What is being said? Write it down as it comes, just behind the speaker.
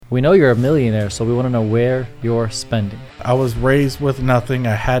We know you're a millionaire, so we want to know where you're spending. I was raised with nothing.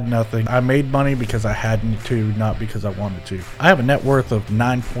 I had nothing. I made money because I had to, not because I wanted to. I have a net worth of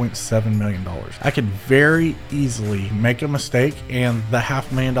 $9.7 million. I could very easily make a mistake and the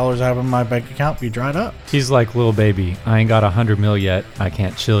 $500,000 I have in my bank account be dried up. He's like, little baby, I ain't got 100 mil yet. I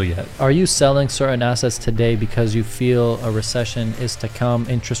can't chill yet. Are you selling certain assets today because you feel a recession is to come,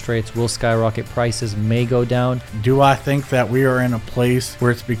 interest rates will skyrocket, prices may go down? Do I think that we are in a place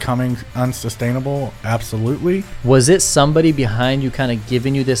where it's becoming unsustainable? Absolutely. Was it somebody behind you kind of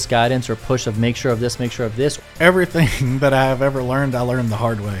giving you this guidance or push of make sure of this, make sure of this? Everything that I have ever learned, I learned the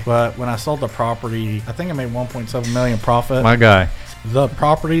hard way. But when I sold the property, I think I made $1.7 million profit. My guy. The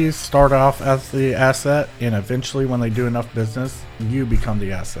properties start off as the asset, and eventually when they do enough business, you become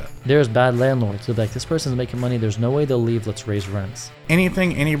the asset. There's bad landlords. They're like, this person's making money. There's no way they'll leave. Let's raise rents.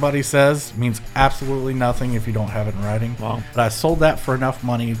 Anything anybody says means absolutely nothing if you don't have it in writing. Wow. But I sold that for enough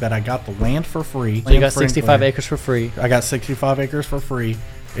money that I got the land for free. So you got 65 acres for free. I got 65 acres for free.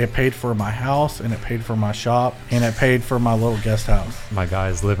 It paid for my house, and it paid for my shop, and it paid for my little guest house. My guy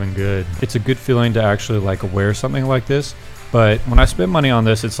is living good. It's a good feeling to actually like wear something like this. But when I spend money on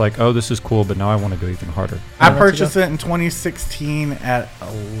this, it's like, oh, this is cool, but now I want to go even harder. I purchased it in 2016 at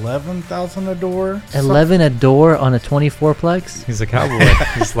 $11,000 a door. 11 a door on a 24-plex? He's a cowboy.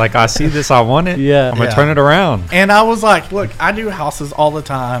 He's like, I see this, I want it. Yeah. I'm going to turn it around. And I was like, look, I do houses all the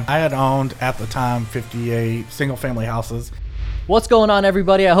time. I had owned, at the time, 58 single-family houses. What's going on,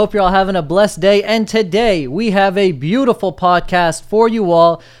 everybody? I hope you're all having a blessed day. And today we have a beautiful podcast for you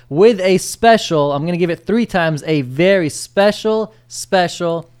all with a special, I'm going to give it 3 times, a very special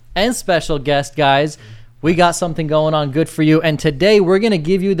guest, guys. We got something going on good for you. And today we're going to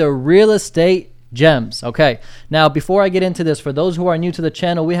give you the real estate gems. Okay. Now, before I get into this, for those who are new to the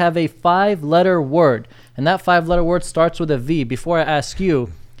channel, we have a 5-letter word. And that 5-letter word starts with a V. Before I ask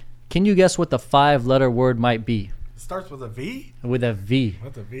you, can you guess what the 5-letter word might be? Starts with a V? With a V.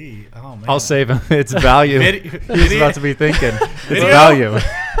 With a V. Oh, man. I'll save him. It's value. He's about to be thinking. It's value.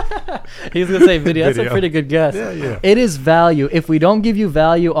 He's going to say video. That's a pretty good guess. Yeah. It is value. If we don't give you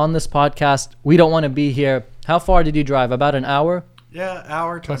value on this podcast, we don't want to be here. How far did you drive? About an hour? Yeah,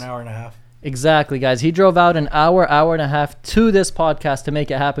 hour to an hour and a half. Exactly, guys. He drove out an hour and a half to this podcast to make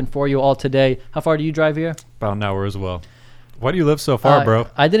it happen for you all today. How far do you drive here? About an hour as well. Why do you live so far, bro?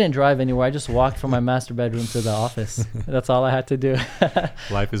 I didn't drive anywhere. I just walked from my master bedroom to the office. That's all I had to do.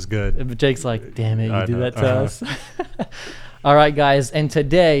 Life is good. But Jake's like, damn it, you do that to us. All right, guys. And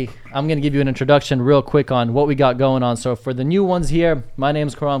today, I'm going to give you an introduction real quick on what we got going on. So for the new ones here, my name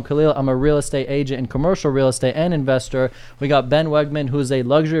is Karam Khalil. I'm a real estate agent in commercial real estate and investor. We got Ben Wegman, who's a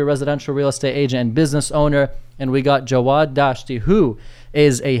luxury residential real estate agent and business owner. And we got Jawad Dashti, who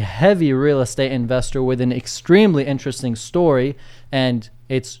is a heavy real estate investor with an extremely interesting story. And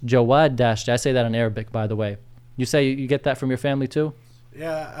it's Jawad Dashti. I say that in Arabic, by the way. You say you get that from your family too?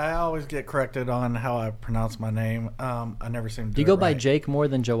 Yeah, I always get corrected on how I pronounce my name. I never seem to do you go by Jake more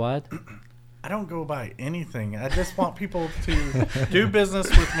than Jawad? I don't go by anything. I just want people to do business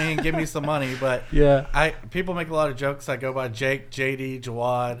with me and give me some money. But yeah, people make a lot of jokes. I go by Jake, JD,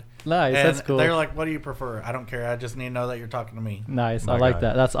 Jawad. Nice, and that's cool. They're like, what do you prefer? I don't care. I just need to know that you're talking to me. Nice. I like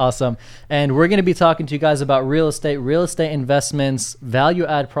that. That's awesome. And we're going to be talking to you guys about real estate investments, value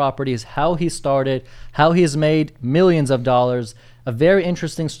add properties, how he started, how he's made millions of dollars. A very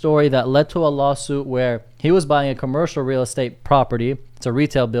interesting story that led to a lawsuit where he was buying a commercial real estate property. It's a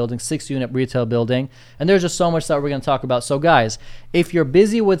retail building, 6-unit retail building. And there's just so much that we're going to talk about. So guys, if you're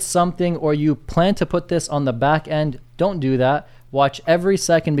busy with something or you plan to put this on the back end, don't do that. Watch every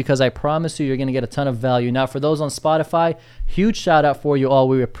second because I promise you're going to get a ton of value. Now, for those on Spotify, huge shout out for you all.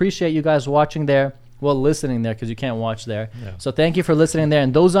 We appreciate you guys watching there. Well, listening there because you can't watch there. Yeah. So thank you for listening there.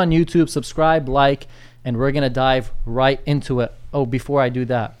 And those on YouTube, subscribe, like, and we're going to dive right into it. Oh, before I do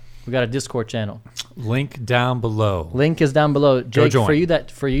that, we got a Discord channel. Link down below. Link is down below. Jake, join.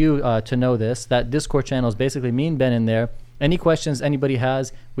 for you to know this, that Discord channel is basically me and Ben in there. Any questions anybody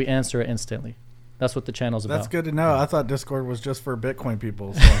has, we answer it instantly. That's what the channel's about. That's good to know. I thought Discord was just for Bitcoin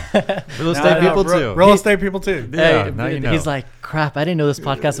people. So. Real estate people too. Real estate people too. Yeah, hey, now you know. He's like, crap, I didn't know this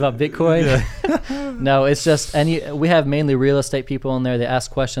podcast about Bitcoin. Yeah. No, it's just we have mainly real estate people in there. They ask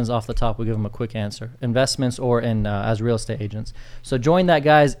questions off the top. We give them a quick answer. Investments or in as real estate agents. So join that,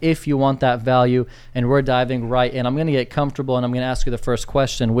 guys, if you want that value. And we're diving right in. I'm going to get comfortable and I'm going to ask you the first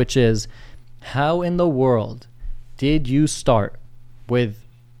question, which is, how in the world did you start with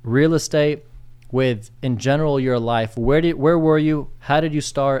real estate, with in general your life? Where were you? How did you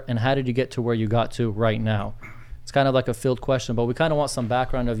start, and how did you get to where you got to right now? It's kind of like a field question, but we kind of want some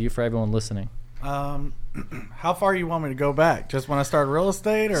background of you for everyone listening. How far you want me to go back? Just when I started real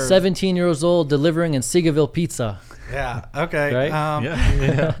estate, or 17 years old, delivering in Seagoville pizza. Yeah. Okay. Right?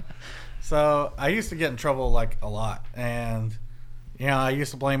 Yeah. So I used to get in trouble like a lot, and I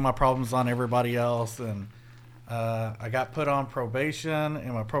used to blame my problems on everybody else, and I got put on probation,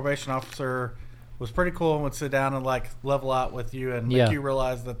 and my probation officer was pretty cool and would sit down and like level out with you and make you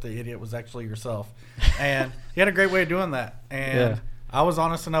realize that the idiot was actually yourself. And he had a great way of doing that. And I was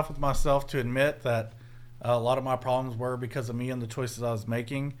honest enough with myself to admit that a lot of my problems were because of me and the choices I was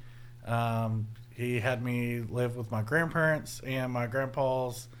making. He had me live with my grandparents, and my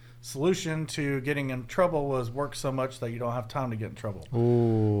grandpa's solution to getting in trouble was work so much that you don't have time to get in trouble.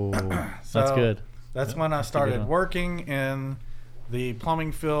 Ooh, that's good. That's when I started working in the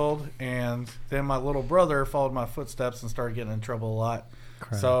plumbing field, and then my little brother followed my footsteps and started getting in trouble a lot.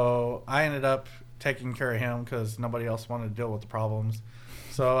 Crap. So I ended up taking care of him because nobody else wanted to deal with the problems.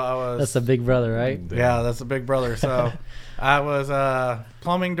 So I was... That's a big brother, right? Yeah, that's a big brother. So I was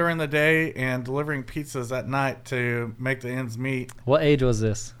plumbing during the day and delivering pizzas at night to make the ends meet. What age was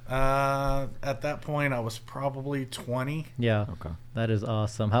this? At that point, I was probably 20. Yeah. Okay. That is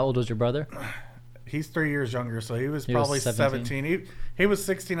awesome. How old was your brother? He's 3 years younger, so he was probably 17. He was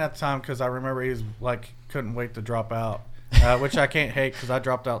 16 at the time because I remember he was like couldn't wait to drop out. Which I can't hate because I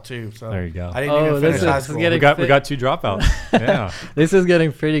dropped out too. So there you go. I didn't even finish high school. We got 2 dropouts. Yeah. This is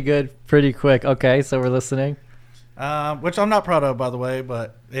getting pretty good, pretty quick. Okay, so we're listening. Which I'm not proud of, by the way,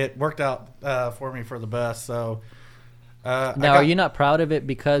 but it worked out for me for the best. So now, are you not proud of it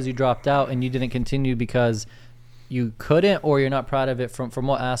because you dropped out and you didn't continue because you couldn't, or you're not proud of it from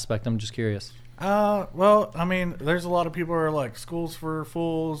what aspect? I'm just curious. Well, I mean, there's a lot of people who are like schools for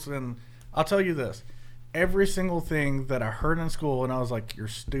fools, and I'll tell you this. Every single thing that I heard in school, and I was like, "You're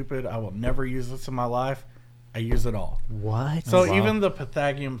stupid. I will never use this in my life." I use it all. What? So even the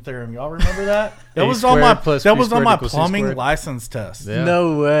Pythagorean theorem, y'all remember that? That was on my plumbing license test. Yeah.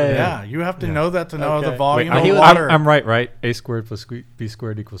 No way. Yeah, you have to know that to know the volume of water. I'm right? A squared plus B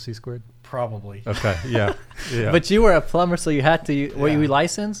squared equals C squared? Probably. Okay, yeah. But you were a plumber, so you had to. Were you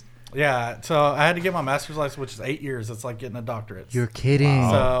licensed? Yeah, so I had to get my master's license, which is 8 years. It's like getting a doctorate. You're kidding.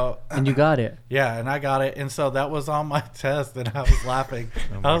 So and you got it. Yeah, and I got it. And so that was on my test, and I was laughing.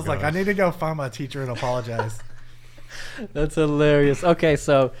 I was like, I need to go find my teacher and apologize. That's hilarious. Okay,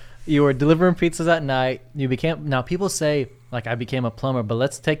 so you were delivering pizzas at night. Now people say, like, I became a plumber, but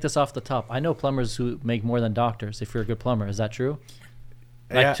let's take this off the top. I know plumbers who make more than doctors if you're a good plumber. Is that true?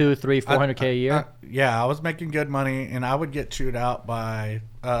 Like 200, 300, $400K a year? I was making good money, and I would get chewed out by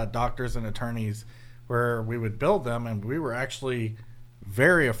doctors and attorneys where we would bill them, and we were actually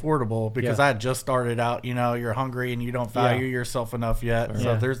very affordable because I had just started out. You're hungry and you don't value yourself enough yet.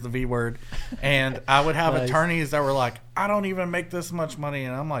 So there's the V word. And I would have attorneys that were like, I don't even make this much money.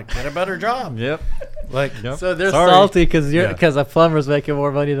 And I'm like, get a better job. Yep. So they're salty because a plumber's making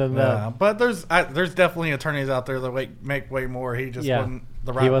more money than them. Yeah, but there's definitely attorneys out there that make way more. He just wasn't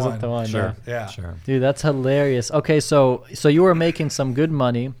the right one. He wasn't the one. Sure. Yeah. Sure. Dude, that's hilarious. Okay, so you were making some good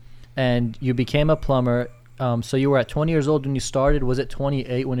money and you became a plumber. So you were at 20 years old when you started. Was it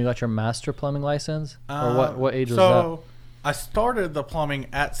 28 when you got your master plumbing license? Or what age was that? So I started the plumbing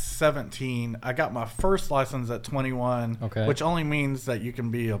at 17. I got my first license at 21, which only means that you can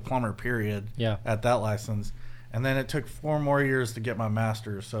be a plumber, period, at that license. And then it took 4 more years to get my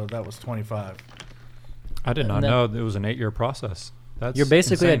master's, so that was 25. I did not know it was an 8-year process. You're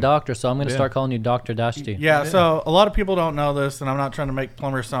basically insane. a doctor, so I'm going to start calling you Dr. Dashti. Yeah, so a lot of people don't know this, and I'm not trying to make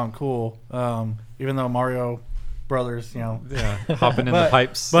plumbers sound cool, even though Mario Brothers, hopping in the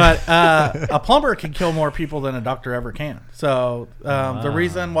pipes. But a plumber can kill more people than a doctor ever can. So the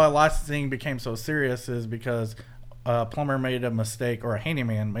reason why licensing became so serious is because a plumber made a mistake, or a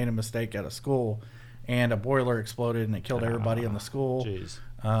handyman made a mistake at a school, and a boiler exploded, and it killed everybody in the school. Jeez.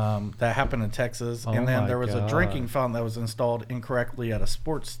 That happened in Texas. And then there was a drinking fountain that was installed incorrectly at a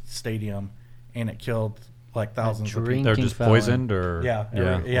sports stadium, and it killed like thousands of people. They're just poisoned, or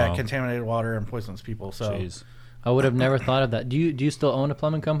contaminated water and poisons people. So jeez. I would have never thought of that. Do you still own a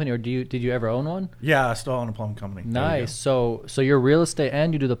plumbing company, or did you ever own one? Yeah, I still own a plumbing company. Nice. So you're real estate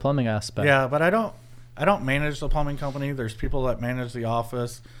and you do the plumbing aspect. Yeah, but I don't manage the plumbing company. There's people that manage the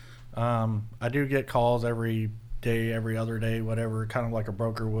office. I do get calls every day, every other day, whatever, kind of like a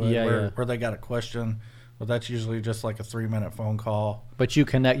broker would, where they got a question. But that's usually just like a 3-minute phone call. But you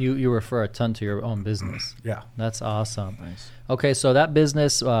connect, you refer a ton to your own business. Yeah. That's awesome. Nice. Okay, so that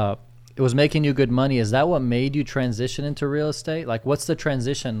business, it was making you good money. Is that what made you transition into real estate? Like, what's the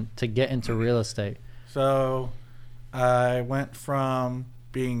transition to get into real estate? So I went from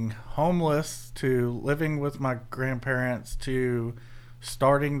being homeless to living with my grandparents to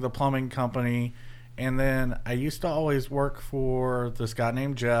starting the plumbing company. And then I used to always work for this guy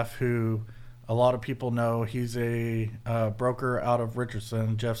named Jeff, who a lot of people know. He's a broker out of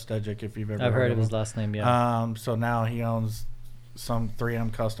Richardson, Jeff Stejic, if you've ever I've heard of him. his last name, yeah. So now he owns some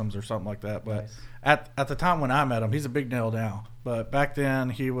 3M Customs or something like that. But Nice. at the time when I met him, he's a big deal now. But back then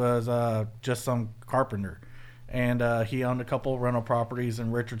he was just some carpenter. And he owned a couple rental properties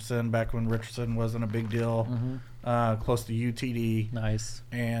in Richardson back when Richardson wasn't a big deal, close to UTD. Nice.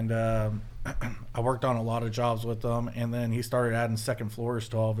 And I worked on a lot of jobs with him. And then he started adding second floors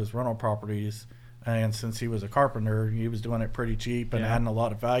to all of his rental properties. And since he was a carpenter, he was doing it pretty cheap and adding a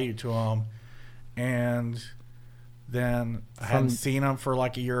lot of value to them. And then I hadn't seen him for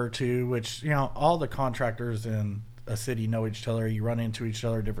like a year or two, which, you know, all the contractors in a city know each other. You run into each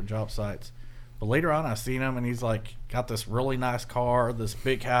other at different job sites. But later on, I seen him, and he's like got this really nice car, this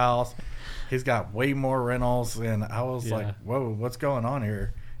big house. He's got way more rentals, and I was like, "Whoa, what's going on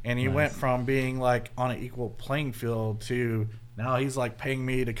here?" And he went from being like on an equal playing field to now he's like paying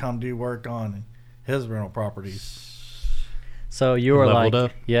me to come do work on his rental properties. So you were like,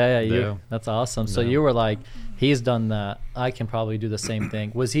 Leveled up. yeah, that's awesome. So you were like, he's done that. I can probably do the same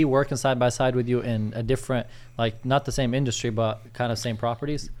thing. Was he working side by side with you in a different, like not the same industry, but kind of same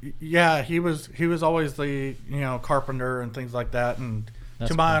properties? Yeah, he was always the, you know, carpenter and things like that. And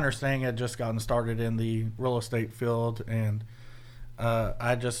to my understanding, had just gotten started in the real estate field. And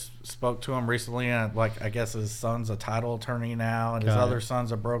I just spoke to him recently, and like I guess his son's a title attorney now, and his other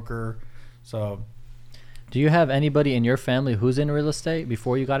son's a broker. So. Do you have anybody in your family who's in real estate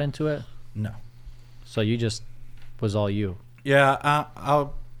before you got into it? No. So you just was all you? Yeah, I'm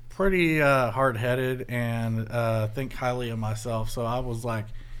pretty hard-headed and think highly of myself. So I was like,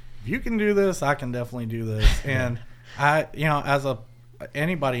 if you can do this, I can definitely do this. And I, you know, as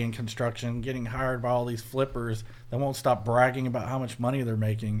anybody in construction, getting hired by all these flippers that won't stop bragging about how much money they're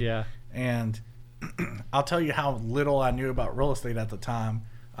making. Yeah. And I'll tell you how little I knew about real estate at the time.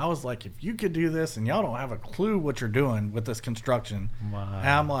 I was like, if you could do this and y'all don't have a clue what you're doing with this construction, and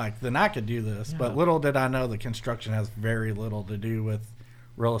I'm like, then I could do this. Yeah. But little did I know the construction has very little to do with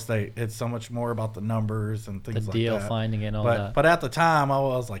real estate. It's so much more about the numbers and things like that. The deal finding and all that. But at the time, I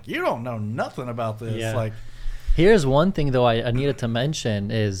was like, you don't know nothing about this. Yeah. Like, here's one thing, though, I needed to mention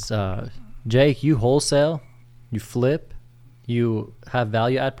is, Jake, you wholesale, you flip, you have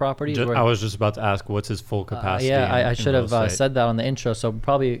value add properties. I was just about to ask, what's his full capacity? I should have said that on the intro. So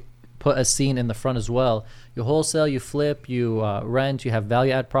probably put a scene in the front as well. You wholesale, you flip, you rent, you have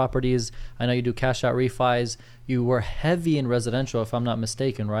value add properties. I know you do cash out refis. You were heavy in residential, if I'm not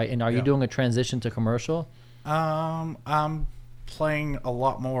mistaken, right? And are you doing a transition to commercial? I'm playing a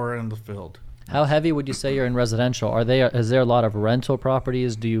lot more in the field. How heavy would you say you're in residential? Is there a lot of rental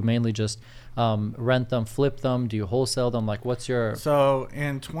properties? Do you mainly just rent them, flip them? Do you wholesale them? Like, what's your... So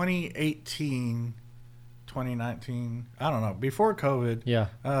in 2018, 2019, I don't know, before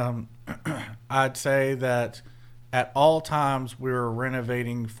COVID, I'd say that at all times we were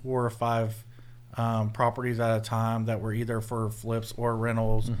renovating 4 or 5 properties at a time that were either for flips or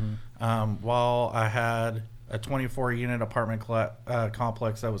rentals. While I had a 24-unit apartment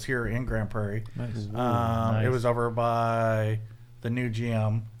complex that was here in Grand Prairie. Nice. It was over by the new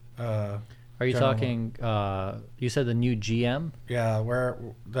GM. Are you talking, you said the new GM? Yeah, where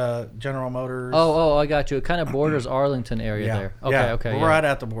the General Motors. Oh, I got you. It kind of borders Arlington area there. Okay. We're right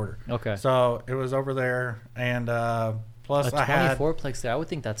at the border. Okay. So it was over there, and plus I had... a 24-plex there. I would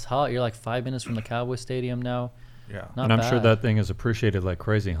think that's hot. You're like 5 minutes from the Cowboy Stadium now. Yeah. Not and I'm bad. sure that thing is appreciated like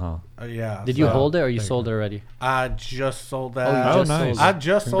crazy, huh? Yeah. Did you hold it or you sold it already? I just sold that. Oh, you just nice. sold it. I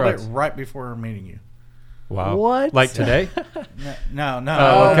just Congrats. sold it right before meeting you. Wow. What? Like today? No.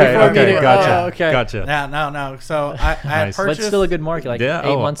 Oh, okay. before Okay. meeting- Gotcha. oh, okay. Gotcha. No. So I Nice. But purchased... still a good market, like 8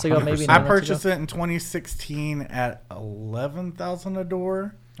 months ago, 100%. maybe. I 9 months purchased ago? it in 2016 at $11,000 a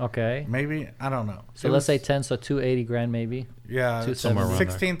door. Okay. Maybe, I don't know. So let's say 10, so $280,000 maybe. Yeah, somewhere around there.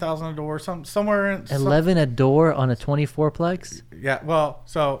 16,000 a door, somewhere in 11 a door on a 24-plex? Yeah, well,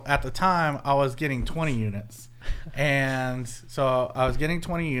 so at the time I was getting 20 units, and so I was getting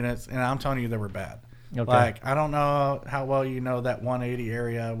 20 units, and I'm telling you they were bad. Okay. Like, I don't know how well you know that 180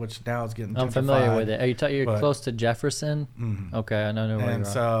 area, which now is getting. I'm familiar with it. Are you're but- close to Jefferson? Mhm. Okay, I know where And you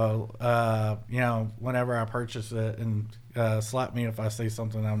are. so, whenever I purchase it, and slap me if I say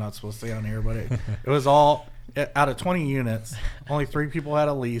something I'm not supposed to say on here, but it was all out of 20 units. Only 3 people had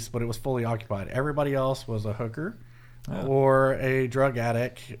a lease, but it was fully occupied. Everybody else was a hooker or a drug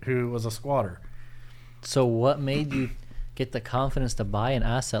addict who was a squatter. So what made you get the confidence to buy an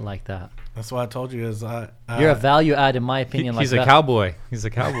asset like that? That's what I told you. Is You're a value add, in my opinion. He's like a that. cowboy. He's a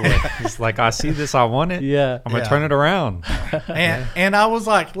cowboy. He's like, I see this, I want it. Yeah. I'm gonna turn it around. and I was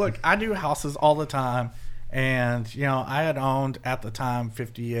like, look, I do houses all the time, and you know, I had owned at the time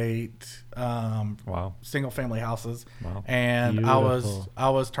 58 Wow. single family houses, Wow. and Beautiful. I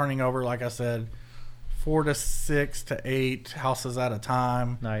was turning over, like I said, 4 to 6 to 8 houses at a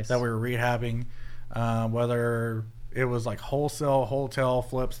time. Nice. That we were rehabbing, whether it was like wholesale, hotel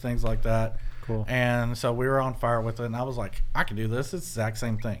flips, things like that. Cool. And so we were on fire with it, and I was like, I can do this. It's the exact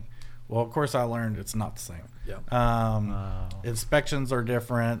same thing. Well, of course, I learned it's not the same. Yeah. Wow. Inspections are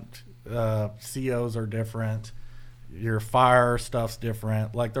different. COs are different. Your fire stuff's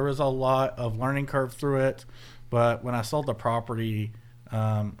different. Like, there was a lot of learning curve through it. But when I sold the property,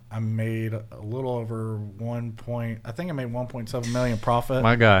 I made a little over I think I made 1.7 million profit.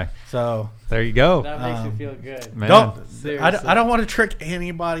 My guy. So There you go. That makes me feel good. Man. I don't want to trick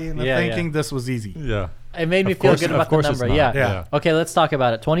anybody into thinking this was easy. Yeah. It made me Of feel course- good of about the course it's number. not. Yeah. Yeah. Okay, let's talk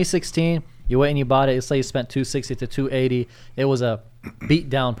about it. 2016, you went and you bought it. Let's say you spent 260 to 280. It was a beat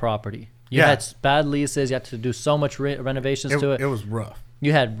down property. You Yeah. had bad leases. You had to do so much renovations to it. It was rough.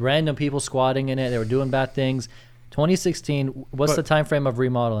 You had random people squatting in it. They were doing bad things. 2016. What's But- the time frame of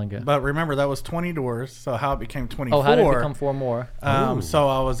remodeling it? But remember, that was 20 doors. So how it became 24. Oh, how did it become 4 more? So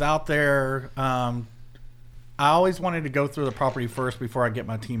I was out there. I always wanted to go through the property first before I get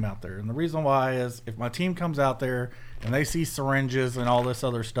my team out there. And the reason why is if my team comes out there and they see syringes and all this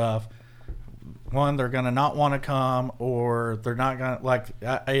other stuff, one, they're going to not want to come, or they're not going to, like,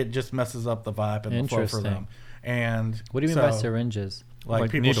 it just messes up the vibe and the flow for Interesting. them. And What do you mean by so, syringes?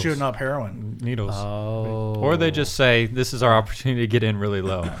 Like people needles. shooting up heroin. Needles. Oh. Or they just say, this is our opportunity to get in really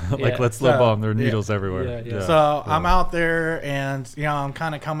low. Like, Yeah. let's low So, bomb. There are yeah. needles everywhere. Yeah, yeah. So I'm out there, and you know, I'm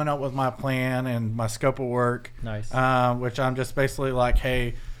kind of coming up with my plan and my scope of work. Nice. Which I'm just basically like,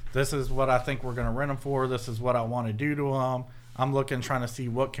 hey, this is what I think we're going to rent them for. This is what I want to do to them. I'm looking, trying to see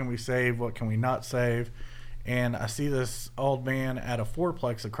what can we save, what can we not save. And I see this old man at a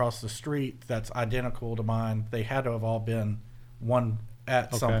fourplex across the street that's identical to mine. They had to have all been one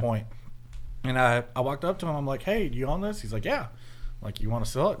at some Okay. point. And I walked up to him. I'm like, hey, do you own this? He's like, yeah. I'm like, you want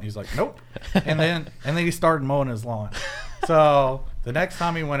to sell it? And he's like, nope. and then he started mowing his lawn. So the next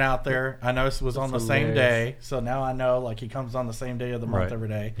time he went out there, I noticed it was on the That's same hilarious. day. So now I know, like, he comes on the same day of the month Right. every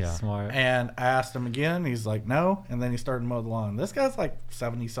day. Yeah. Smart. And I asked him again. He's like, no. And then he started mowing the lawn. This guy's like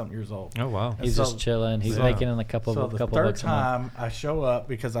 70-something years old. Oh, wow. He's so- just chilling. He's so- making in a couple So the couple third bucks a month. time I show up,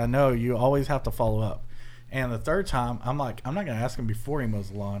 because I know you always have to follow up. And the third time, I'm like, I'm not going to ask him before he mows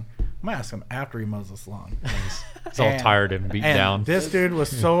the lawn. I'm going to ask him after he mows this lawn. He's all tired and beat down. This dude was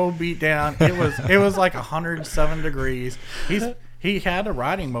so beat down. It was like 107 degrees. He had a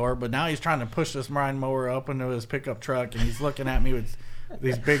riding mower, but now he's trying to push this riding mower up into his pickup truck, and he's looking at me with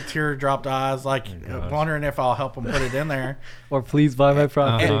these big tear-dropped eyes, like gosh. wondering if I'll help him put it in there. Or please buy my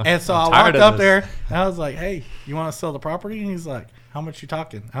property. Uh-huh. And so I I'm tired walked of up this. there, and I was like, hey, you want to sell the property? And he's like, how much you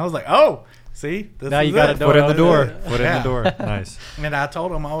talking? I was like, oh, see? This Now is you got it. a Foot in the door. Yeah. Foot in the door. Nice. And I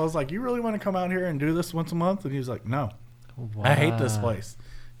told him, I was like, you really want to come out here and do this once a month? And he was like, no. I hate this Wow. place.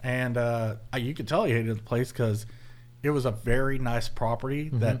 And you could tell he hated the place because it was a very nice property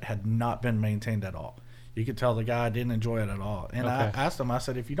that had not been maintained at all. You could tell the guy didn't enjoy it at all. And I Okay. asked him, I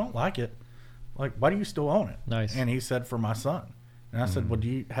said, if you don't like it, like, why do you still own it? Nice. And he said, for my son. And I said, well,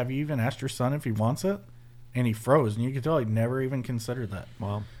 have you even asked your son if he wants it? And he froze. And you could tell he never even considered that.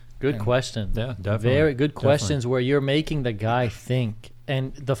 Wow. Good And- question. Yeah, definitely. Very good Definitely. questions where you're making the guy think.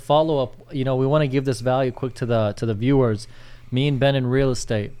 And the follow up, we want to give this value quick to the viewers. Me and Ben in real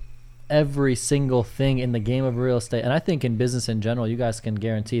estate, every single thing in the game of real estate, and I think in business in general, you guys can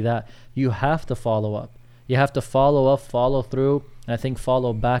guarantee that you have to follow up. You have to follow up, follow through, and I think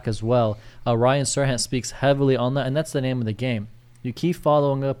follow back as well. Ryan Serhant speaks heavily on that, and that's the name of the game. You keep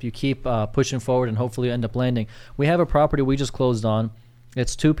following up, you keep pushing forward, and hopefully you end up landing. We have a property we just closed on.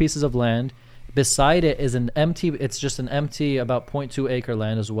 It's 2 pieces of land. Beside it is it's just an empty about 0.2 acre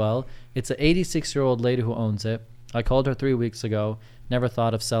land as well. It's an 86-year-old lady who owns it. I called her 3 weeks ago, never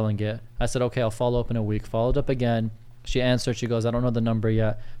thought of selling it. I said, okay, I'll follow up in a week. Followed up again. She answered, she goes, I don't know the number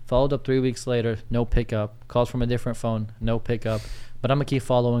yet. Followed up 3 weeks later, no pickup. Called from a different phone, no pickup. But I'm going to keep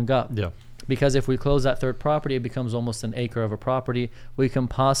following up. Yeah. Because if we close that third property, it becomes almost an acre of a property. We can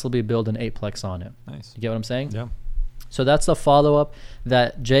possibly build an 8-plex on it. Nice. You get what I'm saying? Yeah. So that's the follow-up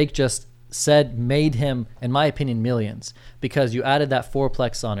that Jake just said made him, in my opinion, millions. Because you added that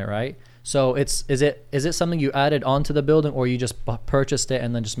 4-plex on it, right? So is it something you added onto the building, or you just purchased it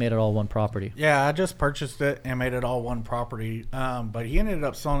and then just made it all one property? Yeah, I just purchased it and made it all one property. But he ended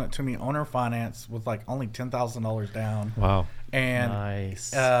up selling it to me owner finance with like only $10,000 down. Wow. And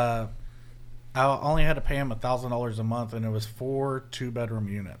Nice. I only had to pay him $1,000 a month, and it was 4 2-bedroom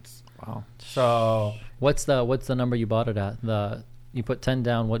units. Wow. So What's the number you bought it at? You put 10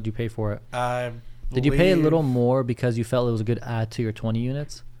 down. What did you pay for it? Did you pay a little more because you felt it was a good add to your 20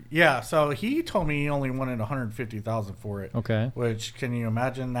 units? Yeah, so he told me he only wanted $150,000 for it. Okay. Which, can you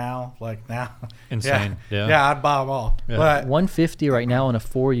imagine now? Like now, Insane. Yeah. Yeah, I'd buy them all. Yeah. But 150 right now in a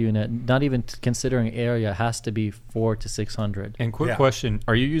 4 unit, not even considering area, has to be 400 to 600. And quick Yeah. question: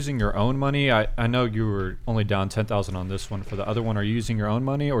 are you using your own money? I know you were only down 10,000 on this one. For the other one, are you using your own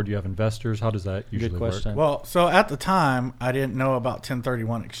money, or do you have investors? How does that usually Good question. well, so at the time, I didn't know about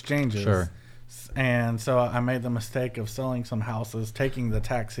 1031 exchanges. Sure. And so I made the mistake of selling some houses, taking the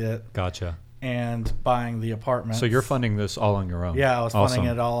tax hit, work? Gotcha. and buying the apartments. So you're funding this all on your own? Yeah, I was Awesome.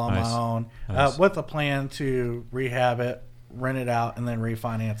 funding it all on Nice. my own, Nice. with a plan to rehab it, rent it out, and then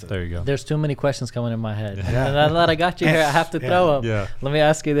refinance it. There you go. There's too many questions coming in my head. And now that I got you here, I have to Yeah. throw them. Yeah. Let me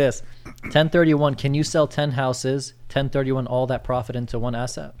ask you this. 1031, can you sell 10 houses, 1031 all that profit into one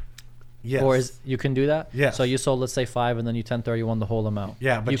asset? Yes. Or you can do that? Yes. So you sold, let's say 5, and then you 1031 the whole amount.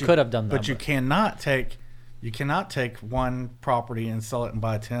 Yeah, but you could have done that. But you cannot take one property and sell it and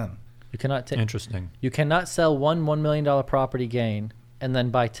buy 10. You cannot take. Interesting. You cannot sell $1 million property gain and then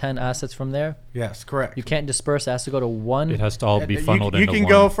buy 10 assets from there. Yes, correct. You can't disperse. It has to go to one. It has to all be You- funneled you into can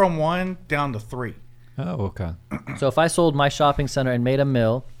one. go from 1 down to 3. Oh, okay. So if I sold my shopping center and made $1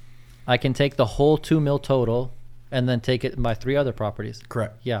 million, I can take the whole $2 million total and then take it and buy 3 other properties.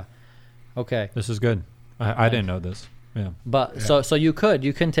 Correct. Yeah. Okay. This is good. I didn't know this. Yeah. But so you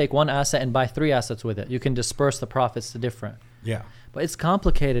can take one asset and buy 3 assets with it. You can disperse the profits to different. Yeah. But it's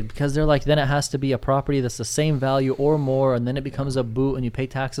complicated because they're like, then it has to be a property that's the same value or more, and then it becomes a boot and you pay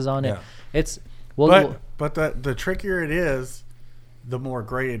taxes on it. Yeah. It's well, But the trickier it is, the more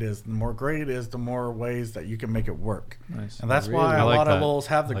gray it is. The more gray it is, the more ways that you can make it work. Nice. And that's Really? why I a like lot of that. lulls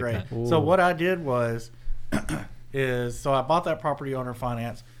have the I like gray. that. So Ooh. what I did was, so I bought that property owner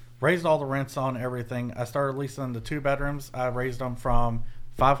finance, raised all the rents on everything. I started leasing the 2 bedrooms. I raised them from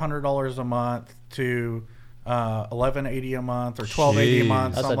 $500 a month to $1,180 a month or $1,280 a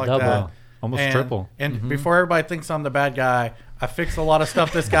month, That's something a like double. that. Almost triple. And before everybody thinks I'm the bad guy, I fixed a lot of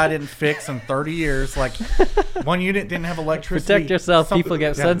stuff this guy didn't fix in 30 years. Like, one unit didn't have electricity. protect yourself. Something- People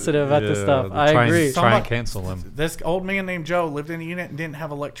get yeah. sensitive about this stuff. I try agree. And, try and Somebody- cancel them. This old man named Joe lived in a unit and didn't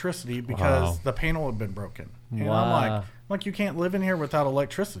have electricity because Wow. the panel had been broken. And Wow. I'm like, you can't live in here without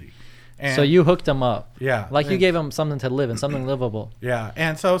electricity. And So you hooked them up. yeah, Like you and- gave them something to live in, something livable. Yeah,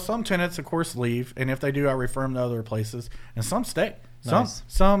 and so some tenants, of course, leave, and if they do, I refer them to other places, and some stay. Nice.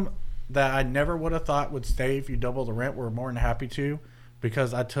 Some that I never would have thought would stay if you double the rent were more than happy to,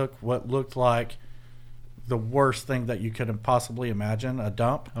 because I took what looked like the worst thing that you could possibly imagine, a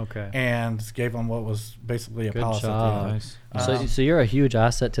dump, Okay. and gave them what was basically a Good palace job. at the end. Nice. So you're a huge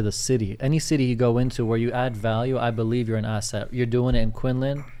asset to the city. Any city you go into where you add value, I believe you're an asset. You're doing it in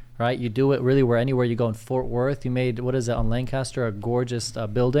Quinlan, right? You do it really where anywhere you go in Fort Worth. You made, what is it, on Lancaster, a gorgeous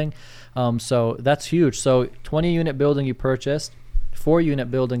building. So that's huge. So 20-unit building you purchased, 4-unit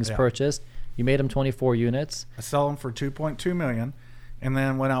buildings Yeah. purchased. You made them 24 units. I sell them for $2.2 million. And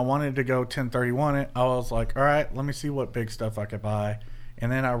then when I wanted to go 1031 it, I was like, all right, let me see what big stuff I could buy.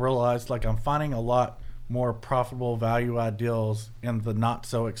 And then I realized, like, I'm finding a lot more profitable value add deals in the not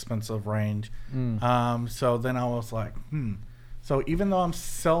so expensive range. So then I was like, So even though I'm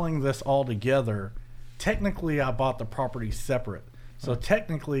selling this all together, technically I bought the property separate. So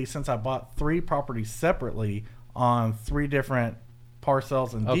technically, since I bought 3 properties separately on 3 different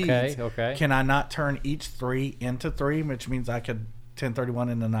parcels and deeds, Okay. can I not turn each 3 into 3, which means I could 1031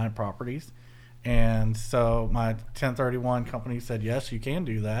 into 9 properties? And so my 1031 company said, yes, you can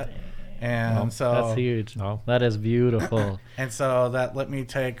do that. And so That's huge. Oh. That is beautiful. and so that let me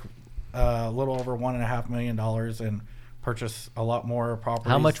take a little over $1.5 million and purchase a lot more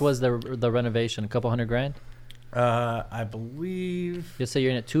properties. How much was the renovation? A couple $100,000? I believe You say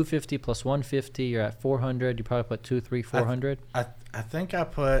you're in at 250 plus 150. You're at 400. You probably put 2, 3, 400. I think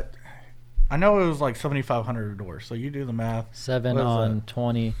I know it was like $7,500 a door. So you do the math. 7 What is on that?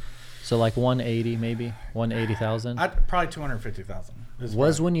 20, so like 180 maybe 180,000. Probably 250,000.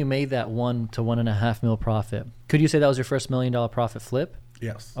 Was when you made that 1 to 1.5 mil profit. Could you say that was your first $1 million profit flip?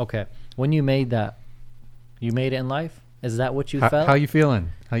 Yes. Okay. When you made that, you made it in life. Is that what you felt? How you feeling?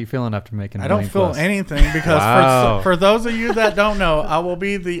 How you feeling after making? I don't feel anything because Wow. for those of you that don't know, I will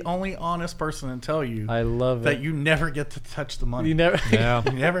be the only honest person to tell you I love that it. you never get to touch the money. You never. Yeah.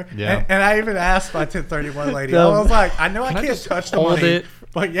 You never. Yeah. And I even asked my 1031 lady. I was like, I know I can't just touch the hold money, it?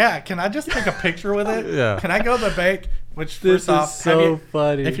 but yeah, can I just take a picture with it? Yeah. Can I go to the bank? Which This first off, is so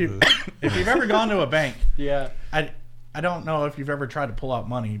funny. if you've ever gone to a bank, Yeah. I don't know if you've ever tried to pull out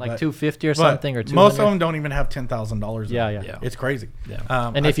money, Like but, 250 or but something, or 200. most of them don't even have $10,000. Yeah, in it. yeah. It's crazy. Yeah.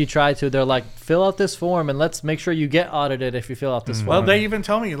 And if you try to, they're like, fill out this form and let's make sure you get audited if you fill out this form. Well, they even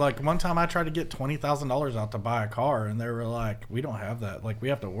tell me, like, one time I tried to get $20,000 out to buy a car, and they were like, we don't have that. Like, we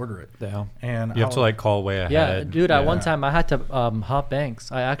have to order it. Yeah. And You have to like call way ahead. Yeah, dude. At one Yeah. time, I had to hop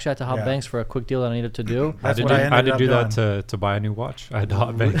banks. I actually had to hop Yeah. banks for a quick deal that I needed to do. That's I what I had ended to up do doing. that to buy a new watch. I had to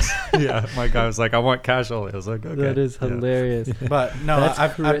hot banks. Yeah, my guy was like, I want cash only. I was like, okay. That is Yeah. hilarious. But no, That's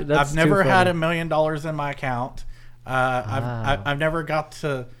I've too never had funny. $1 million in my account. Wow. I've never got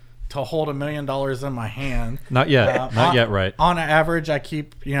to hold $1 million in my hand. Not yet. Not on- yet, right? On average, I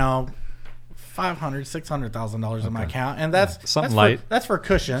keep $500,000-$600,000 in my account, and that's Something that's light. that's for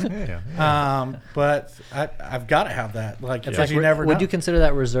cushion. Yeah. But I've got to have that. Like, It's because like, you never would know. you consider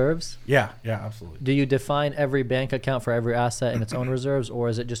that reserves? Yeah, absolutely. Do you define every bank account for every asset in its own reserves, or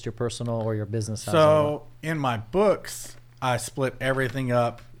is it just your personal or your business? has all So in my books, I split everything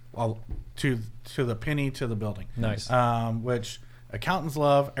up to the penny to the building. Nice. Which accountants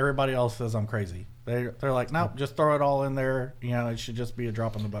love. Everybody else says I'm crazy. They're like, nope, just throw it all in there. It should just be a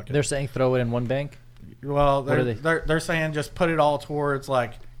drop in the bucket. They're saying throw it in one bank? Well, What are they? they're saying just put it all towards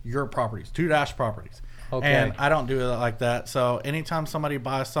like your properties, 2- properties. Okay. And I don't do it like that. So anytime somebody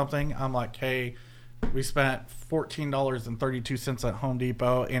buys something, I'm like, hey, we spent $14.32 at Home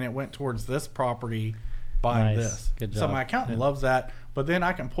Depot, and it went towards this property buying Nice. this. Good So job. my accountant Yeah. loves that. But then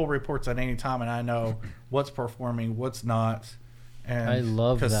I can pull reports at any time, and I know what's performing, what's not. And I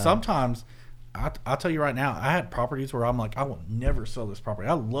love that. Because sometimes, I'll tell you right now, I had properties where I'm like, I will never sell this property.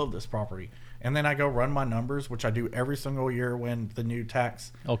 I love this property. And then I go run my numbers, which I do every single year when the new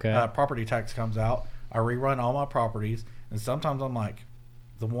tax, property tax comes out. I rerun all my properties. And sometimes I'm like,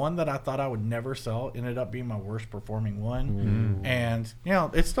 the one that I thought I would never sell ended up being my worst performing one. And,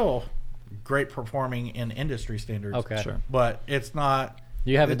 it's still great performing in industry standards. Okay. Sure. But it's not.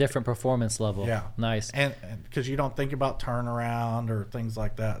 You have a different performance level. Yeah. Nice. And because you don't think about turnaround or things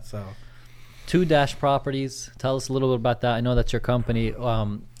like that. So 2- Properties. Tell us a little bit about that. I know that's your company.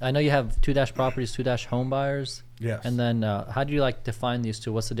 I know you have 2- Properties, 2- Home Buyers. yes. And then how do you like define these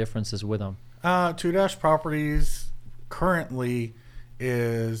two? What's the differences with them? 2- Properties currently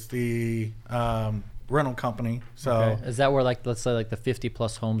is the rental company. So Okay. Is that where, like, let's say, like the 50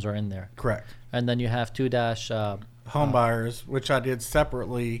 plus homes are in there? correct. And then you have 2- Home buyers, which I did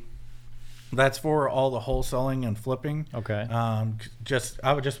separately. That's for all the wholesaling and flipping. okay. I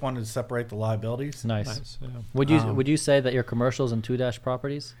just wanted to separate the liabilities. Nice. Nice. Yeah. Would you say that your commercials and 2-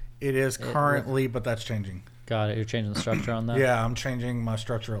 Properties? It is currently, but that's changing. Got it. You're changing the structure on that? Yeah, I'm changing my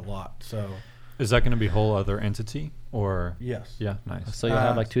structure a lot. So Is that going to be a whole other entity or? yes. Yeah. Nice. So you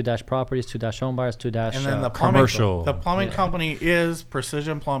have like 2- Properties, 2- Home Buyers, 2- And then the plumbing, commercial. The plumbing company is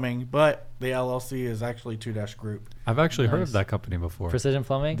Precision Plumbing, but the LLC is actually 2- Group. I've actually heard of Nice. that company before. Precision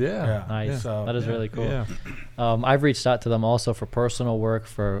Plumbing? Yeah. Nice. Yeah. So That is really cool. Yeah. I've reached out to them also for personal work,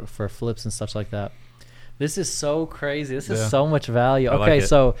 for flips and such like that. This is so crazy. This is Yeah. so much value. I like Okay, it.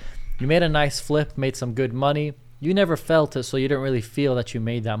 so you made a nice flip, made some good money. You never felt it, so you didn't really feel that you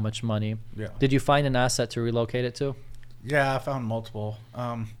made that much money. Yeah. Did you find an asset to relocate it to? Yeah, I found multiple.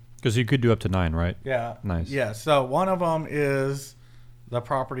 Because you could do up to 9, right? Yeah. Nice. Yeah. So one of them is the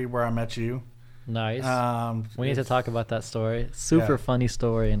property where I met you. Nice. We need to it's- talk about that story. Super Yeah. funny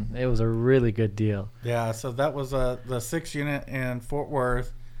story, and it was a really good deal. Yeah. So that was the 6-unit in Fort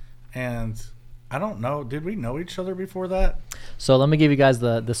Worth, and I don't know. Did we know each other before that? So let me give you guys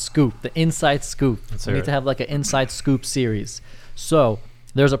the scoop, the inside scoop. Let's We hear need it. to have like an inside scoop series. So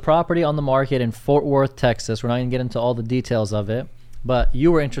there's a property on the market in Fort Worth, Texas. We're not going to get into all the details of it, but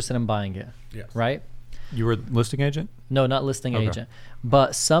you were interested in buying it, Yes. right? You were listing agent? No, not listing Okay. agent.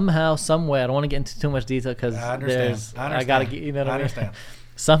 But somehow, some way, I don't want to get into too much detail because I understand. there's, I I gotta understand. get, you know what I I mean? understand.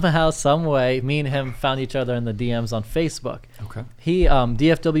 Somehow, some way, me and him found each other in the DMs on Facebook. Okay. He,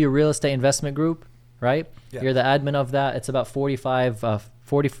 DFW Real Estate Investment Group, right? Yeah. You're the admin of that. It's about 40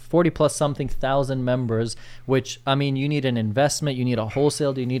 plus something thousand members, which, I mean, you need an investment, you need a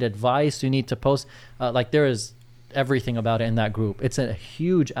wholesale, you need advice, you need to post, like there is everything about it in that group. It's a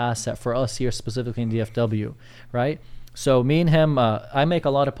huge asset for us here, specifically in DFW, right? So me and him, I make a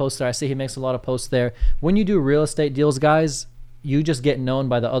lot of posts there. I see he makes a lot of posts there. When you do real estate deals, guys, you just get known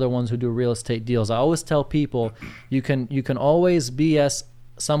by the other ones who do real estate deals. I always tell people you can always BS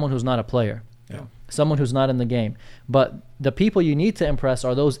someone who's not a player. Yeah. Someone who's not in the game. But the people you need to impress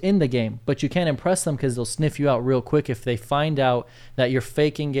are those in the game. But you can't impress them because they'll sniff you out real quick if they find out that you're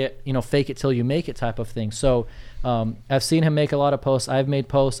faking it, fake it till you make it type of thing. So I've seen him make a lot of posts. I've made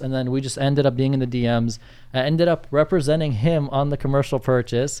posts, and then we just ended up being in the DMs. I ended up representing him on the commercial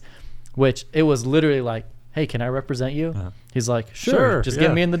purchase, which it was literally like, hey, can I represent you? He's like, sure, just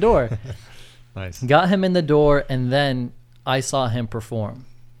get me in the door. Nice. Got him in the door, and then I saw him perform.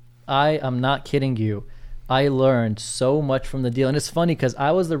 I am not kidding you. I learned so much from the deal. And it's funny because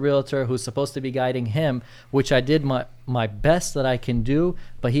I was the realtor who's supposed to be guiding him, which I did my best that I can do,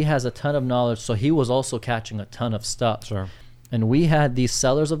 but he has a ton of knowledge, so he was also catching a ton of stuff. Sure. And we had these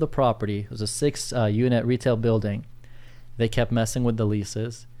sellers of the property. It was a 6-unit retail building. They kept messing with the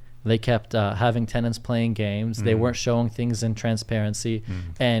leases. They kept having tenants playing games. They weren't showing things in transparency.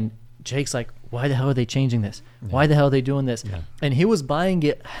 And Jake's like, why the hell are they changing this? Why the hell are they doing this? And he was buying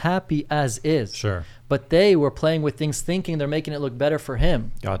it happy as is. Sure. But they were playing with things thinking they're making it look better for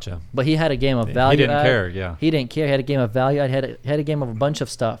him. Gotcha. But he had a game of value. He didn't add. care, yeah. He didn't care. He had a game of value add. Had a game of a bunch of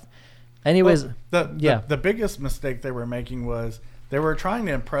stuff. Anyways, the biggest mistake they were making was they were trying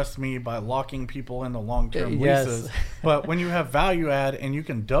to impress me by locking people into long-term leases. But when you have value add and you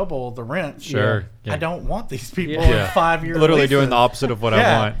can double the rent, Sure. I don't want these people in 5-year Literally leases. doing the opposite of what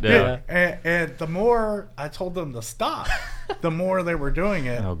I want. Yeah. And the more I told them to stop, the more they were doing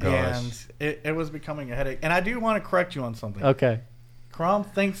it. Oh, gosh. And it was becoming a headache. And I do want to correct you on something. okay. Karam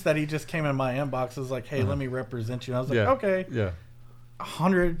thinks that he just came in my inbox and was like, hey, let me represent you. And I was like, okay. Yeah.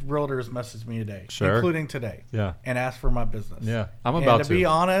 100 realtors messaged me a day, Sure. including today, and asked for my business. Yeah. I'm about to be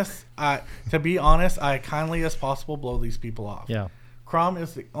honest, I kindly as possible blow these people off. Yeah. Karam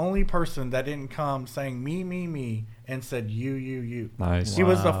is the only person that didn't come saying me, and said you. Nice. He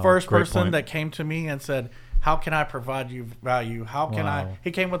was the first Great person point. that came to me and said, how can I provide you value? How can Wow.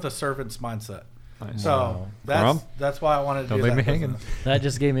 he came with a servant's mindset. Nice. So Karam? that's why I wanted to Don't do leave that me hanging. business. That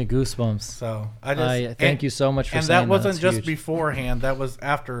just gave me goosebumps. So I thank you so much for and saying that wasn't That's just huge. beforehand. That was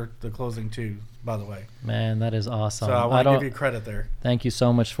after the closing too, by the way. Man, that is awesome. So I want to give you credit there. Thank you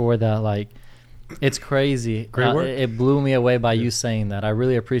so much for that. Like, it's crazy. Great work. It blew me away by you saying that. I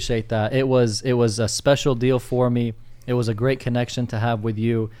really appreciate that. It was a special deal for me. It was a great connection to have with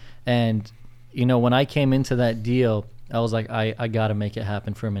you. And, when I came into that deal, I was like, I got to make it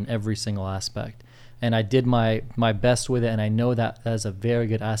happen for him in every single aspect. And I did my best with it, and I know that is a very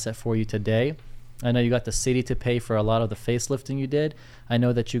good asset for you today. I know you got the city to pay for a lot of the facelifting you did. I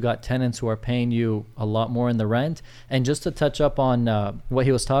know that you got tenants who are paying you a lot more in the rent. And just to touch up on what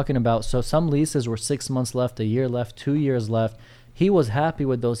he was talking about, so some leases were 6 months left, a year left, 2 years left. He was happy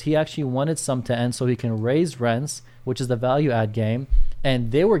with those. He actually wanted some to end so he can raise rents, which is the value add game.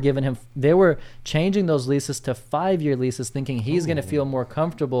 And they were changing those leases to 5-year leases, thinking he's going to feel more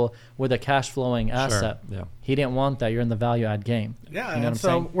comfortable with a cash flowing asset. Sure. Yeah. He didn't want that. You're in the value add game. Yeah, You know and what I'm so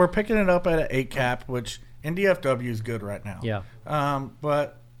saying? we're picking it up at an 8 cap, which in DFW is good right now. Yeah.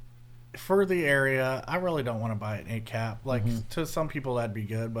 But for the area, I really don't want to buy an 8 cap. Like to some people that'd be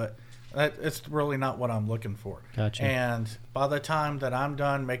good, but it's really not what I'm looking for. Gotcha. And by the time that I'm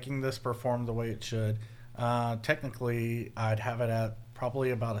done making this perform the way it should, technically I'd have it at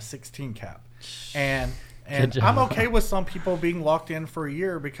probably about a 16 cap. And I'm okay with some people being locked in for a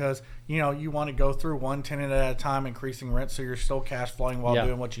year because, you want to go through one tenant at a time, increasing rent so you're still cash flowing while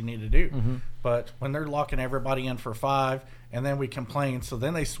doing what you need to do. But when they're locking everybody in for 5 and then we complain, so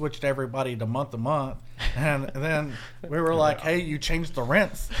then they switched everybody to month to month. And then we were like, hey, you changed the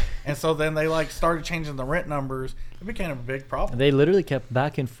rents. And so then they started changing the rent numbers. It became a big problem. They literally kept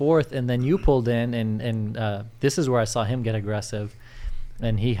back and forth, and then you pulled in, and this is where I saw him get aggressive.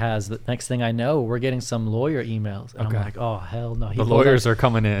 And he has, the next thing I know, we're getting some lawyer emails. And I'm like, oh, hell no. The lawyers are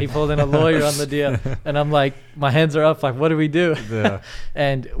coming in. He pulled in a lawyer on the deal. And I'm like, my hands are up. Like, what do we do? Yeah.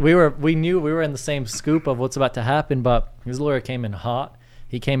 And we knew we were in the same scoop of what's about to happen. But his lawyer came in hot.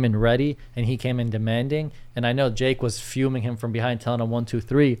 He came in ready, and he came in demanding. And I know Jake was fuming him from behind, telling him 1, 2,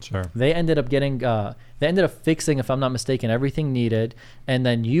 3. Sure. They ended up fixing, if I'm not mistaken, everything needed. And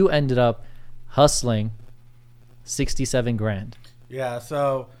then you ended up hustling $67,000. Yeah,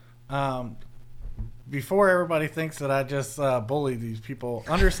 so before everybody thinks that I just bully these people,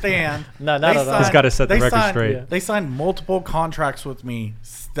 understand. No, not at all. He's got to set the record straight. Yeah. They signed multiple contracts with me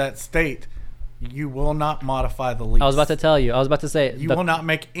that state you will not modify the lease. I was about to tell you. I was about to say. You will not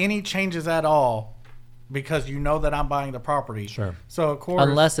make any changes at all because you know that I'm buying the property. Sure. So, of course.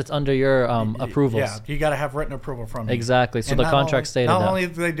 Unless it's under your approvals. Yeah, you got to have written approval from me. Exactly. So And the not contract only, stated not that. only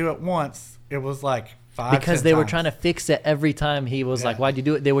did they do it once, it was like because 10 they were times. trying to fix it every time he was like, Yeah. "Why'd you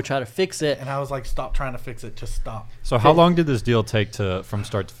do it?" They would try to fix it. And I was like, stop trying to fix it. Just stop. So how long did this deal take from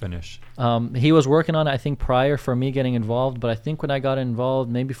start to finish? He was working on it, I think, prior for me getting involved, but I think when I got involved,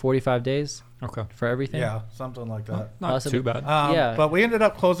 maybe 45 days Okay. for everything. Yeah, something like that. Not Possibly. too bad. Yeah. But we ended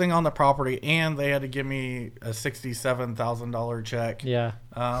up closing on the property, and they had to give me a $67,000 check. Yeah.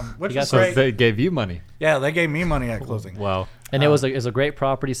 Which You got is So great. they gave you money. Yeah, they gave me money at closing. Wow. And it was a great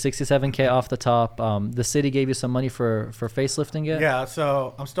property, 67K off the top. The city gave you some money for facelifting it. Yeah,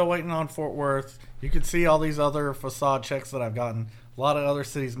 so I'm still waiting on Fort Worth. You can see all these other facade checks that I've gotten. A lot of other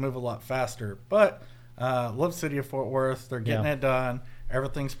cities move a lot faster, but love city of Fort Worth. They're getting it done.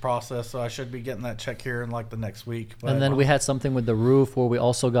 Everything's processed, so I should be getting that check here in like the next week. But, And then we had something with the roof where we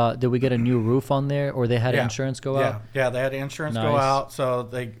also did we get a new roof on there, or they had insurance go out? Yeah, they had insurance go Nice. out, so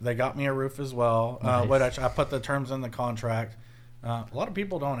they got me a roof as well. Nice. Which I put the terms in the contract. A lot of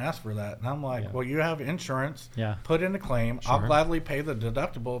people don't ask for that, and I'm like, well, you have insurance. Yeah. Put in a claim. I'll Sure. gladly pay the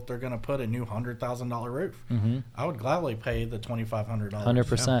deductible if they're going to put a new $100,000 roof. Mm-hmm. I would gladly pay the $2,500.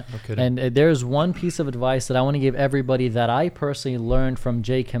 100%. no kidding. And there's one piece of advice that I want to give everybody that I personally learned from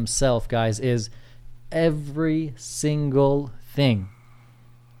Jake himself, guys, is every single thing.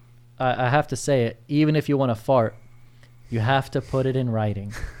 I have to say it, even if you want to fart, you have to put it in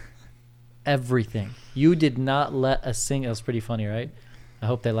writing. Everything. You did not let a single. It was pretty funny, right? I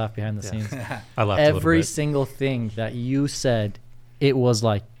hope they laughed behind the scenes. I laughed a little Every bit. single thing that you said, it was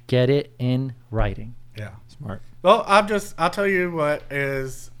like, get it in writing. Yeah. Smart. Well, I'll tell you what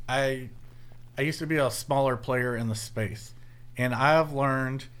is I used to be a smaller player in the space, and I have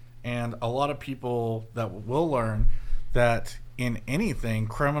learned, and a lot of people that will learn, that in anything,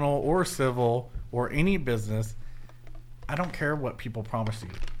 criminal or civil or any business, I don't care what people promise you.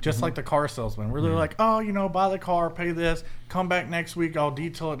 Just like the car salesman, where they're like, oh, buy the car, pay this, come back next week, I'll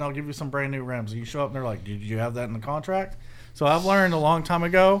detail it, and I'll give you some brand new rims. And you show up and they're like, did you have that in the contract? So I've learned a long time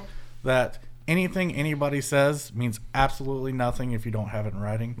ago that anything anybody says means absolutely nothing if you don't have it in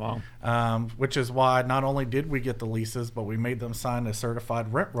writing. Wow. Which is why not only did we get the leases, but we made them sign a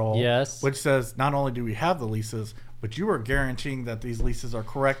certified rent roll. Yes. Which says not only do we have the leases, but you are guaranteeing that these leases are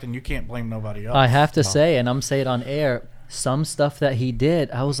correct and you can't blame nobody else. I have to say, and I'm saying it on air, some stuff that he did,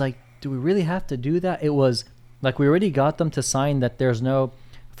 I was like, do we really have to do that? It was like we already got them to sign that there's no,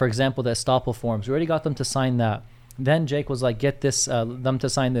 for example, the estoppel forms. We already got them to sign that. Then Jake was like, get this, them to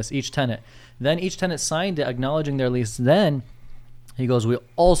sign this, each tenant. Then each tenant signed it, acknowledging their lease. Then he goes, we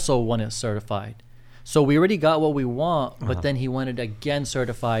also want it certified. So we already got what we want, but then he wanted again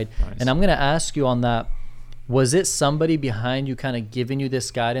certified. Nice. And I'm going to ask you on that. Was it somebody behind you kind of giving you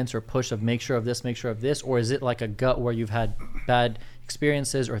this guidance or push of make sure of this, or is it like a gut where you've had bad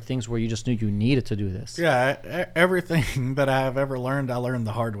experiences or things where you just knew you needed to do this? Yeah, everything that I have ever learned, I learned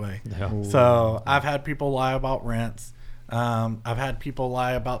the hard way. Yeah. So I've had people lie about rents. I've had people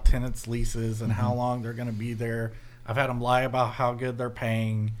lie about tenants' leases and how long they're going to be there. I've had them lie about how good they're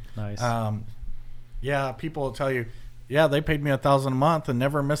paying. Nice. Yeah, people will tell you, yeah, they paid me $1,000 a month and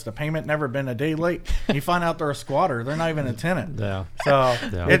never missed a payment, never been a day late. You find out they're a squatter; they're not even a tenant. Yeah. So Yeah.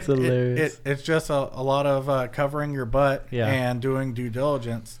 it's That's hilarious. it's just a lot of covering your butt and doing due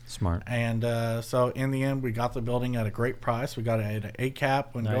diligence. Smart. And so in the end, we got the building at a great price. We got it at an A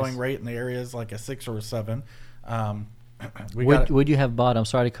cap when Nice. going rate in the area is like a 6 or a 7. We got it. Would you have bought? I'm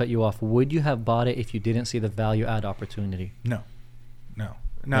sorry to cut you off. Would you have bought it if you didn't see the value add opportunity? No,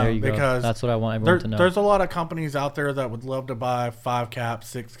 There you go. because That's what I want everyone to know. there's a lot of companies out there that would love to buy 5 caps,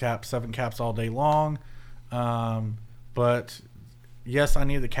 6 caps, 7 caps all day long. But yes, I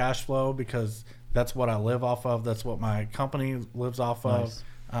need the cash flow because that's what I live off of. That's what my company lives off Nice.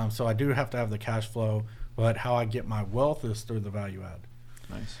 of. So I do have to have the cash flow. But how I get my wealth is through the value add.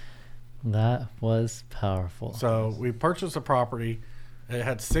 Nice. That was powerful. So we purchased a property. It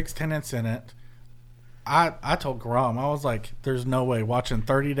had 6 tenants in it. I told Karam, I was like, there's no way. Watching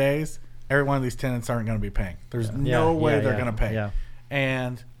 30 days, every one of these tenants aren't going to be paying. There's no way they're going to pay. Yeah.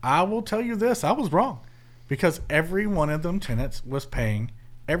 And I will tell you this, I was wrong. Because every one of them tenants was paying.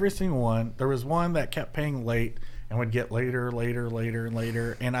 Every single one. There was one that kept paying late and would get later.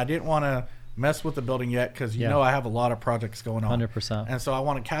 And I didn't want to mess with the building yet because you know I have a lot of projects going on. 100%. And so I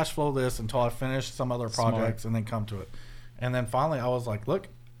want to cash flow this until I finish some other projects and then come to it. And then finally I was like, look,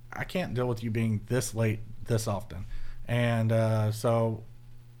 I can't deal with you being this late this often. And so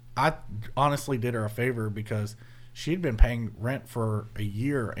I honestly did her a favor because she'd been paying rent for a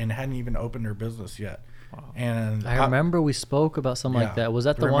year and hadn't even opened her business yet. Wow. And I remember we spoke about something like that. Was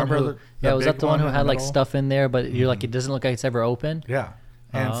that the one remember who? the Was that big the one who one in had the like middle? stuff in there, but you're like, it doesn't look like it's ever open? Yeah.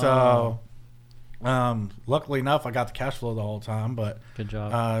 And Oh. so Luckily enough, I got the cash flow the whole time, but Good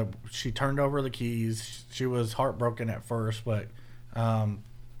job. she turned over the keys. She was heartbroken at first, but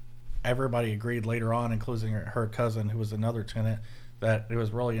everybody agreed later on, including her cousin, who was another tenant, that it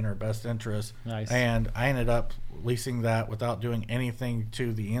was really in her best interest. Nice. And I ended up leasing that without doing anything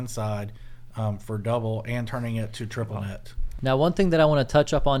to the inside for double and turning it to triple net. Now, one thing that I want to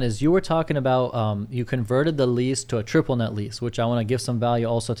touch up on is you were talking about you converted the lease to a triple net lease, which I want to give some value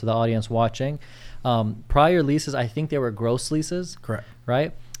also to the audience watching. Prior leases, I think they were gross leases. Correct.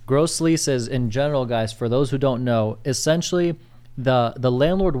 Right? Gross leases in general, guys, for those who don't know, essentially the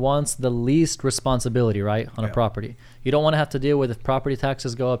landlord wants the least responsibility, right, on a property. You don't want to have to deal with if property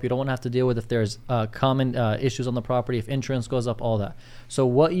taxes go up. You don't want to have to deal with if there's common issues on the property, if insurance goes up, all that. So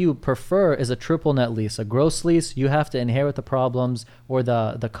what you prefer is a triple net lease. A gross lease, you have to inherit the problems or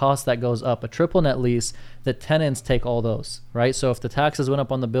the cost that goes up. A triple net lease, the tenants take all those, right? So if the taxes went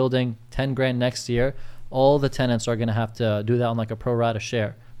up on the building 10 grand next year, all the tenants are going to have to do that on like a pro rata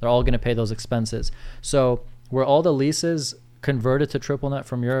share. They're all going to pay those expenses. So were all the leases converted to triple net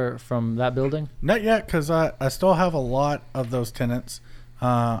from that building? Not yet, because I still have a lot of those tenants.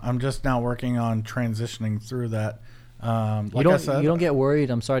 I'm just now working on transitioning through that. Like I said, you don't get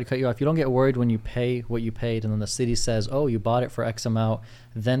worried. I'm sorry to cut you off. You don't get worried when you pay what you paid, and then the city says, "Oh, you bought it for X amount."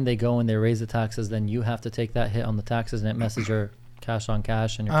 Then they go and they raise the taxes. Then you have to take that hit on the taxes, and it messes your cash on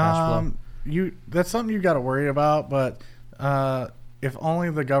cash and your cash flow. That's something you got to worry about. But if only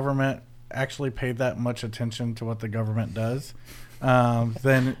the government actually paid that much attention to what the government does,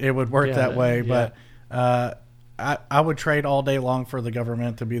 then it would work that way. Yeah. But I would trade all day long for the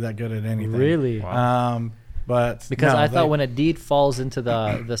government to be that good at anything. Really? Wow. But because I thought when a deed falls into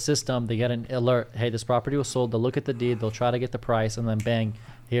the system, they get an alert. Hey, this property was sold. They'll look at the deed. They'll try to get the price, and then bang,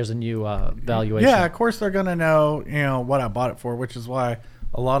 here's a new valuation. Yeah, of course they're gonna know what I bought it for, which is why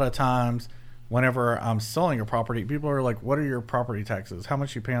a lot of times whenever I'm selling a property, people are like, "What are your property taxes? How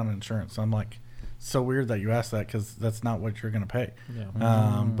much you pay on insurance?" I'm like, so weird that you asked that, because that's not what you're gonna pay.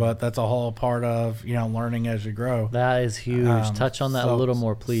 Yeah. But that's a whole part of learning as you grow. That is huge. Touch on that a little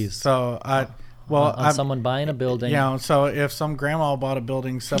more, please. So someone buying a building. So if some grandma bought a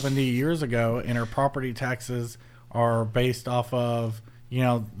building 70 years ago and her property taxes are based off of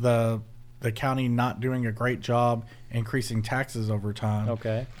the county not doing a great job increasing taxes over time.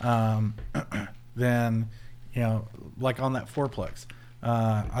 Okay. Then like on that fourplex,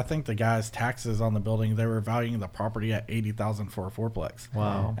 I think the guy's taxes on the building, they were valuing the property at $80,000 for a fourplex.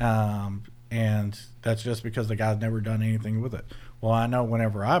 Wow. And that's just because the guy's never done anything with it. Well, I know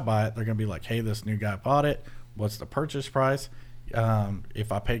whenever I buy it, they're going to be like, "Hey, this new guy bought it. What's the purchase price?"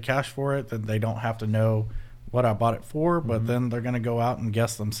 If I pay cash for it, then they don't have to know what I bought it for, but then they're going to go out and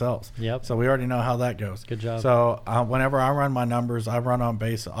guess themselves. Yep. So we already know how that goes. Good job. So whenever I run my numbers, I run on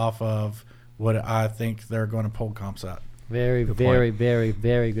base off of what I think they're going to pull comps at. Very, Good very, point. very,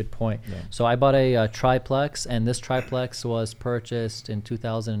 very good point. Yeah. So I bought a triplex, and this triplex was purchased in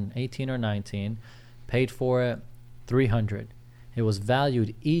 2018 or 19. Paid for it $300. It was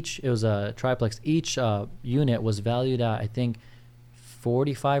valued it was a triplex. Each unit was valued at, I think,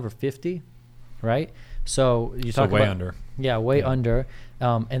 45 or 50, right? So you talk way about under. Yeah, way under.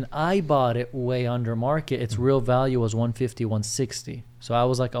 And I bought it way under market. Its real value was 150, 160. So I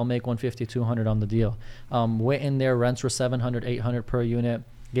was like, I'll make 150, 200 on the deal. Went in there, rents were 700, 800 per unit.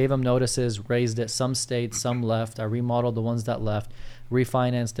 Gave them notices, raised it. Some stayed, some left. I remodeled the ones that left,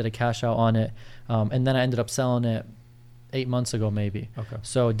 refinanced, did a cash out on it. And then I ended up selling it 8 months ago, maybe. Okay.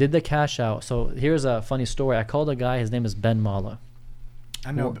 So did the cash out. So here's a funny story. I called a guy. His name is Ben Mala.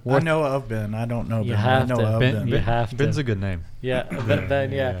 I know of Ben. I don't know Ben. You have I know to. of Ben, Ben. you have to. Ben's a good name. Yeah,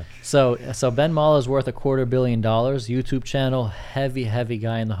 Ben, yeah. So Ben Mala is worth $250 million. YouTube channel, heavy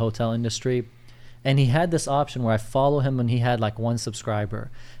guy in the hotel industry. And he had this option where I follow him when he had like 1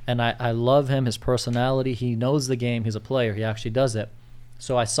 subscriber. And I love him, his personality. He knows the game. He's a player. He actually does it.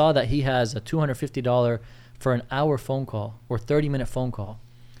 So I saw that he has a $250 for an hour phone call or 30-minute phone call.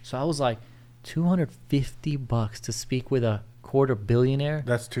 So I was like, $250 to speak with a quarter billionaire?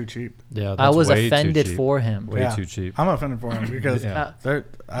 That's too cheap. Yeah, that's I was way too offended cheap. for him. Way too cheap. I'm offended for him because Yeah.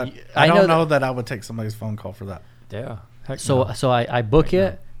 I know don't know that I would take somebody's phone call for that. Yeah. Heck So no. so I book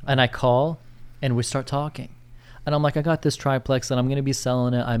it and I call and we start talking. And I'm like, I got this triplex and I'm going to be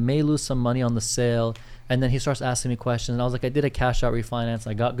selling it. I may lose some money on the sale. And then he starts asking me questions. And I was like, I did a cash out refinance.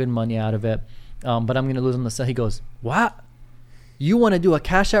 I got good money out of it. But I'm going to lose on the sale. He goes, what? You want to do a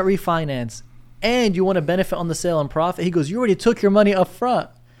cash out refinance and you want to benefit on the sale and profit? He goes, you already took your money up front.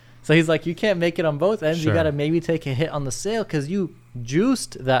 So he's like, you can't make it on both ends. Sure. You got to maybe take a hit on the sale because you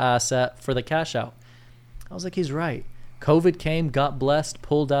juiced the asset for the cash out. I was like, he's right. COVID came, got blessed,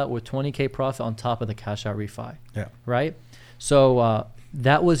 pulled out with 20K profit on top of the cash out refi. Yeah. Right? So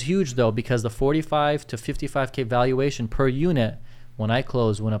that was huge though, because the 45 to 55K valuation per unit when I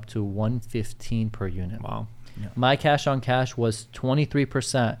closed went up to 115 per unit. Wow. Yeah. My cash on cash was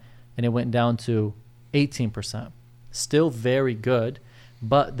 23% and it went down to 18%. Still very good,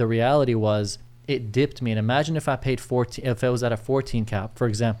 but the reality was it dipped me. And imagine if I paid 14, if it was at a 14 cap, for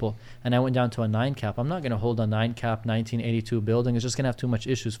example, and I went down to a 9 cap. I'm not going to hold a 9 cap 1982 building. It's just going to have too much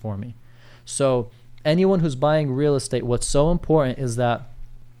issues for me. So anyone who's buying real estate, what's so important is that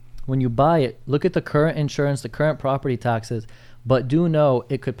when you buy it, look at the current insurance, the current property taxes, but do know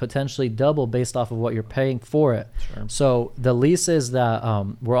it could potentially double based off of what you're paying for it. Sure. So the leases that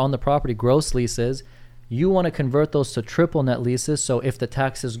were on the property, gross leases, you want to convert those to triple net leases. So if the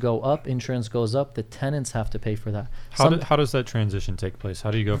taxes go up, insurance goes up, the tenants have to pay for that. How does that transition take place?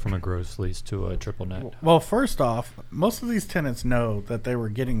 How do you go from a gross lease to a triple net? Well, first off, most of these tenants know that they were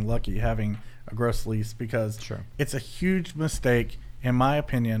getting lucky having a gross lease, because Sure. it's a huge mistake, in my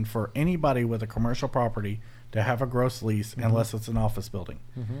opinion, for anybody with a commercial property to have a gross lease unless it's an office building.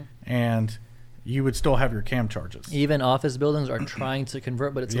 And you would still have your CAM charges. Even office buildings are trying to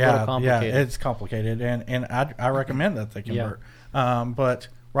convert, but it's a little complicated. Yeah, it's complicated, and I recommend that they convert. But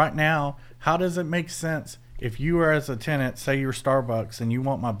right now, how does it make sense if you are, as a tenant, say you're Starbucks and you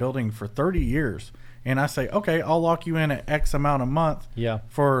want my building for 30 years, and I say, okay, I'll lock you in at X amount a month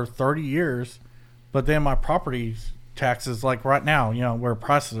for 30 years, but then my property taxes, like right now, you know, where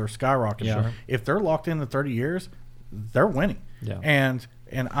prices are skyrocketing. Yeah. If they're locked in to 30 years, they're winning. Yeah.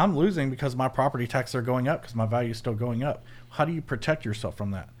 And I'm losing because my property taxes are going up because my value is still going up. How do you protect yourself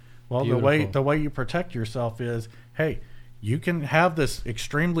from that? Well, Beautiful. the way you protect yourself is, hey, you can have this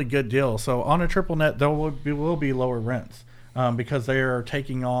extremely good deal. So on a triple net, there will be lower rents because they are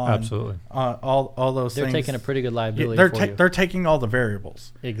taking on Absolutely. all those They're things. taking a pretty good liability for you. They're taking all the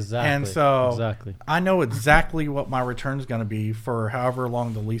variables. Exactly. And so exactly. I know exactly what my return is going to be for however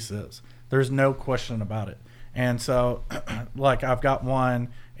long the lease is. There's no question about it. And so, like, I've got one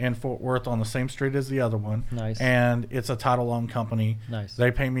in Fort Worth on the same street as the other one. Nice. And it's a title loan company. Nice. They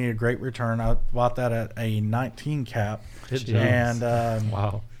pay me a great return. I bought that at a 19 cap. Good job. And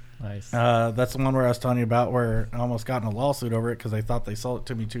Wow. Nice. that's the one where I was telling you about, where I almost got in a lawsuit over it because they thought they sold it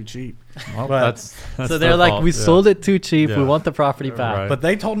to me too cheap. Well, But- that's So they're their like, fault. we Yeah. sold it too cheap. We Yeah. want the property back. Right. But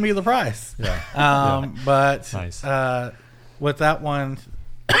they told me the price. Yeah. But Nice. with that one,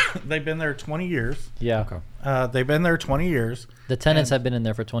 they've been there 20 years. Yeah. Okay. They've been there 20 years. The tenants And- have been in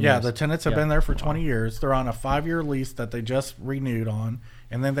there for 20 Yeah, years. the tenants have Yeah. been there for 20 years. They're on a 5-year lease that they just renewed on,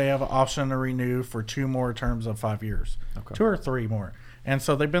 and then they have an option to renew for 2 more terms of 5 years, Okay. 2 or 3 more. And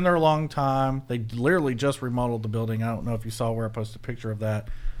so they've been there a long time. They literally just remodeled the building. I don't know if you saw where I posted a picture of that.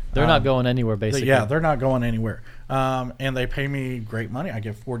 They're not going anywhere, basically. Yeah, they're not going anywhere. And they pay me great money. I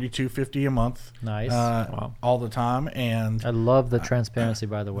get $42.50 a month. Nice. Wow. All the time. And I love the transparency,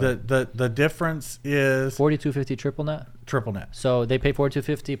 by the way. the difference is 4250 triple net. triple net. So they pay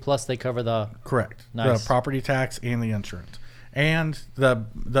 4250 plus they cover the. Correct. Nice. The property tax and the insurance. And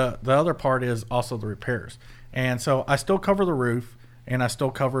the other part is also the repairs. And so I still cover the roof, and I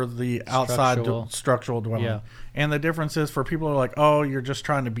still cover the outside structural dwelling. Yeah. And the difference is, for people who are like, oh, you're just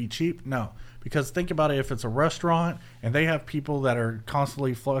trying to be cheap. No. Because think about it, if it's a restaurant and they have people that are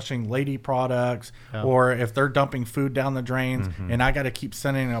constantly flushing lady products, Yeah. or if they're dumping food down the drains and I got to keep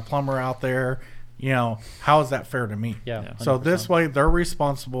sending a plumber out there, you know, how is that fair to me? Yeah. So 100%. this way, they're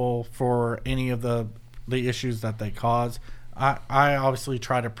responsible for any of the issues that they cause. I obviously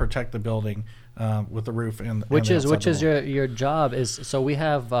try to protect the building with the roof and Which the is outside wall. your job is. So we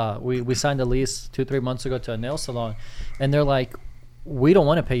have we signed a lease 2-3 months ago to a nail salon, and they're like, we don't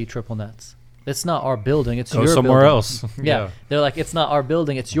want to pay you triple nets. It's not our building. It's Go your somewhere building. else. Yeah. They're like, it's not our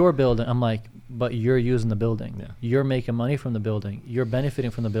building. It's your building. I'm like, but you're using the building. Yeah. You're making money from the building. You're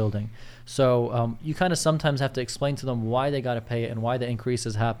benefiting from the building. So you kind of sometimes have to explain to them why they got to pay it and why the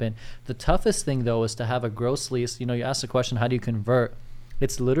increases happen. The toughest thing, though, is to have a gross lease. You know, you ask the question, how do you convert?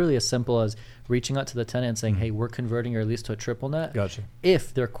 It's literally as simple as reaching out to the tenant and saying, hey, we're converting your lease to a triple net. Gotcha.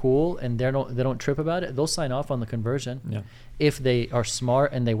 If they're cool and they don't trip about it, they'll sign off on the conversion. Yeah. If they are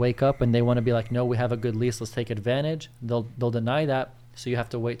smart and they wake up and they want to be like, no, we have a good lease, let's take advantage, they'll deny that. So you have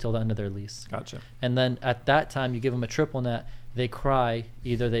to wait till the end of their lease. Gotcha. And then at that time, you give them a triple net, they cry,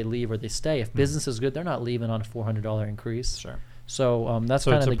 either they leave or they stay. If business is good, they're not leaving on a $400 increase. Sure. So that's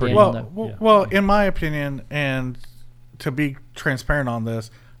So kind it's of a the pretty- game. on that. Well, in my opinion, and to be transparent on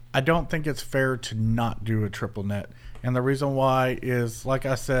this, I don't think it's fair to not do a triple net. And the reason why is, like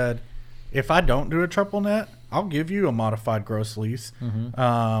I said, if I don't do a triple net, I'll give you a modified gross lease.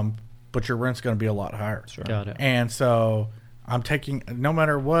 but your rent's going to be a lot higher. Sure. Got it. And so I'm taking, no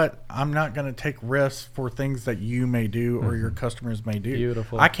matter what, I'm not going to take risks for things that you may do or your customers may do.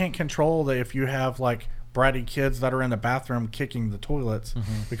 Beautiful. I can't control that if you have like bratty kids that are in the bathroom kicking the toilets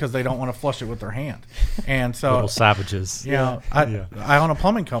because they don't want to flush it with their hand. And so, Little savages. you know, I own a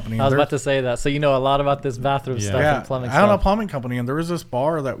plumbing company. I was about to say that. So you know a lot about this bathroom stuff and plumbing I own a stuff. plumbing company, and there was this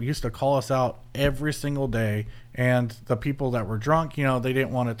bar that used to call us out every single day. And the people that were drunk, you know, they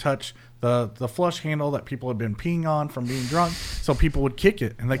didn't want to touch the flush handle that people had been peeing on from being drunk. So people would kick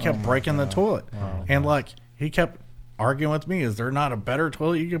it, and they kept breaking the toilet. And like he kept arguing with me, is there not a better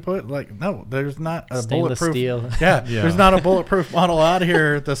toilet you can put? Like, no, there's not a Stainless bulletproof steel. Yeah, there's not a bulletproof model out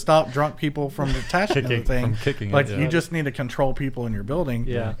here to stop drunk people from attaching to the thing. Kicking Like it, you just need to control people in your building.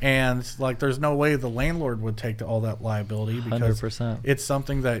 Yeah. And like there's no way the landlord would take all that liability because 100%. it's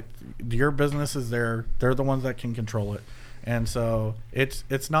something that your business is there. They're the ones that can control it. And so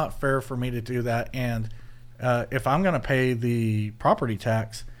it's not fair for me to do that. And if I'm going to pay the property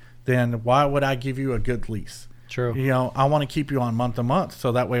tax, then why would I give you a good lease? True. You know, I want to keep you on month to month,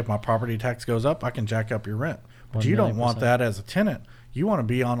 so that way if my property tax goes up, I can jack up your rent. But you don't want 100%. that as a tenant. You want to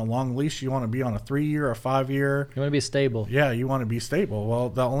be on a long lease. You want to be on a 3-year or 5-year. You want to be stable. Yeah, you want to be stable. Well,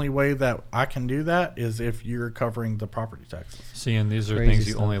 the only way that I can do that is if you're covering the property taxes. See, and these are Crazy things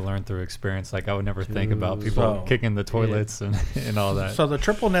you stuff. only learn through experience. Like I would never think about people So- kicking the toilets and all that. So the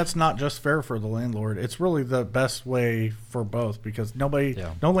triple net's not just fair for the landlord. It's really the best way for both because no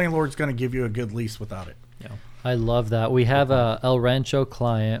landlord's going to give you a good lease without it. yeah. I love that. We have a El Rancho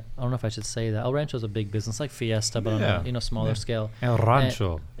client. I don't know if I should say that. El Rancho is a big business like Fiesta, but Yeah. on a smaller scale. El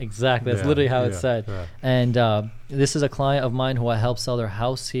Rancho. Exactly. That's Yeah, literally how it's yeah, said. yeah. And this is a client of mine who I helped sell their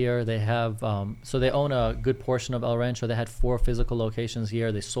house here. They have, so they own a good portion of El Rancho. They had 4 physical locations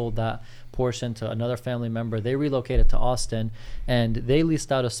here. They sold that portion to another family member. They relocated to Austin, and they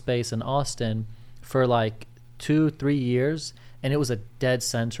leased out a space in Austin for like 2-3 years, and it was a dead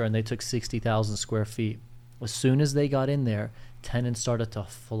center, and they took 60,000 square feet. As soon as they got in there, tenants started to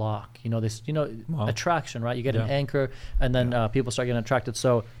flock. Wow. Attraction, right? You get an Yeah. anchor, and then people start getting attracted.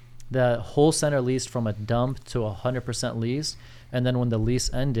 So the whole center leased from a dump to 100% lease. And then when the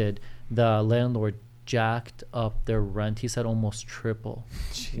lease ended, the landlord jacked up their rent. He said almost triple.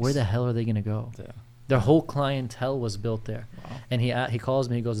 Jeez. Where the hell are they going to go? Yeah. Their whole clientele was built there. Wow. And he calls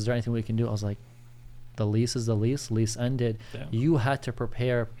me. He goes, is there anything we can do? I was like, the lease is the lease. Lease ended. Damn. You had to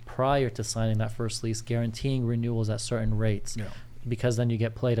prepare prior to signing that first lease, guaranteeing renewals at certain rates, because then you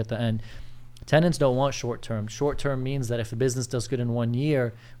get played at the end. Tenants don't want short term. Short term means that if the business does good in 1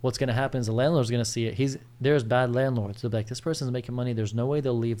 year, what's going to happen is the landlord's going to see it. There's bad landlords. They'll be like, this person's making money. There's no way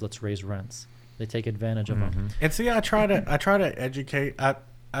they'll leave. Let's raise rents. They take advantage of them. And see, I try to educate.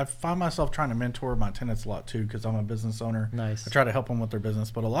 I find myself trying to mentor my tenants a lot too because I'm a business owner. Nice. I try to help them with their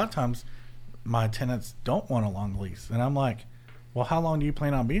business, but a lot of times my tenants don't want a long lease, and I'm like, well, how long do you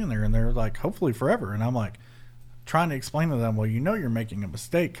plan on being there? And they're like, hopefully forever. And I'm like, trying to explain to them, well, you're making a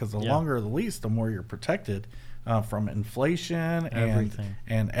mistake because the longer the lease, the more you're protected from inflation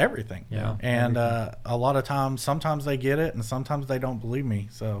and everything. Yeah. And a lot of times, sometimes they get it, and sometimes they don't believe me.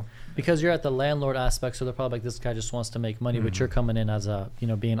 So Because you're at the landlord aspect, so they're probably like, this guy just wants to make money, but you're coming in as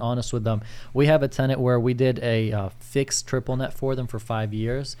being honest with them. We have a tenant where we did a fixed triple net for them for 5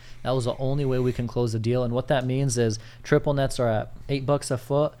 years. That was the only way we can close the deal. And what that means is triple nets are at $8 a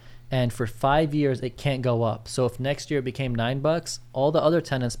foot, and for 5 years it can't go up. So if next year it became $9, all the other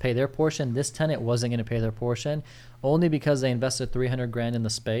tenants pay their portion. This tenant wasn't going to pay their portion, only because they invested $300,000 in the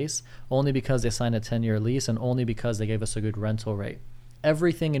space, only because they signed a 10-year lease, and only because they gave us a good rental rate.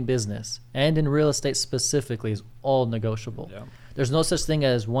 Everything in business and in real estate specifically is all negotiable. Yeah. There's no such thing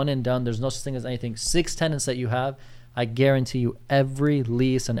as one and done. There's no such thing as anything. 6 tenants that you have, I guarantee you every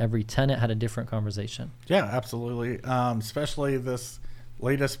lease and every tenant had a different conversation. yeah, absolutely. Especially this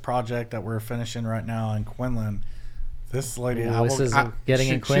latest project that we're finishing right now in Quinlan. This lady, Ooh, getting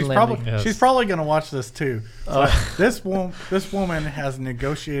in Quinlan. She's probably going to watch this too. So this woman has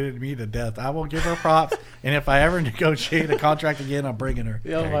negotiated me to death. I will give her props, and if I ever negotiate a contract again, I'm bringing her. Oh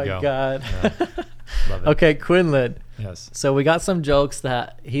There my you go. God. Yeah. Love it. Okay, Quinlan. Yes. So we got some jokes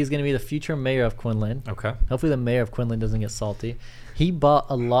that he's going to be the future mayor of Quinlan. Okay. Hopefully the mayor of Quinlan doesn't get salty. He bought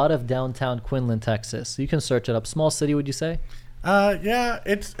a lot of downtown Quinlan, Texas. You can search it up. Small city, would you say? Yeah,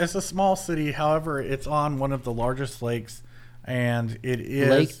 it's a small city. However, it's on one of the largest lakes, and it is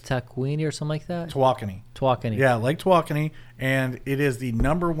Lake Taquini or something like that? Tawakoni. Tawakoni. Yeah, Lake Tawakoni, and it is the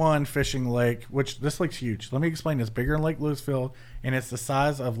 #1 fishing lake. Which this lake's huge. Let me explain. It's bigger than Lake Lewisfield, and it's the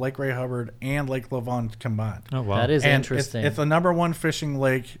size of Lake Ray Hubbard and Lake Lavon combined. Oh wow. That is And interesting. It's the #1 fishing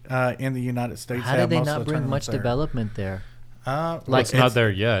lake in the United States. How have did they most of not the bring tournaments much there. development there? Like, it's not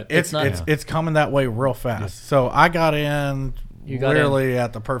there yet. It's coming that way real fast. Yeah. So I got in literally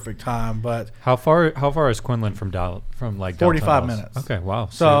at the perfect time. But how far is Quinlan from like 45 downtown minutes? Okay, wow.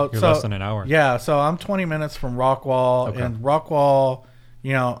 So you're less than an hour. Yeah, so I'm 20 minutes from Rockwall, and Rockwall,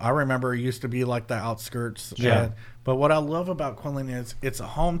 I remember it used to be like the outskirts. Yeah. But what I love about Quinlan is it's a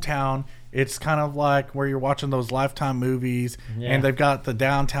hometown. It's kind of like where you're watching those Lifetime movies, and they've got the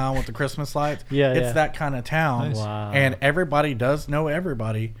downtown with the Christmas lights. It's that kind of town. Nice. Wow. And everybody does know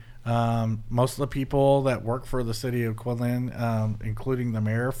everybody. Most of the people that work for the city of Quinlan, including the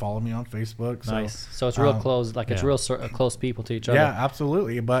mayor, follow me on Facebook. Nice. So it's real close. Like it's real close people to each other. Yeah,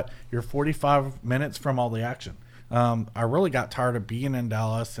 absolutely. But you're 45 minutes from all the action. I really got tired of being in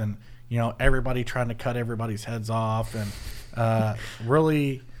Dallas and everybody trying to cut everybody's heads off, and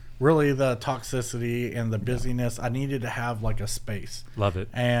really the toxicity and the busyness. I needed to have like a space. Love it.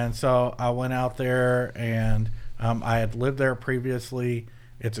 And so I went out there, and I had lived there previously.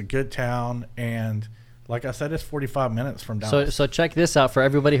 It's a good town, and like I said, it's 45 minutes from Dallas. So check this out for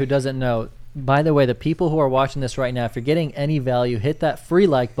everybody who doesn't know. By the way, the people who are watching this right now, if you're getting any value, hit that free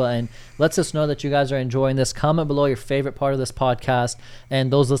like button. Lets us know that you guys are enjoying this. Comment below your favorite part of this podcast.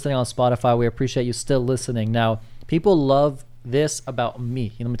 And those listening on Spotify, we appreciate you still listening. Now, people love this about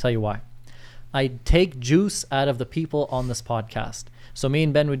me. Let me tell you why. I take juice out of the people on this podcast. So me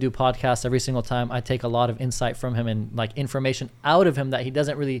and Ben would do podcasts every single time. I take a lot of insight from him and like information out of him that he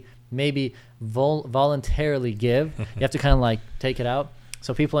doesn't really maybe voluntarily give. You have to kind of like take it out.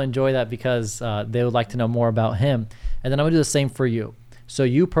 So people enjoy that because they would like to know more about him. And then I'm going to do the same for you. So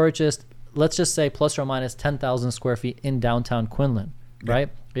you purchased, let's just say plus or minus 10,000 square feet in downtown Quinlan, right?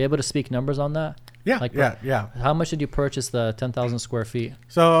 Are you able to speak numbers on that? Yeah, like, yeah. How much did you purchase the 10,000 square feet?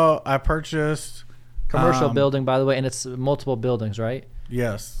 So I purchased... Commercial building, by the way, and it's multiple buildings, right?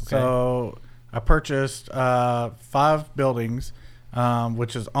 Yes. Okay. So I purchased 5 buildings,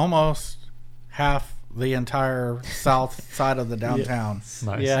 which is almost half the entire south side of the downtown.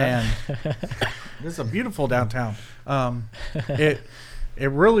 Nice. Yeah. And it's a beautiful downtown. It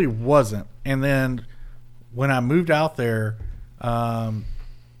really wasn't. And then when I moved out there,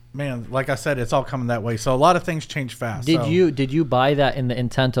 man, like I said, it's all coming that way. So a lot of things change fast. Did you buy that in the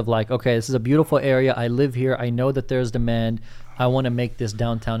intent of like, okay, this is a beautiful area. I live here. I know that there's demand. I want to make this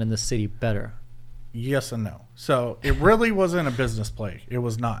downtown in the city better. Yes and no. So it really wasn't a business play. It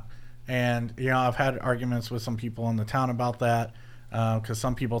was not. And, I've had arguments with some people in the town about that because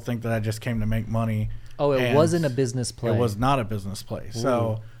some people think that I just came to make money. Oh, it wasn't a business play. It was not a business play. Ooh.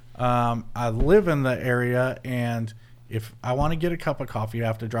 So I live in the area, and if I want to get a cup of coffee, I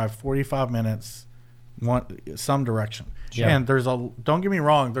have to drive 45 minutes some direction. Yeah. And don't get me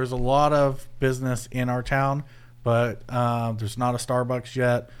wrong, there's a lot of business in our town, but there's not a Starbucks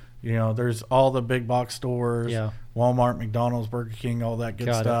yet. There's all the big box stores, Walmart, McDonald's, Burger King, all that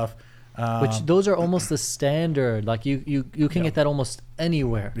good stuff. Which those are almost the standard. Like you can get that almost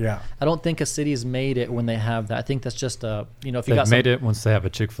anywhere. Yeah. I don't think a city's made it when they have that. I think that's just if you They've got made it once they have a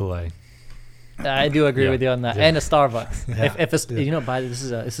Chick-fil-A. I do agree with you on that, and a Starbucks. Yeah. If it's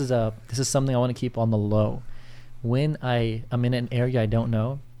this is something I want to keep on the low. When I'm in an area I don't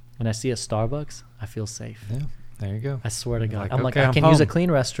know, and I see a Starbucks, I feel safe. Yeah, there you go. I swear to God, Like, I can home. use a clean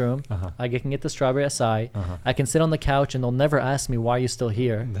restroom. Uh-huh. I can get the strawberry acai. Uh-huh. I can sit on the couch, and they'll never ask me why are you still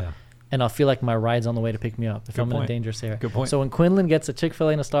here. Yeah. And I'll feel like my ride's on the way to pick me up if Good I'm in a point. dangerous area. Good point. So when Quinlan gets a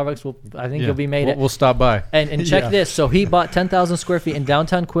Chick-fil-A and a Starbucks, I think Yeah. you'll be made it. We'll stop by. And check this. So he bought 10,000 square feet in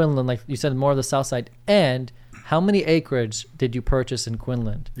downtown Quinlan, like you said, more of the south side. And how many acreage did you purchase in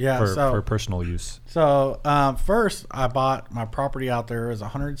Quinlan? Yeah, for personal use. So first, I bought my property out there is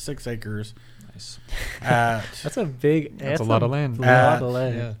 106 acres. Nice. That's a big. That's a lot of land. Lot of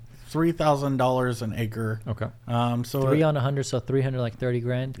land. Yeah. $3,000 an acre. Okay. So 3 on 100, so 300, like 30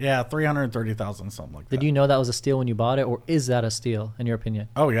 grand. Yeah, 330,000, something like that. Did you know that was a steal when you bought it, or is that a steal in your opinion?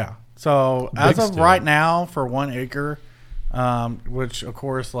 Oh yeah. So Big as of steal. right now, for 1 acre, which of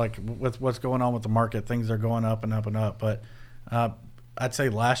course, like with what's going on with the market, things are going up and up and up. But I'd say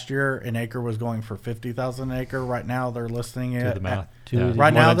last year an acre was going for 50,000 an acre. Right now they're listing it. Do the math. Dude,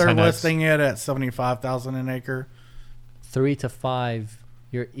 Right More now than they're 10x. listing it at 75,000 an acre. 3 to 5,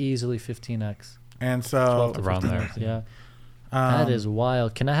 you're easily 15x. And so 12 to Around 15x, there. yeah. That is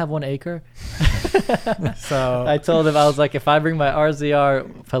wild. Can I have 1 acre? So I told him, I was like, if I bring my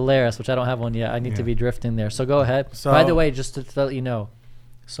RZR Polaris, which I don't have one yet, I need to Yeah. be drifting there. So go ahead. So- By the way, just to let you know,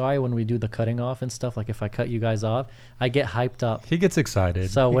 sorry when we do the cutting off and stuff, like if I cut you guys off, I get hyped up. He gets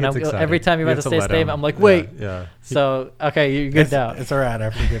excited. So He when gets I'm excited. every time you're You about to have say a let statement, him. I'm like, Yeah, wait. Yeah. So okay, you're good now. it's all right. I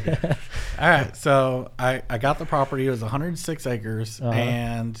forgive you. All right. So I got the property. It was 106 acres. Uh-huh.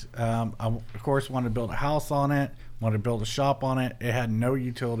 And I, of course, wanted to build a house on it. Wanted to build a shop on it. It had no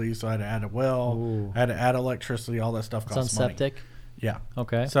utilities, so I had to add a well. Ooh. I had to add electricity. All that stuff It's on costs money. septic. Yeah.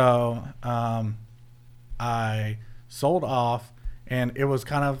 Okay. So I sold off, and it was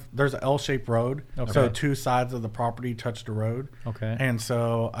kind of, there's an L-shaped road. Okay. So 2 sides of the property touched the road. Okay. And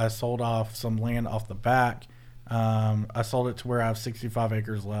so I sold off some land off the back. I sold it to where I have 65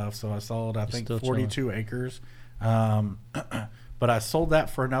 acres left. So I sold, I think, still 42 acres. But I sold that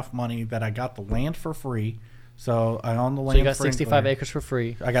for enough money that I got the land for free. So I own the land. So you got free and 65 clear. acres for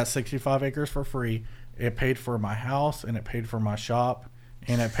free. I got 65 acres for free. It paid for my house, and it paid for my shop,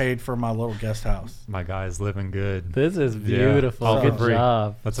 and it paid for my little guest house. My guy's living good. This is Yeah. beautiful. All Good for free.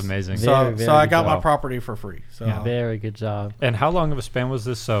 job. That's amazing. Very, So I good got my job. property for free. So Very good job. And how long of a span was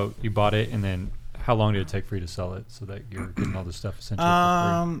this? So you bought it, and then how long did it take for you to sell it so that you're getting all this stuff essentially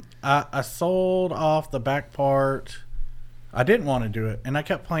for free? I sold off the back part. I didn't want to do it, and I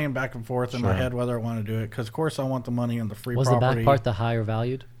kept playing back and forth in my Sure. head whether I want to do it, because of course I want the money and the free Was property. the back part the higher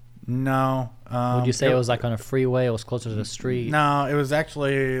valued? No. Would you say it was like on a freeway? It was closer to the street? No, it was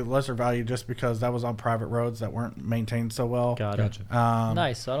actually lesser value just because that was on private roads that weren't maintained so well. Got it. Gotcha.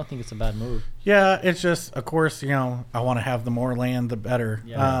 Nice. So I don't think it's a bad move. Yeah, it's just, of course, I want to have the more land, the better.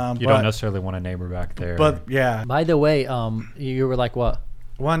 Yeah. You don't necessarily want a neighbor back there. But yeah, By the way, you were like what?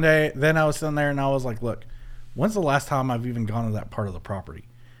 one day, then I was sitting there and I was like, look, when's the last time I've even gone to that part of the property?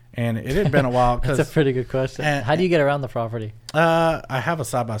 And it had been a while That's because a pretty good question. How do you get around the property? I have a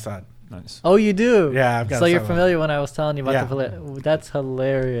side-by-side. nice. Oh, you do? Yeah, I've got So a you're side-by-side. familiar when I was telling you about Yeah. That's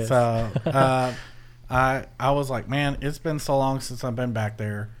hilarious. So I was like, man, it's been so long since I've been back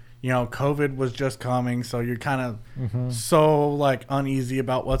there. COVID was just coming, so you're kind of so like uneasy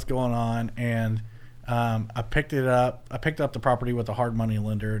about what's going on. And I picked it up. I picked up the property with a hard money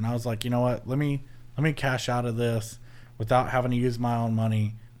lender, and I was like, you know what? Let me cash out of this without having to use my own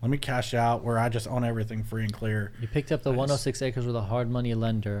money. Let me cash out where I just own everything free and clear. You picked up the 106 acres with a hard money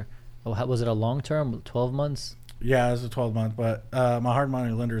lender. Oh, was it a long term, 12 months? Yeah, it was a 12-month, but my hard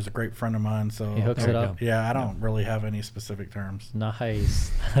money lender is a great friend of mine, so He hooks There it we up. go. yeah, I don't really have any specific terms.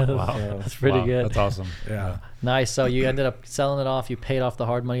 Nice. Wow. That's pretty Wow, good. That's awesome. Yeah. Nice. So you ended up selling it off. You paid off the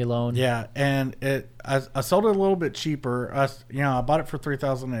hard money loan. Yeah, and I sold it a little bit cheaper. I bought it for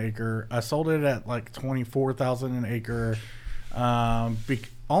 $3,000 an acre. I sold it at like $24,000 an acre.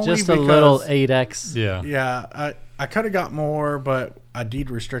 Only Just a because, little 8x. Yeah. Yeah, I could have got more, but I deed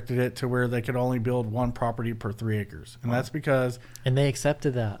restricted it to where they could only build one property per 3 acres, and that's because And they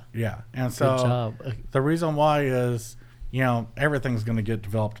accepted that. yeah. And Good so job. the reason why is everything's going to get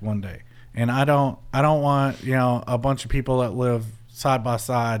developed one day, and I don't want a bunch of people that live side by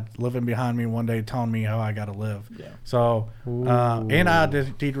side living behind me one day telling me how I got to live. Yeah. So and I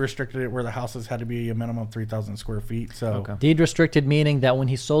deed restricted it where the houses had to be a minimum of 3,000 square feet. So Okay. Deed restricted meaning that when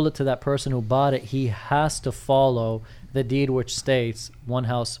he sold it to that person who bought it, he has to follow the deed which states one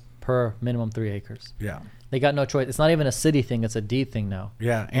house per minimum 3 acres. yeah, They got no choice. It's not even a city thing. It's a deed thing now. yeah, You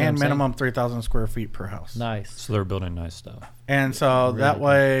know what and I'm saying? minimum 3,000 square feet per house. Nice. So they're building nice stuff. And so Really that good.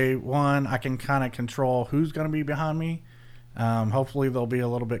 way, one, I can kind of control who's going to be behind me. Hopefully they'll be a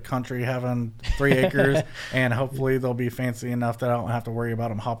little bit country having 3 acres, and hopefully they'll be fancy enough that I don't have to worry about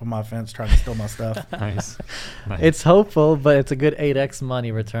them hopping my fence trying to steal my stuff. Nice. Nice. It's hopeful, but it's a good 8x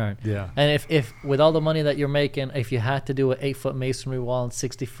money return. Yeah. And if with all the money that you're making, if you had to do an 8-foot masonry wall on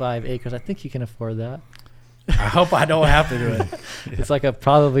 65 acres, I think you can afford that. I hope I don't have to do it. It's like a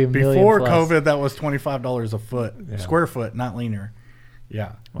probably a million Before plus. COVID, that was $25 a foot, Yeah. square foot, not linear.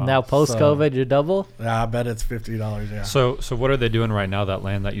 Yeah. Wow. Now post COVID, you're double. I bet it's $50. Yeah. So what are they doing right now? That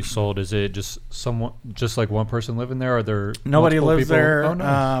land that you sold, is it just like one person living there? Are there Nobody multiple lives people? there. Oh,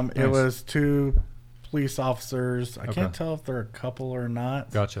 nice. It Nice. was 2 police officers. I Okay. can't tell if they're a couple or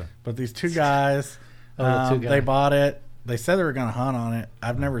not. Gotcha. But these 2 guys, Oh, the 2 guys. they bought it. They said they were going to hunt on it.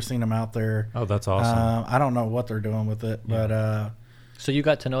 I've never seen them out there. Oh, that's awesome. I don't know what they're doing with it, but So you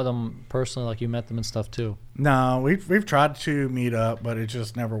got to know them personally, like you met them and stuff too. no, we've tried to meet up, but it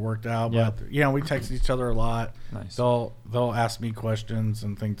just never worked out. Yeah. But we text each other a lot. Nice. They'll ask me questions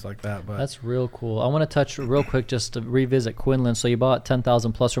and things like that. But That's real cool. I want to touch real quick just to revisit Quinlan. So you bought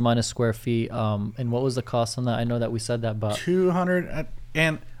 10,000 plus or minus square feet. And what was the cost on that? I know that we said that, but 200,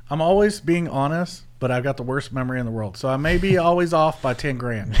 and I'm always being honest, but I've got the worst memory in the world, so I may be always off by 10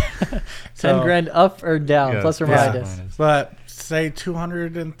 grand. 10 grand up or down, Yeah, plus or yeah. minus. But say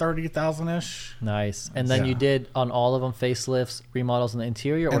 230,000 ish. Nice. And then Yeah. you did on all of them facelifts, remodels in the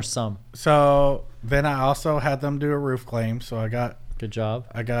interior, or And- some? So then I also had them do a roof claim. So I got Good job.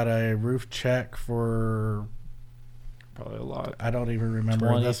 a roof check for, Probably a lot. I don't even remember.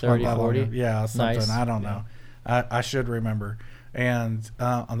 20, That's 30, not that long 40? ago. Yeah, something. Nice. I don't know. I should remember. And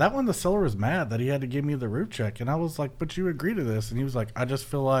on that one, the seller was mad that he had to give me the roof check. And I was like, but you agree to this. And he was like, I just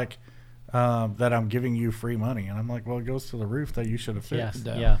feel like that I'm giving you free money. And I'm like, well, it goes to the roof that you should have fixed.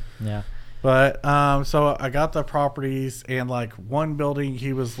 Yeah. But so I got the properties, and like one building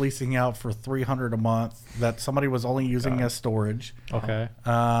he was leasing out for $300 a month that somebody was only using as storage. Okay.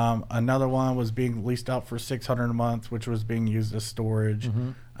 Another one was being leased out for $600 a month, which was being used as storage.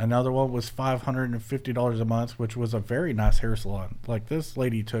 Another one was $550 a month, which was a very nice hair salon. Like, this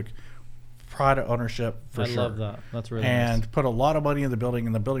lady took pride of ownership for sure. I love that. That's really and nice. put a lot of money in the building,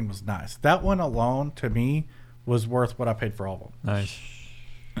 and the building was nice. That one alone, to me, was worth what I paid for all of them. Nice.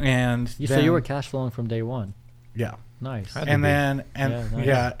 And So you were cash flowing from day one. Yeah. Nice. And then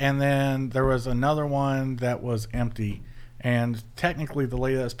nice. and then there was another one that was empty, and technically the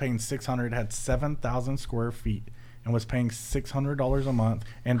lady that was paying $600 had 7,000 square feet and was paying $600 a month.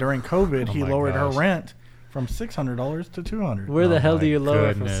 And during COVID, he lowered her rent from $600 to $200. Where the hell do you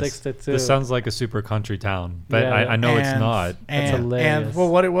lower goodness. from 6 to 2? This sounds like a super country town, but Yeah. I know it's not. That's hilarious. And well,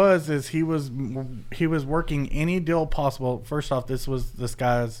 what it was is he was working any deal possible. First off, this was this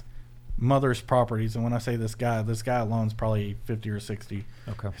guy's mother's properties, and when I say this guy alone's probably 50 or 60.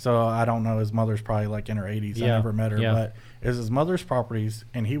 Okay. So I don't know. His mother's probably like in her 80s. I never met her, but it was his mother's properties,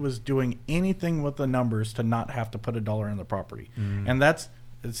 and he was doing anything with the numbers to not have to put $1 in the property. And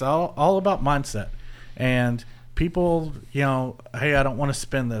it's all about mindset. And people, hey, I don't want to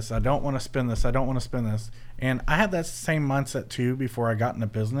spend this. I don't want to spend this. I don't want to spend this. And I had that same mindset too before I got into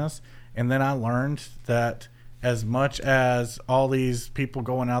business. And then I learned that as much as all these people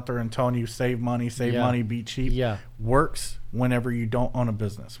going out there and telling you save money, be cheap, works whenever you don't own a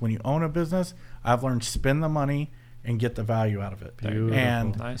business. When you own a business, I've learned spend the money and get the value out of it. Beautiful.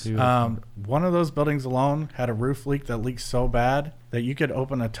 And Nice. one of those buildings alone had a roof leak that leaked so bad that you could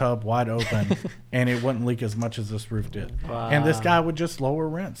open a tub wide open and it wouldn't leak as much as this roof did. Wow. And this guy would just lower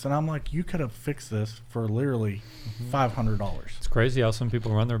rents. And I'm like, you could have fixed this for literally $500. It's crazy how some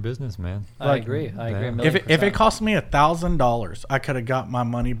people run their business, man. I agree. I agree. a If million it percent. cost me $1,000, I could have got my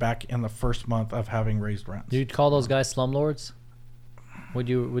money back in the first month of having raised rents. You'd call those guys slumlords? Would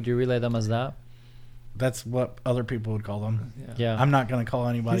you relay them as that? That's what other people would call them. Yeah. I'm not going to call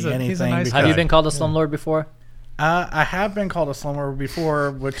anybody He's a anything. nice Have you guy. been called a slumlord before? I have been called a slumlord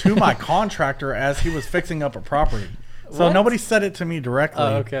before to my contractor as he was fixing up a property. So What? nobody said it to me directly.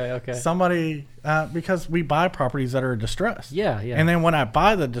 Oh, okay. Somebody, because we buy properties that are distressed. Yeah. And then when I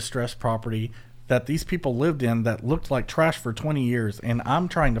buy the distressed property that these people lived in that looked like trash for 20 years, and I'm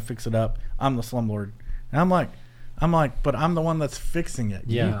trying to fix it up, I'm the slumlord. And I'm like, but I'm the one that's fixing it.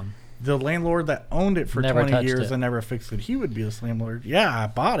 Yeah. The landlord that owned it for Never 20 touched years it. and never fixed it, he would be the landlord. Yeah, I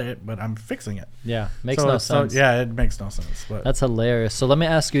bought it, but I'm fixing it. Yeah. Makes no sense. Yeah, it makes no sense. But That's hilarious. So let me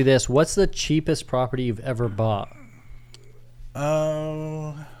ask you this. What's the cheapest property you've ever bought?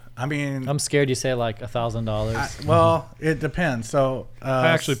 I mean, I'm scared you say like $1,000. well, it depends. So I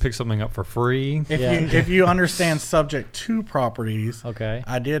actually picked something up for free. if you understand subject to properties, Okay.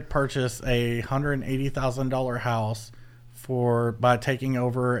 I did purchase a $180,000 house by taking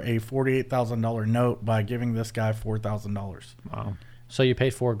over a $48,000 note by giving this guy $4,000. Wow. So you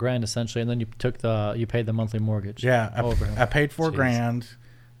paid $4,000 essentially, and then you paid the monthly mortgage. Yeah, over him. I paid Jeez.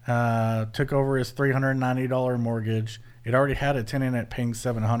 $4,000. Took over his $390 mortgage. It already had a tenant at paying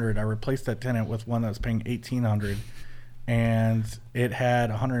 $700. I replaced that tenant with one that was paying $1,800, and it had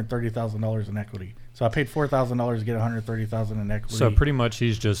 $130,000 in equity. So I paid $4,000 to get $130,000 in equity. So pretty much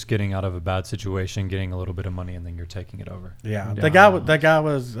he's just getting out of a bad situation, getting a little bit of money, and then you're taking it over. Yeah, Yeah. that guy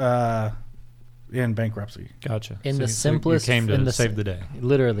was in bankruptcy. Gotcha. In So the simplest, you came to in the save the day.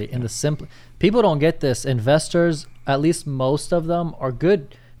 Literally, in the simple. People don't get this. Investors, at least most of them, are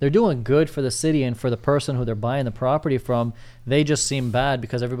good. They're doing good for the city and for the person who they're buying the property from. They just seem bad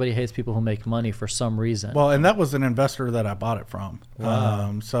because everybody hates people who make money for some reason. Well, and that was an investor that I bought it from.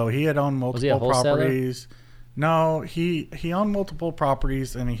 Wow. So he had owned Was he a multiple wholesaler? properties. No, he owned multiple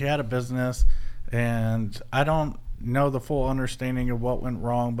properties, and he had a business. And I don't know the full understanding of what went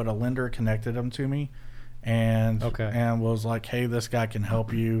wrong, but a lender connected him to me, and was like, "Hey, this guy can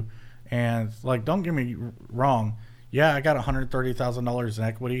help you." And like, don't get me wrong. Yeah, I got $130,000 in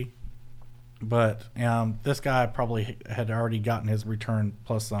equity, but this guy probably had already gotten his return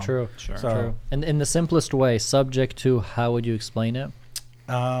plus some. True. Sure. So, True. And in the simplest way, subject to, how would you explain it?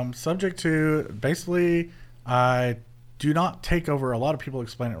 Subject to, basically, I do not take over. A lot of people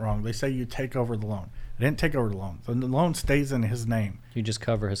explain it wrong. They say you take over the loan. I didn't take over the loan. The loan stays in his name. You just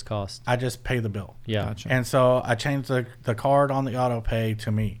cover his cost. I just pay the bill. Yeah. Gotcha. And so I changed the card on the auto pay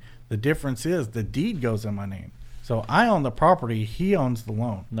to me. The difference is the deed goes in my name. So I own the property, he owns the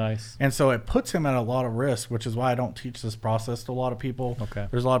loan. Nice. And so it puts him at a lot of risk, which is why I don't teach this process to a lot of people. Okay.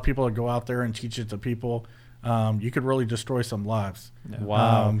 There's a lot of people that go out there and teach it to people. You could really destroy some lives. Yeah.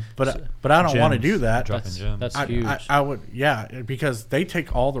 Wow. But I don't want to do that. Dropping gems. That's huge. I would, yeah, because they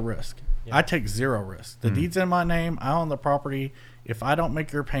take all the risk. Yeah. I take zero risk. The deed's in my name. I own the property. If I don't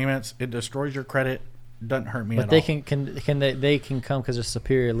make your payments, it destroys your credit. Doesn't hurt me But at they all. can they can come because it's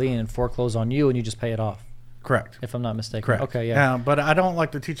superior lien and foreclose on you, and you just pay it off. Correct. If I'm not mistaken. Correct. Okay. Yeah. But I don't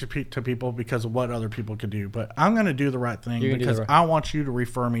like to teach it to people because of what other people could do. But I'm going to do the right thing You're gonna do the because right- I want you to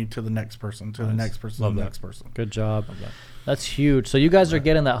refer me to the next person, to the next person, Love to the that. next person. Good job. That's huge. So you guys are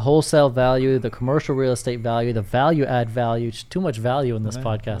getting that wholesale value, the commercial real estate value, the value add value. It's too much value in this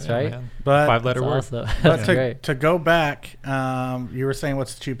podcast, Yeah, right? man. But 5-letter word. That's awesome. But That's great. to go back, you were saying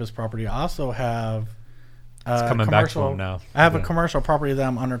what's the cheapest property? I also have It's coming back to him now. I have a Yeah. commercial property that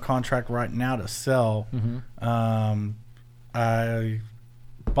I'm under contract right now to sell. I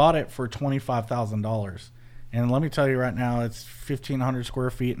bought it for $25,000, and let me tell you right now, it's 1,500 square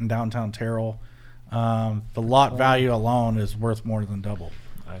feet in downtown Terrell. The lot value alone is worth more than double.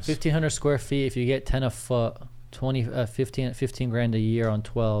 Nice. 1,500 square feet. If you get 10 a foot, 15 grand a year on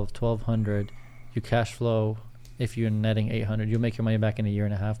 1,200. You cash flow. If you're netting 800, you'll make your money back in a year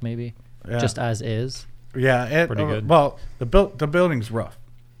and a half, maybe, Yeah. just as is. Yeah, Pretty good. Well, the building's rough.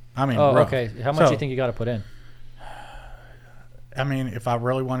 I mean, Oh, rough. okay. How much do So, you think you got to put in? I mean, if I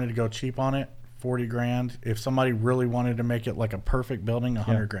really wanted to go cheap on it, 40 grand. If somebody really wanted to make it like a perfect building,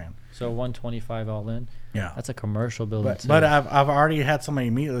 100 grand. So 125 all in. Yeah. That's a commercial building. But I've already had somebody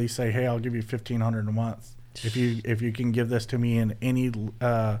immediately say, "Hey, I'll give you 1,500 a month if you can give this to me in any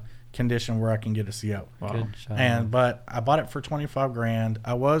condition where I can get a CO." Wow. Good job. But I bought it for 25 grand.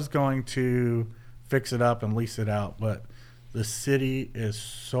 I was going to fix it up and lease it out, but the city is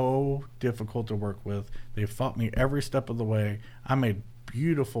so difficult to work with. They fought me every step of the way. I made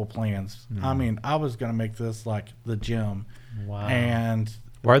beautiful plans. I mean, I was going to make this like the gym. Wow. And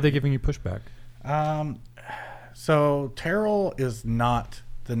Why are they giving you pushback? so Terrell is not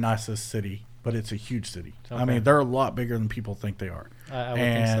the nicest city, but it's a huge city. Okay. I mean, they're a lot bigger than people think they are. I would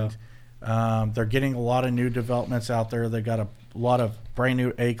think so. They're getting a lot of new developments out there. They got a lot of brand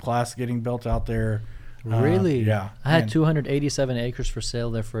new A class getting built out there. Really? Yeah. I had And- 287 acres for sale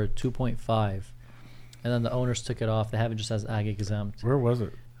there for 2.5, and then the owners took it off. They have it just as ag exempt. Where was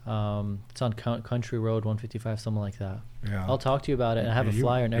it? It's on Country Road 155, something like that. Yeah. I'll talk to you about it. And I have a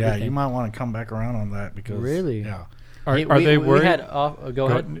flyer and Yeah, everything. you might want to come back around on that because Really? Yeah. Are We- they we worried? had go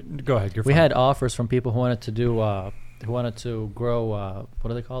ahead. Go ahead. You're We fine. had offers from people who wanted to do who wanted to grow what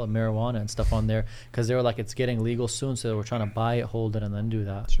do they call it, marijuana and stuff on there, because they were like, it's getting legal soon, so they were trying to buy it, hold it, and then do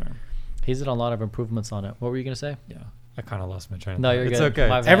that. Sure. He's did a lot of improvements on it. What were you gonna say? Yeah. I kind of lost my train of No, thought. you're It's good. okay.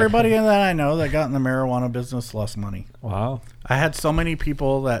 My bad. Everybody that I know that got in the marijuana business lost money. Wow. I had so many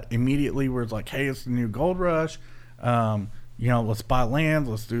people that immediately were like, "Hey, it's the new gold rush. Let's buy land.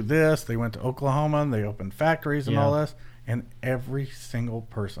 Let's do this." They went to Oklahoma and they opened factories and Yeah. all this, and every single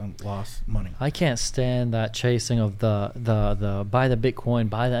person lost money. I can't stand that chasing of the buy the Bitcoin,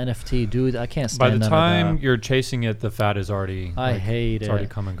 buy the NFT, dude. I can't By stand the none of time that. you're chasing it, the fat is already. I hate it's it. already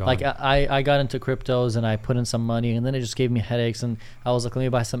come and gone. Like I got into cryptos and I put in some money and then it just gave me headaches and I was like, let me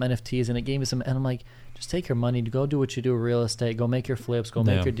buy some NFTs and it gave me some, and I'm like, just take your money, go do what you do with real estate, go make your flips, go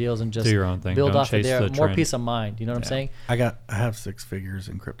make Yeah. your deals, and just Do your own thing. build Don't off of chase there. the More trend. peace of mind. You know what I'm saying? I have 6 figures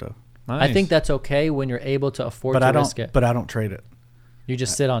in crypto, Nice. I think that's okay when you're able to afford but to I risk don't. it. But I don't trade it. You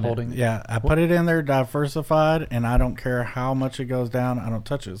just sit on holding it. Yeah, I put it in there diversified, and I don't care how much it goes down. I don't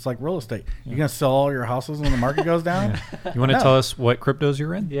touch it. It's like real estate. You're gonna sell all your houses when the market goes down. You want to No. tell us what cryptos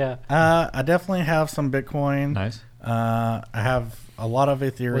you're in? Yeah. I definitely have some Bitcoin. Nice. I have a lot of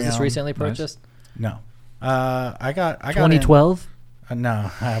Ethereum. Was this recently Nice. purchased? No. I got 2012.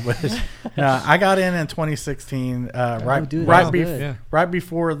 No, I wish. No, I got in 2016. Right, dude, right, that's good. Yeah. right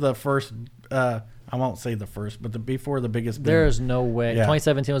before the first. I won't say the first, but before the biggest. boom. There's no way. Yeah.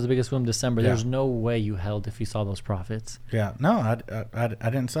 2017 was the biggest boom. December. Yeah. There's no way you held if you saw those profits. Yeah. No, I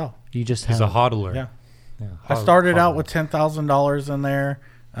didn't sell. You just He's a held. hodler. Yeah. Yeah, I started out with $10,000 in there.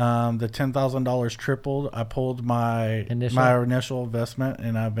 The $10,000 tripled. I pulled my initial investment,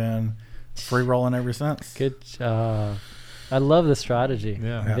 and I've been free rolling ever since. Good job. I love the strategy.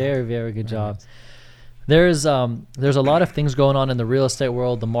 Yeah. Very, very good job. There's a lot of things going on in the real estate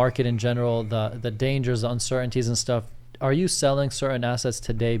world, the market in general, the dangers, the uncertainties and stuff. Are you selling certain assets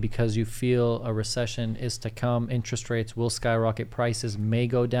today because you feel a recession is to come, interest rates will skyrocket, prices may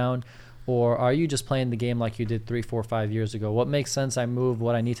go down, or are you just playing the game like you did 3, 4, 5 years ago? What makes sense? I move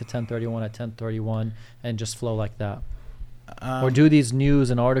what I need to 1031 at 1031 and just flow like that. Or do these news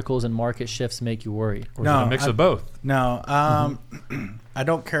and articles and market shifts make you worry? Or is it a mix of both? No, I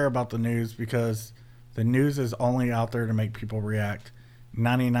don't care about the news because the news is only out there to make people react.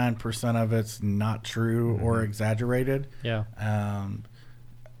 99% of it's not true or exaggerated. Yeah.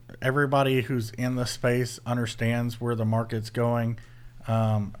 Everybody who's in the space understands where the market's going.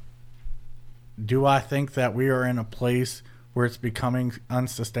 Do I think that we are in a place where it's becoming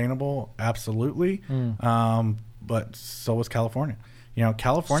unsustainable? Absolutely. But so was California.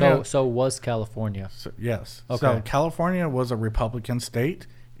 California. So was California. Yes. Okay. So California was a Republican state.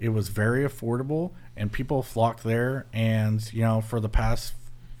 It was very affordable, and people flocked there. And, for the past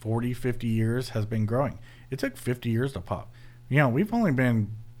 40, 50 years has been growing. It took 50 years to pop. We've only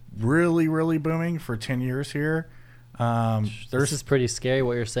been really, really booming for 10 years here. This is pretty scary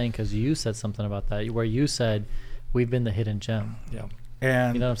what you're saying, because you said something about that, where you said we've been the hidden gem. Yeah.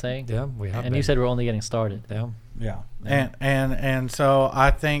 And you know what I'm saying? Yeah, we have. And you said we're only getting started. Yeah. Yeah. And so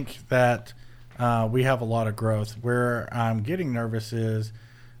I think that we have a lot of growth. Where I'm getting nervous is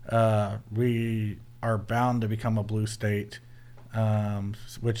we are bound to become a blue state,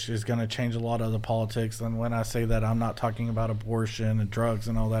 which is going to change a lot of the politics. And when I say that, I'm not talking about abortion and drugs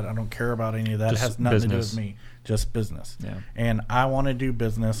and all that. I don't care about any of that. Just it has nothing business. to do with me. Just business. Yeah. And I want to do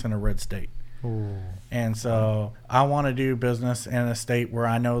business in a red state. Ooh. And so I want to do business in a state where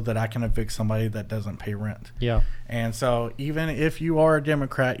I know that I can evict somebody that doesn't pay rent. Yeah. And so even if you are a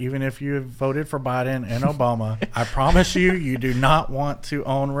Democrat, even if you have voted for Biden and Obama, I promise you do not want to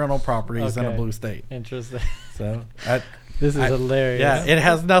own rental properties in a blue state. Interesting. So This is hilarious. Yeah, it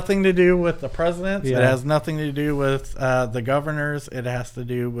has nothing to do with the presidents. Yeah. It has nothing to do with the governors. It has to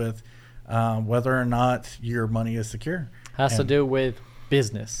do with whether or not your money is secure. Has to do with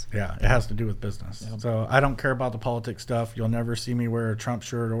business. Yeah, it has to do with business. Yep. So I don't care about the politics stuff. You'll never see me wear a Trump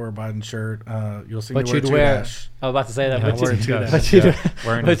shirt or a Biden shirt. You'll see me wear a two-dash. I was about to say that. Yeah, but wear a you'd two-dash.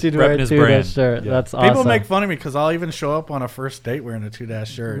 wear a his two-dash brand. shirt. Yeah. That's People awesome. make fun of me because I'll even show up on a first date wearing a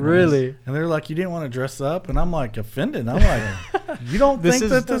two-dash shirt. Really? And they're like, you didn't want to dress up? And I'm like, offended. I'm like, you don't think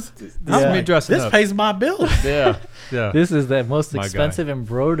that this is I'm me like, dressing this up. pays my bills. Yeah. Yeah. This is the most My guy. expensive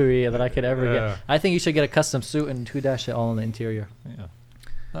embroidery that I could ever Yeah. get. I think you should get a custom suit and two-dash it all on the interior. Yeah.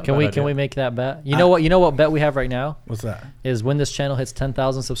 Can we make that bet? You know what bet we have right now What's that? is when this channel hits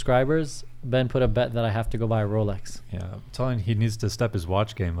 10,000 subscribers, Ben put a bet that I have to go buy a Rolex. Yeah. I'm telling you, he needs to step his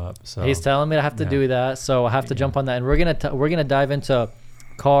watch game up. So He's telling me I have to do that, so I have to jump on that. And we're gonna dive into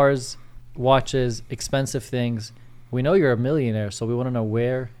cars, watches, expensive things. We know you're a millionaire, so we want to know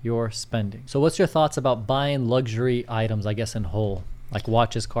where you're spending. So what's your thoughts about buying luxury items, I guess, in whole, like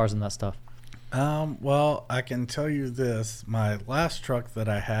watches, cars, and that stuff? Well, I can tell you this. My last truck that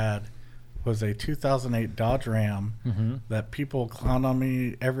I had was a 2008 Dodge Ram that people clown on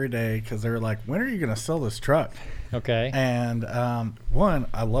me every day because they're like, when are you going to sell this truck? Okay. And one,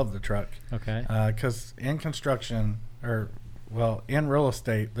 I love the truck. Okay. Because in construction, in real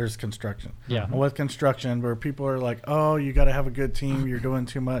estate, there's construction. Yeah. And with construction, where people are like, oh, you got to have a good team. You're doing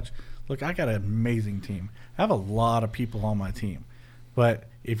too much. Look, I got an amazing team. I have a lot of people on my team. But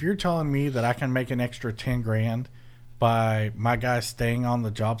if you're telling me that I can make an extra 10 grand by my guys staying on the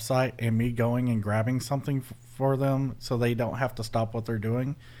job site and me going and grabbing something for them so they don't have to stop what they're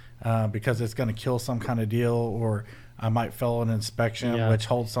doing because it's going to kill some kind of deal, or I might fail an inspection, which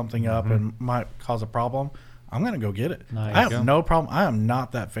holds something up and might cause a problem, I'm going to go get it. Nice. I have no problem. I am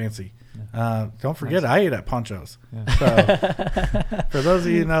not that fancy. Don't forget, I ate at Poncho's. Yeah. So, for those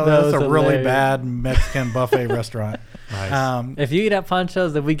of you who know, that's a really bad Mexican buffet restaurant. Nice. If you eat at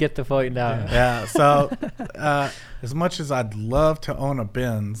Poncho's, then we get the point now. Yeah. So, as much as I'd love to own a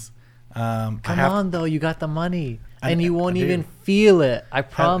Benz, Come on, though, you got the money, and I you won't do. even feel it. I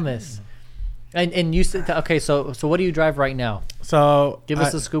promise. And you said, okay, so what do you drive right now? So Give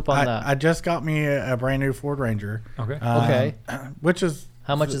us a scoop on that. I just got me a brand new Ford Ranger. Okay. Okay. Which is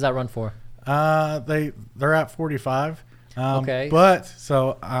How much does that run for? they're at 45. Okay. But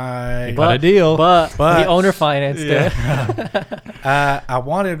so I Got a deal. But But- the owner financed it. I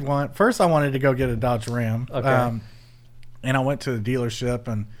wanted one. First, I wanted to go get a Dodge Ram. Okay. And I went to the dealership,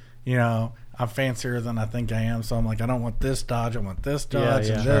 and I'm fancier than I think I am. So I'm like, I don't want this Dodge. I want this Dodge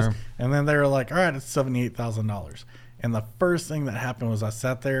and this. Sure. And then they were like, all right, it's $78,000. And the first thing that happened was I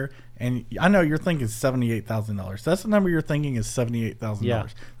sat there, and I know you're thinking $78,000. That's the number you're thinking is $78,000. Yeah.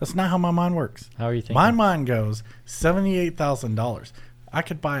 That's not how my mind works. How are you thinking? My mind goes $78,000. I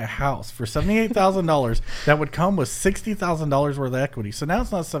could buy a house for $78,000 that would come with $60,000 worth of equity. So now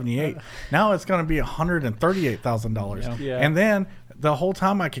it's not 78. Now it's going to be $138,000. Yeah. And then the whole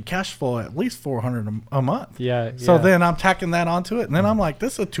time I could cash flow at least $400 a month. Yeah. So yeah. then I'm tacking that onto it, and then I'm like,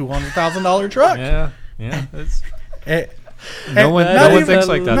 this is a $200,000 truck. Yeah. Yeah. It's No one thinks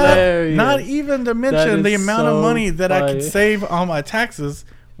like that. Not even to mention the amount of money that I could save on my taxes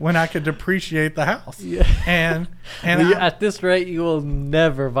when I could depreciate the house. Yeah. And at this rate, you will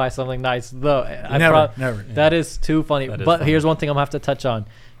never buy something nice, though. Never. That is too funny. But here's one thing I'm gonna have to touch on.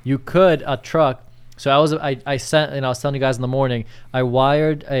 You could a truck. So I sent, and I was telling you guys in the morning, I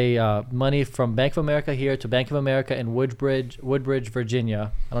wired a money from Bank of America here to Bank of America in Woodbridge,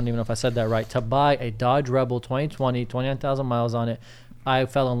 Virginia. I don't even know if I said that right. To buy a Dodge Rebel 2020, 29,000 miles on it. I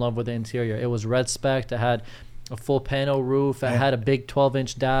fell in love with the interior. It was red spec. It had a full panel roof. It had a big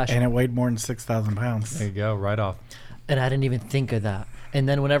 12-inch dash. And it weighed more than 6,000 pounds. There you go, right off. And I didn't even think of that. And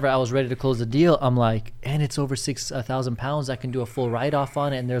then whenever I was ready to close the deal, I'm like, and it's over 6,000 pounds. I can do a full write-off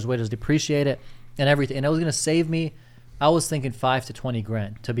on it, and there's ways to depreciate it. And everything, and it was gonna save me. I was thinking 5 to 20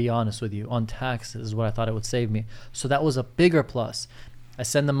 grand, to be honest with you, on taxes is what I thought it would save me. So that was a bigger plus. I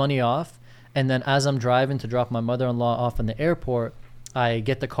send the money off, and then as I'm driving to drop my mother-in-law off in the airport, I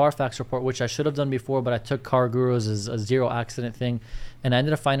get the Carfax report, which I should have done before, but I took Car Gurus as a zero accident thing, and I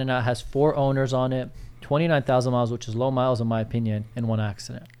ended up finding out it has 4 owners on it, 29,000 miles, which is low miles in my opinion, and 1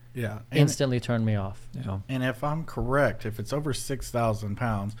 accident. Yeah, Instantly turned me off. Yeah. And if I'm correct, if it's over 6,000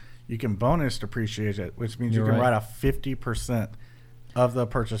 pounds, you can bonus depreciate it, which means you can write off 50% of the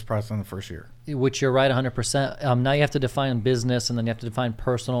purchase price in the first year. Which you're right 100%. Now you have to define business, and then you have to define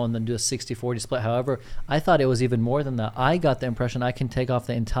personal, and then do a 60-40 split. However, I thought it was even more than that. I got the impression I can take off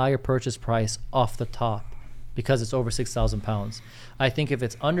the entire purchase price off the top because it's over 6,000 pounds. I think if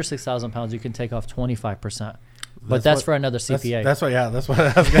it's under 6,000 pounds, you can take off 25%. But that's for another CPA. That's what I was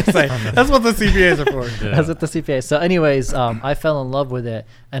going to say. That's what the CPAs are for. Yeah. That's what the CPA. So anyways, I fell in love with it,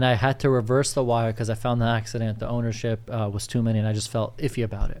 and I had to reverse the wire because I found the accident. The ownership was too many, and I just felt iffy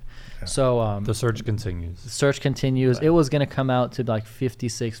about it. Yeah. So the search continues. The search continues. It was going to come out to like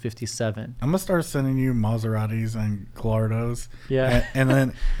 56, 57. I'm going to start sending you Maseratis and Gallardos. Yeah. And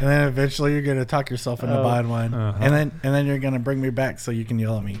then eventually you're going to talk yourself into buying one. And then you're going to bring me back so you can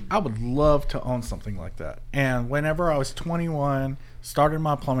yell at me. I would love to own something like that. And whenever I was 21, started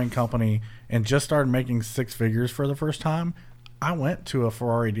my plumbing company, and just started making 6 figures for the first time, I went to a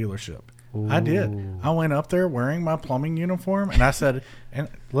Ferrari dealership. Ooh. I did. I went up there wearing my plumbing uniform, and I said, and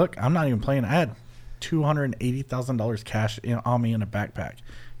look, I'm not even playing. I had $280,000 cash on me in a backpack.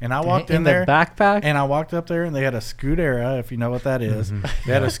 And I walked in there. Backpack? And I walked up there, and they had a Scudera, if you know what that is.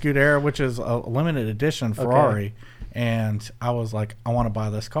 They had a Scudera, which is a limited edition Ferrari. Okay. And I was like, I want to buy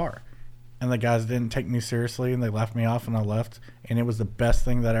this car. And the guys didn't take me seriously, and they left me off, and I left. And it was the best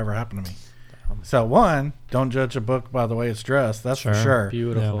thing that ever happened to me. So, 1, don't judge a book by the way it's dressed. That's for sure.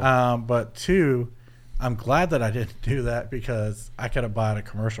 Beautiful. But 2, I'm glad that I didn't do that because I could have bought a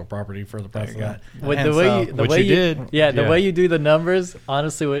commercial property for the price of that. With the way you did. Yeah, the way you do the numbers,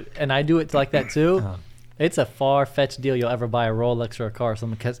 honestly, and I do it like that too. It's a far-fetched deal you'll ever buy a Rolex or a car or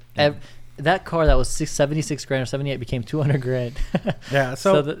something because that car that was 76 grand or 78 became 200 grand. Yeah,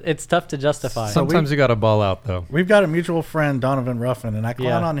 so it's tough to justify. Sometimes you got to ball out though. We've got a mutual friend, Donovan Ruffin, and I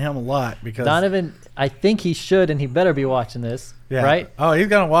clown on him a lot because Donovan, I think he should, and he better be watching this. Yeah. Right? Oh, he's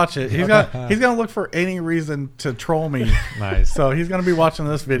gonna watch it. He's gonna look for any reason to troll me. Nice. So he's gonna be watching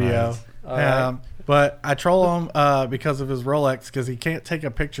this video. Nice. But I troll him because of his Rolex, because he can't take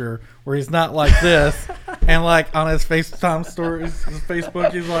a picture where he's not like this, and like on his FaceTime stories, his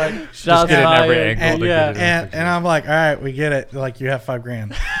Facebook, he's like, just get it in every angle. And I'm like, all right, we get it. Like, you have $5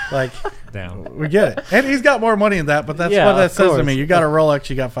 grand. Like, damn, we get it. And he's got more money than that, but that's what that says to me. You got a Rolex,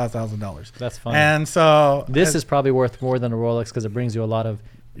 you got $5,000. That's fine. And so this is probably worth more than a Rolex because it brings you a lot of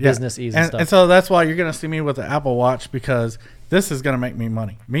business ease and stuff. And so that's why you're going to see me with the Apple Watch, because this is going to make me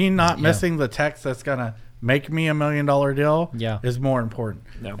money. Me not missing the text that's going to make me $1 million deal is more important.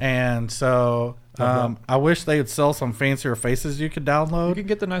 Yeah. And so I wish they would sell some fancier faces you could download. You could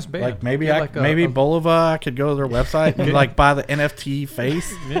get the nice band. Like maybe Bolova, I could go to their website and like buy the NFT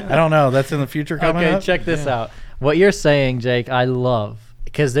face. Yeah. I don't know. That's in the future coming up. Okay, check this out. What you're saying, Jake, I love,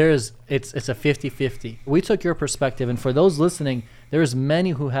 because it's a 50-50. We took your perspective, and for those listening, there's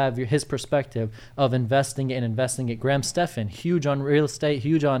many who have his perspective of investing it. Graham Stephan, huge on real estate,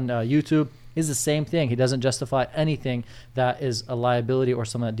 huge on YouTube, is the same thing. He doesn't justify anything that is a liability or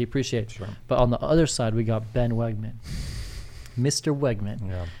something that depreciates. Sure. But on the other side, we got Ben Wegman, Mr. Wegman.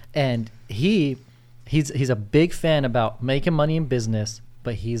 Yeah. And he's a big fan about making money in business,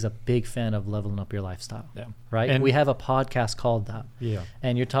 but he's a big fan of leveling up your lifestyle. Yeah. Right? And we have a podcast called that. Yeah.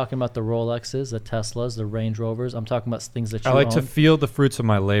 And you're talking about the Rolexes, the Teslas, the Range Rovers. I'm talking about things that you I like own. to feel the fruits of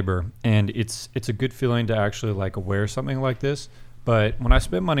my labor, and it's a good feeling to actually like wear something like this. But when I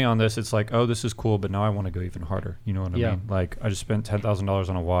spend money on this, it's like, oh, this is cool, but now I want to go even harder. You know what I mean? Like, I just spent $10,000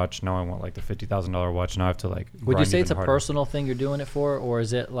 on a watch. Now I want like the $50,000 watch. Now I have to like. Would you say it's a harder. personal thing you're doing it for, or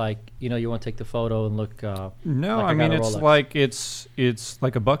is it like, you know, you want to take the photo and look? No, like I mean it's Rolex? like it's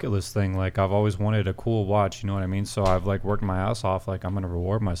like a bucket list thing. Like I've always wanted a cool watch. You know what I mean? So I've like worked my ass off. Like I'm gonna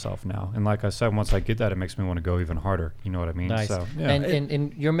reward myself now. And like I said, once I get that, it makes me want to go even harder. You know what I mean? Nice. So yeah.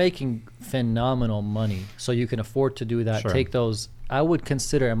 And you're making phenomenal money, so you can afford to do that. Sure. Take those. I would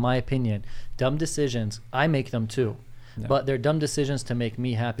consider, in my opinion, dumb decisions. I make them too, but they're dumb decisions to make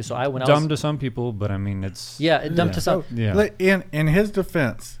me happy. So dumb to some people, but I mean it's dumb to some. Yeah. In his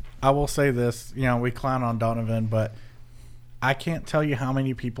defense, I will say this. You know, we clown on Donovan, but I can't tell you how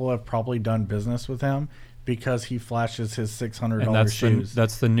many people have probably done business with him because he flashes his $600 shoes.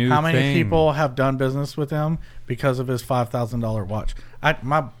 That's the new thing. How many people have done business with him because of his $5,000 watch?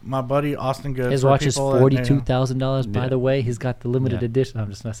 My buddy Austin Good. His watch is $42,000. By the way, he's got the limited edition.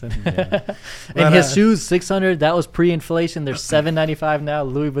 I'm just messing. And his shoes, $600. That was pre-inflation. They're $795 now.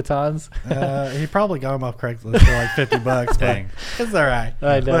 Louis Vuittons. He probably got them off Craigslist for like $50. Dang. But it's all right.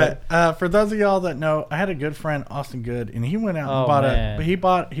 I know. But for those of y'all that know, I had a good friend Austin Good, and he went out and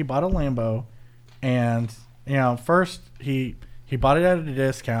bought he bought a Lambo. And, you know, first he bought it at a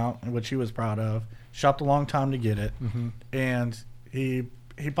discount, which he was proud of. Shopped a long time to get it. Mm-hmm. And he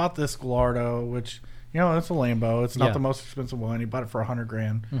bought this Gallardo, which, you know, it's a Lambo. It's not the most expensive one. He bought it for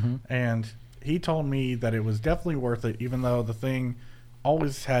 $100,000. Mm-hmm. And he told me that it was definitely worth it, even though the thing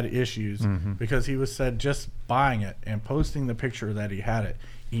always had issues, because he said just buying it and posting the picture that he had it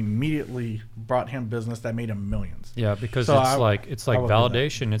immediately brought him business that made him millions. Yeah, because So it's like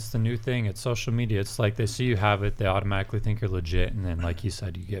validation. It's the new thing. It's social media. It's like they see you have it, they automatically think you're legit, and then like you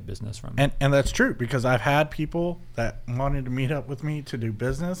said, you get business from it. And that's true, because I've had people that wanted to meet up with me to do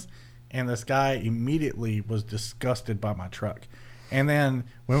business, and this guy immediately was disgusted by my truck. And then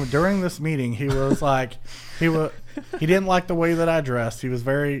during this meeting, he was like, he didn't like the way that I dressed. He was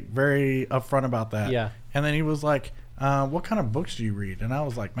very, very upfront about that. Yeah. And then he was like, what kind of books do you read? And I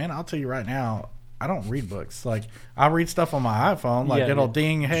was like, man, I'll tell you right now, I don't read books. Like, I read stuff on my iPhone. Like, it'll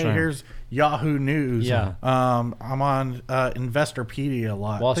ding, hey, here's Yahoo News. Yeah. I'm on Investopedia a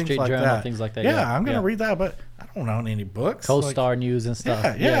lot. Wall things Street like Journal, that. things like that. Yeah, I'm going to read that, but I don't own any books. CoStar News and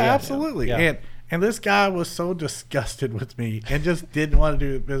stuff. Yeah, absolutely. Yeah. And this guy was so disgusted with me and just didn't want to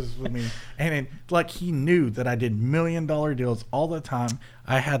do business with me. And like, he knew that I did $1 million deals all the time.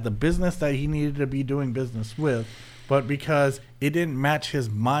 I had the business that he needed to be doing business with, but because it didn't match his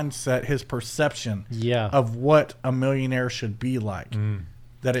mindset, his perception of what a millionaire should be like,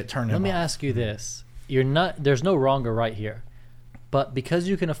 that it turned him off. Let me ask you this. There's no wrong or right here. But because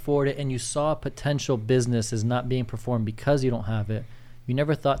you can afford it and you saw potential business is not being performed because you don't have it, you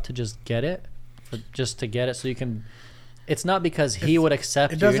never thought to just get it? Just to get it so you can. It's not because he would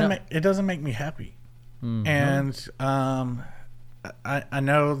accept it. It doesn't make me happy, and I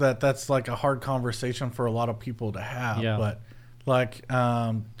know that's like a hard conversation for a lot of people to have. Yeah. But like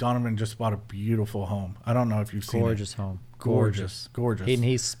Donovan just bought a beautiful home. I don't know if you've seen it. Gorgeous home. Gorgeous. And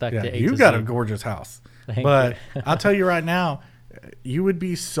he's spec'd it. You got a gorgeous house. But I'll tell you right now, you would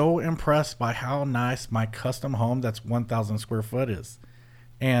be so impressed by how nice my custom home that's 1,000 square foot is.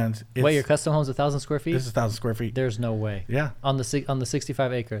 And wait, your custom home's 1,000 square feet? This is 1,000 square feet. There's no way. Yeah. On the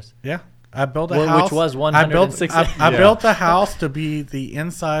 65 acres. Yeah. I built a house. Which was 106. I built the house to be the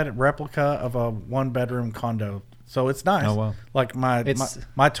inside replica of a 1-bedroom condo. So it's nice. Oh, wow. Like my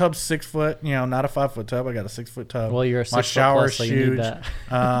tub's 6 foot, not a 5-foot tub. I got a 6-foot tub. Well, you're a 6 my foot shower's plus, huge. So you need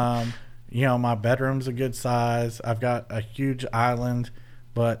that. My bedroom's a good size. I've got a huge island,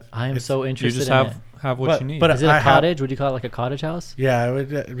 but I am so interested you just in it. Have what you need. But is it a cottage? Would you call it like a cottage house? Yeah,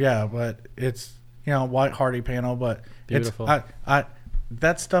 but it's white hardy panel, but beautiful.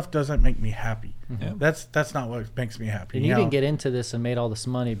 That stuff doesn't make me happy. Mm-hmm. That's not what makes me happy. And you didn't get into this and made all this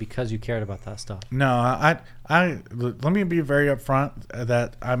money because you cared about that stuff. No, I let me be very upfront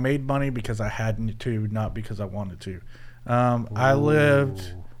that I made money because I had to, not because I wanted to. I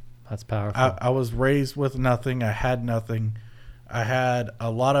lived. That's powerful. I was raised with nothing. I had nothing. I had a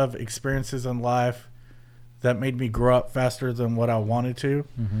lot of experiences in life that made me grow up faster than what I wanted to.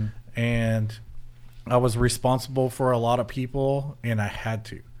 Mm-hmm. And I was responsible for a lot of people, and I had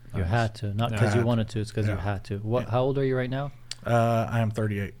to. You had to. Not because you wanted to. It's because you had to. How old are you right now? I am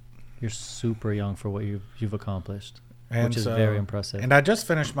 38. You're super young for what you've accomplished, which is so, very impressive. And I just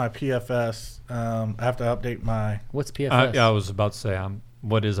finished my PFS. I have to update my... What's PFS? I was about to say,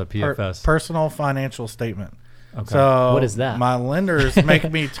 what is a PFS? Personal financial statement. Okay. So what is that? My lenders make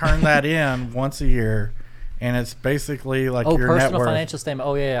me turn that in once a year, and it's basically like Oh, your net personal worth. financial statement.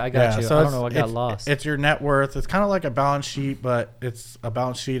 Oh, yeah, I got you. So I don't know. I got it's, lost. It's your net worth. It's kind of like a balance sheet, but it's a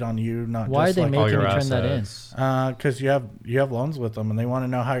balance sheet on you, not Why just are they like making your me turn that in? assets. because you have loans with them and they want to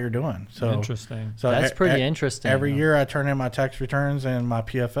know how you're doing. So Interesting. So That's pretty interesting. Every year I turn in my tax returns and my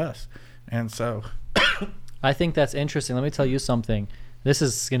PFS, and so I think that's interesting. Let me tell you something. This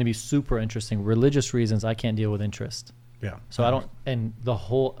is going to be super interesting. Religious reasons, I can't deal with interest. yeah. So I don't, and the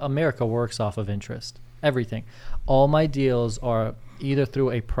whole America works off of interest. Everything. All my deals are either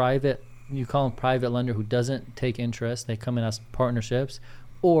through a private, you call them private lender who doesn't take interest. They come in as partnerships,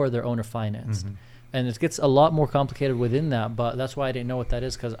 or they're owner financed. And it gets a lot more complicated within that, but that's why I didn't know what that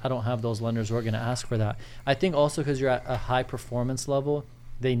is, because I don't have those lenders who are going to ask for that. I think also because you're at a high performance level,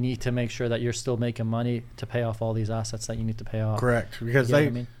 they need to make sure that you're still making money to pay off all these assets that you need to pay off. Correct, because You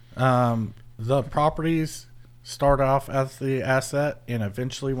know what I mean? the properties start off as the asset, and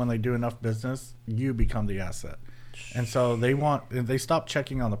eventually when they do enough business, you become the asset. And so they stop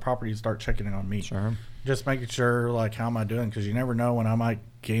checking on the property and start checking on me. Sure. Just making sure, like, how am I doing? Because you never know when I might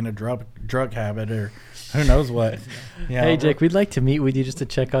gain a drug habit or who knows what. Yeah. Hey, Jake, we'd like to meet with you just to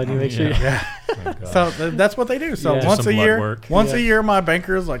check on you, make sure. Yeah. Oh, God. So that's what they do. So Yeah. once Some a blood year, work. a year, my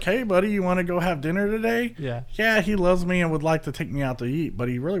banker is like, "Hey, buddy, you want to go have dinner today?" Yeah. Yeah, he loves me and would like to take me out to eat, but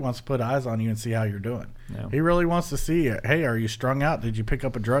he really wants to put eyes on you and see how you're doing. Yeah. He really wants to see, hey, are you strung out? Did you pick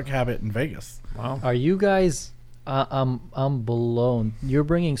up a drug habit in Vegas? Wow. Are you guys? I'm blown. You're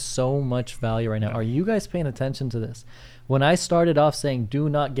bringing so much value right now. Are you guys paying attention to this? When I started off saying, "Do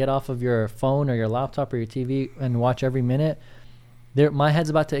not get off of your phone or your laptop or your TV and watch every minute," my head's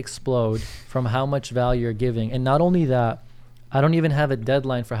about to explode from how much value you're giving. And not only that, I don't even have a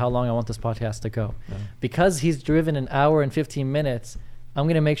deadline for how long I want this podcast to go, because he's driven an hour and 15 minutes. I'm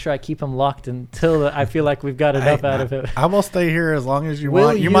going to make sure I keep him locked until I feel like we've got enough out of it. I will stay here as long as you Will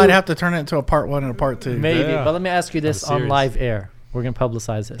want. You you- might have to turn it into a part 1 and a part 2. Maybe, Yeah. but let me ask you this Have a on series. live air. We're going to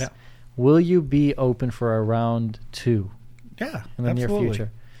publicize this. Yeah. Will you be open for a round 2 Yeah, in the absolutely. near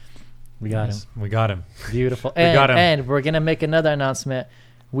future? We got Nice. him. We got him. Beautiful. We got him. And we're going to make another announcement.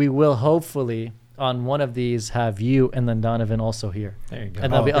 We will hopefully, on one of these, have you and then Donovan also here. There you go.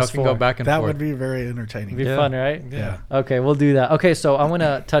 And that'll be Y'all us can four. go back and That forth. would be very entertaining. It'd be Yeah. fun, right? Yeah. Okay, we'll do that. Okay, so I want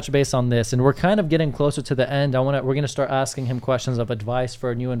to touch base on this, and we're kind of getting closer to the end. We're going to start asking him questions of advice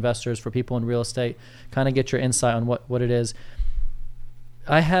for new investors, for people in real estate, kind of get your insight on what it is.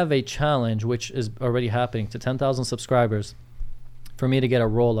 I have a challenge, which is already happening, to 10,000 subscribers for me to get a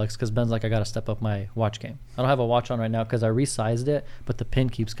Rolex, because Ben's like, I got to step up my watch game. I don't have a watch on right now because I resized it, but the pin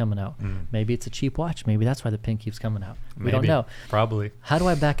keeps coming out. Maybe it's a cheap watch. Maybe that's why the pin keeps coming out. We don't Maybe. know. Probably. How do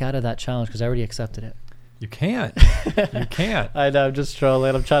I back out of that challenge? Because I already accepted it. You can't. You can't. I know, I'm just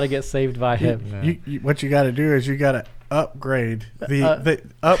trolling. I'm trying to get saved by him. Yeah. What you got to do is you got to upgrade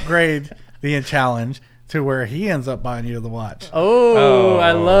the challenge to where he ends up buying you the watch. Oh,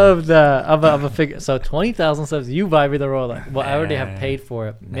 I Oh. love that. I'm a figure. So 20,000 subs, you buy me the Rolex. Well, I already have paid for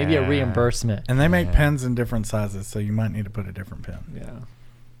it. Maybe a Nah. reimbursement. And they make Yeah. pens in different sizes, so you might need to put a different pen. Yeah.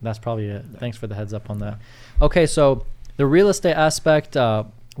 That's probably it. Thanks for the heads up on that. Okay, so the real estate aspect,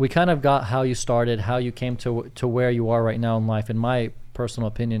 we kind of got how you started, how you came to where you are right now in life. In my personal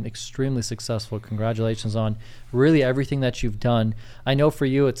opinion, extremely successful. Congratulations on really everything that you've done. I know for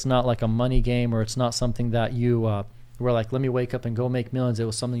you, it's not like a money game, or it's not something that you were like, let me wake up and go make millions. It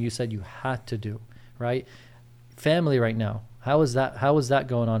was something you said you had to do, right? Family right now, how is that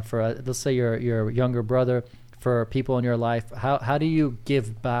going on for, let's say your younger brother, for people in your life? How do you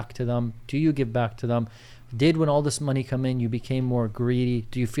give back to them? Do you give back to them? Did, when all this money come in, you became more greedy?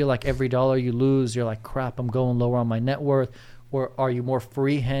 Do you feel like every dollar you lose, you're like, crap, I'm going lower on my net worth? Or are you more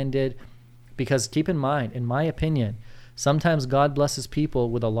free-handed? Because keep in mind, in my opinion, sometimes God blesses people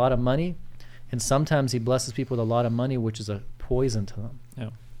with a lot of money, and sometimes he blesses people with a lot of money, which is a poison to them. Yeah.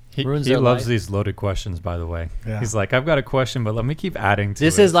 He Ruins he their loves life. these loaded questions, by the way. Yeah. He's like, I've got a question, but let me keep adding to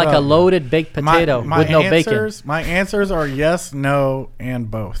This it. is like So, a loaded baked potato with no bacon. My answers are yes, no, and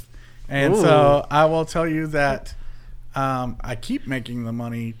both. And Ooh. so I will tell you that I keep making the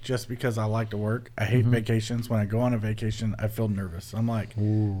money just because I like to work. I hate vacations. When I go on a vacation, I feel nervous. I'm like,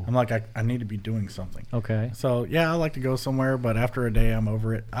 I need to be doing something. Okay. So yeah, I like to go somewhere, but after a day, I'm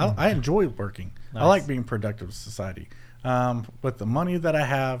over it. I enjoy working. Nice. I like being productive to society. With the money that I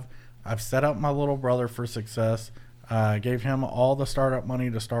have, I've set up my little brother for success. I gave him all the startup money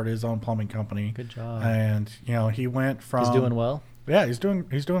to start his own plumbing company. Good job. And he went from. He's doing well. Yeah, he's doing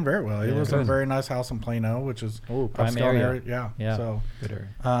very well. He Yeah. lives in a Good. very nice house in Plano, which is Prime upscale area. Yeah. Yeah. So Good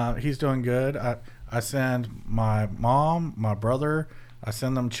area. he's doing good. I send my mom, my brother, I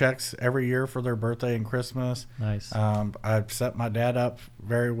send them checks every year for their birthday and Christmas. Nice. I've set my dad up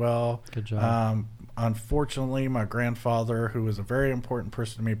very well. Good job. unfortunately, my grandfather, who was a very important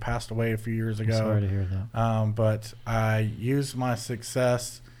person to me, passed away a few years ago. Sorry to hear that. But I used my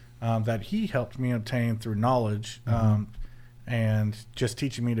success that he helped me obtain through knowledge and just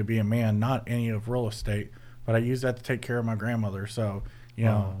teaching me to be a man, not any of real estate, but I used that to take care of my grandmother. So, you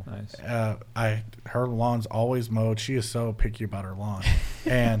know, nice. her lawn's always mowed. She is so picky about her lawn.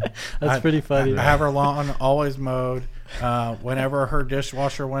 And That's pretty funny. I have her lawn always mowed. Whenever her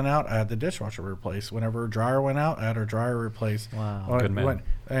dishwasher went out, I had the dishwasher replaced. Whenever her dryer went out, I had her dryer replaced. Wow. Good man.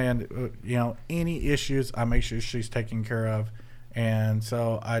 You know, any issues, I make sure she's taken care of. And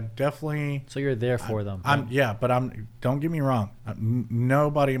so I definitely. So you're there for them. Don't get me wrong.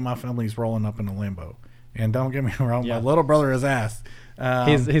 Nobody in my family is rolling up in a Lambo. And don't get me wrong, my little brother has asked.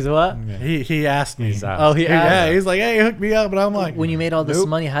 He's what? He asked me. He's asked. Oh, he asked. Yeah, he's like, hey, hook me up. And I'm like, when you made all this nope.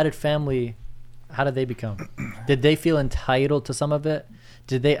 money, how did they become? Did they feel entitled to some of it?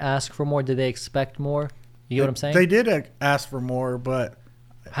 Did they ask for more? Did they expect more? You get what I'm saying? They did ask for more, but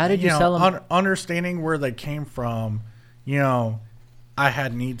how did you sell them? Understanding where they came from, you know, I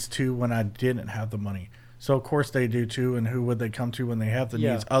had needs too when I didn't have the money. So, of course, they do too. And who would they come to when they have the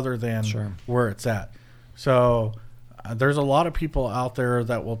needs other than where it's at? So, there's a lot of people out there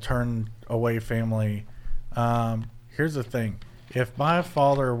that will turn away family. Here's the thing. If my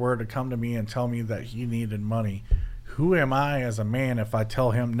father were to come to me and tell me that he needed money, who am I as a man if I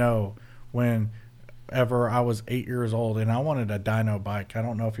tell him no whenever I was 8 years old and I wanted a dyno bike? I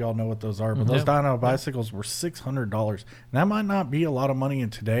don't know if y'all know what those are, but those dyno bicycles were $600. And that might not be a lot of money in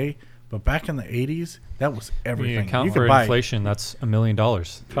today, but back in the 80s, that was everything. When you account you for could buy inflation, that's $1 million.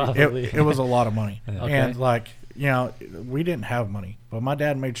 Probably. It was a lot of money. Okay. And like, you know, we didn't have money, but my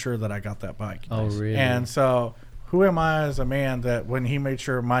dad made sure that I got that bike. Oh, really? And so who am I as a man that when he made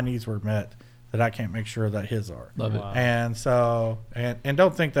sure my needs were met, that I can't make sure that his are? Love it. And so, and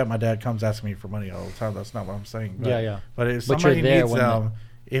don't think that my dad comes asking me for money all the time. That's not what I'm saying. But, But if somebody needs them,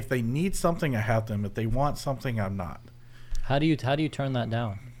 if they need something, I have them. If they want something, I'm not. How do you turn that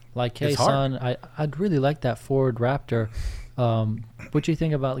down? Like, hey, son, I'd really like that Ford Raptor. What do you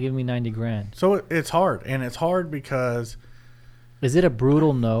think about giving me $90,000? So it's hard, and it's hard because. Is it a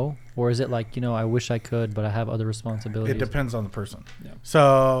brutal no, or is it like, you know, I wish I could, but I have other responsibilities? It depends on the person. Yeah.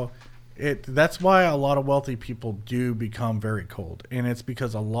 So that's why a lot of wealthy people do become very cold, and it's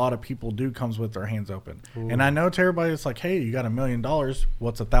because a lot of people do comes with their hands open. Ooh. And I know to everybody, it's like, hey, you got $1 million.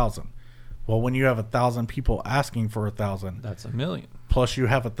 What's 1,000? Well, when you have 1,000 people asking for 1,000, that's $1 million. Plus you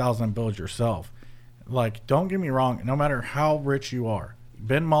have 1,000 bills yourself. Like, don't get me wrong. No matter how rich you are,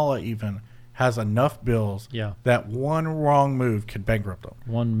 Ben Malla even has enough bills that one wrong move could bankrupt them.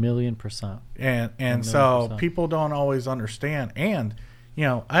 1,000,000%. And so people don't always understand. And, you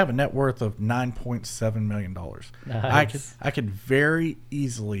know, I have a net worth of $9.7 million. Nice. I could very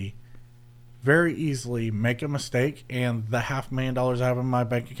easily make a mistake and the $500,000 I have in my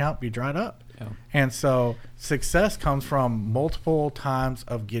bank account be dried up. Yeah. And so success comes from multiple times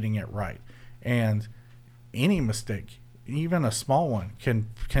of getting it right. And any mistake, even a small one,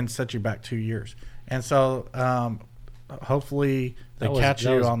 can set you back 2 years. And so hopefully they catch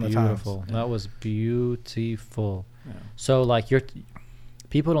you on the times. That was beautiful. Yeah. So like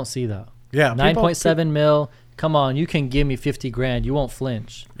people don't see that. Yeah. 9.7 mil. Come on, you can give me $50,000. You won't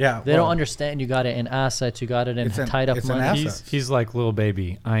flinch. Yeah. They don't understand you got it in assets. You got it in tied up money. He's like, little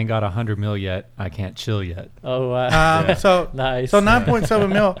baby, I ain't got 100 mil yet. I can't chill yet. Oh, wow. So nice. So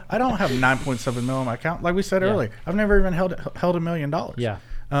 9.7 mil. I don't have 9.7 mil in my account. Like we said earlier, I've never even held $1 million. Yeah.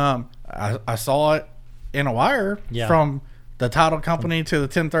 I saw it in a wire from the title company to the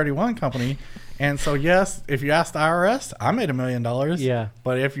 1031 company. And so, yes, if you ask the IRS, I made $1 million. Yeah.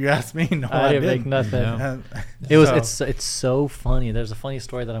 But if you ask me, no, I didn't make nothing. Yeah. It's so funny. There's a funny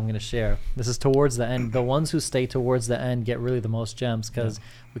story that I'm going to share. This is towards the end. The ones who stay towards the end get really the most gems because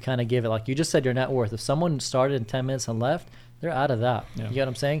we kind of give it, like you just said, your net worth. If someone started in 10 minutes and left, they're out of that. Yeah. You get what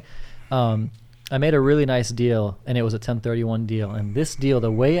I'm saying? I made a really nice deal, and it was a 1031 deal. And this deal,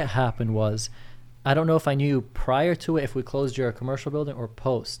 the way it happened was, I don't know if I knew prior to it if we closed your commercial building or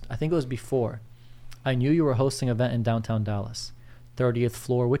post. I think it was before. I knew you were hosting an event in downtown Dallas. 30th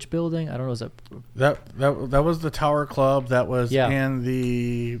floor. Which building? I don't know. Was it that was the Tower Club that was in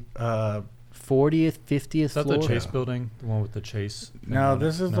the 40th, 50th Is that floor? the Chase building? The one with the Chase? No,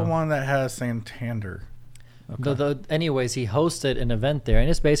 this is the one that has Santander. Okay. Anyways, he hosted an event there, and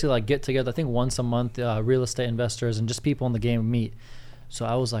it's basically like get together. I think once a month, real estate investors and just people in the game meet. So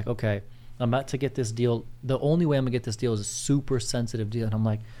I was like, okay, I'm about to get this deal. The only way I'm gonna get this deal is a super sensitive deal, and I'm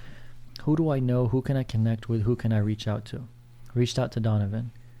like, who do I know? Who can I connect with? Who can I reach out to? Reached out to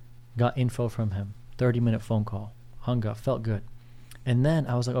Donovan, got info from him. 30-minute phone call, hung up, felt good. And then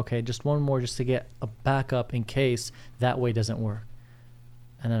I was like, okay, just one more just to get a backup in case that way doesn't work.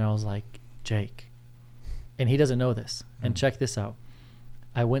 And then I was like, Jake, and he doesn't know this. And check this out.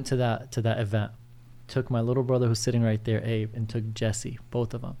 I went to that event, took my little brother who's sitting right there, Abe, and took Jesse,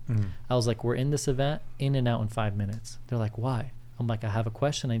 both of them. I was like, we're in this event, in and out in 5 minutes. They're like, why? I'm like, I have a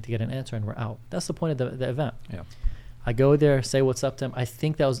question, I need to get an answer, and we're out. That's the point of the event. Yeah. I go there, say what's up to him. I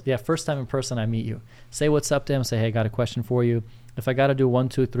think that was, first time in person I meet you. Say what's up to him, say, hey, I got a question for you. If I got to do 1,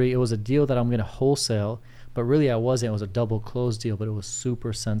 2, 3, it was a deal that I'm going to wholesale, but really I wasn't. It was a double close deal, but it was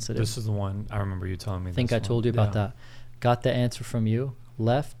super sensitive. This is the one I remember you telling me. I think I told you about that. Got the answer from you,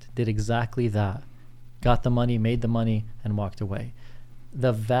 left, did exactly that. Got the money, made the money, and walked away.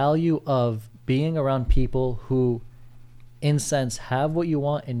 The value of being around people who, in sense, have what you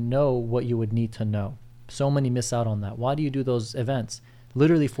want and know what you would need to know. So many miss out on that. Why do you do those events?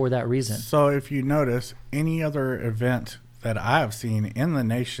 Literally for that reason. So if you notice, any other event that I have seen in the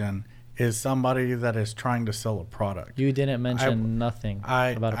nation is somebody that is trying to sell a product. You didn't mention nothing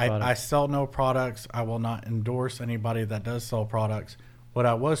about a product. I sell no products. I will not endorse anybody that does sell products. What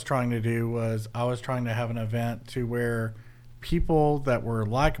I was trying to do was I was trying to have an event to where people that were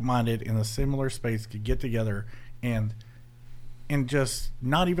like-minded in a similar space could get together and just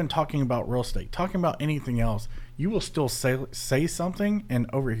not even talking about real estate, talking about anything else. You will still say something and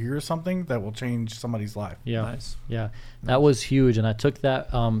overhear something that will change somebody's life. Yeah. Nice. Yeah. That was huge. And I took that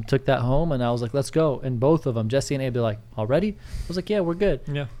home and I was like, let's go. And both of them, Jesse and Abe, they're like, already? I was like, yeah, we're good.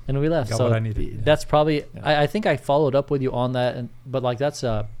 Yeah. And we left. Got so what I needed. Yeah. that's probably, I think I followed up with you on that. But like, that's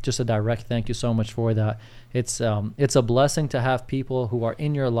just a direct thank you so much for that. It's a blessing to have people who are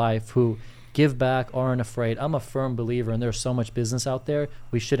in your life who give back, aren't afraid. I'm a firm believer, and there's so much business out there,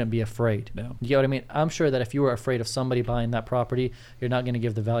 we shouldn't be afraid. Yeah. You know what I mean? I'm sure that if you were afraid of somebody buying that property, you're not going to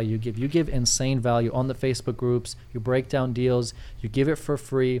give the value you give. You give insane value on the Facebook groups. You break down deals. You give it for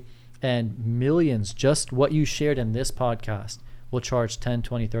free. And millions, just what you shared in this podcast, will charge 10,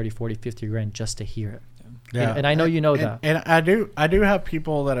 20, 30, 40, 50 grand just to hear it. Yeah. And I know you know that. And I do have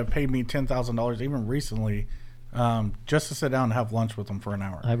people that have paid me $10,000 even recently, just to sit down and have lunch with them for an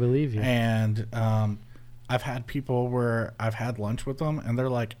hour. I believe you. And I've had people where I've had lunch with them and they're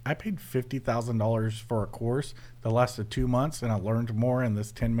like, I paid $50,000 for a course that lasted 2 months and I learned more in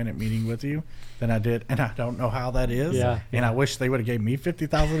this 10-minute meeting with you than I did. And I don't know how that is. Yeah. And I wish they would have gave me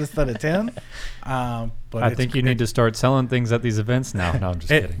 $50,000 instead of 10. But I think you need to start selling things at these events now. No, I'm just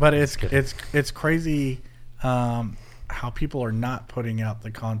kidding. But it's crazy how people are not putting out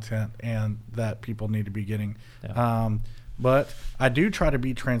the content and that people need to be getting. Yeah. But I do try to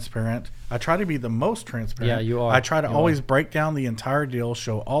be transparent. I try to be the most transparent. Yeah, you are. I try to always break down the entire deal,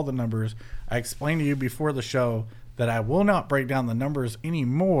 show all the numbers. I explained to you before the show that I will not break down the numbers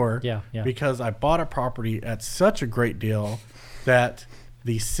anymore because I bought a property at such a great deal that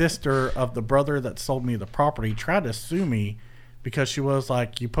the sister of the brother that sold me the property tried to sue me because she was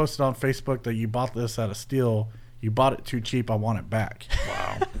like, you posted on Facebook that you bought this at a steal. You bought it too cheap. I want it back.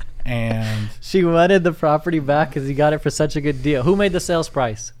 Wow. And she wanted the property back because you got it for such a good deal. Who made the sales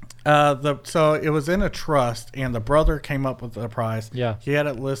price? So it was in a trust, and the brother came up with the price. Yeah. He had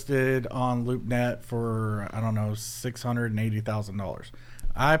it listed on LoopNet for, I don't know, $680,000.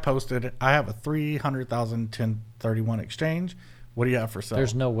 I posted, I have a $300,000 1031 exchange. What do you have for sale?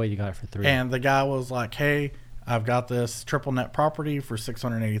 There's no way you got it for $300,000. And the guy was like, hey, I've got this triple net property for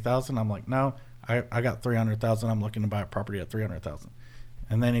 $680,000. I'm like, no, I got $300,000. I'm looking to buy a property at $300,000.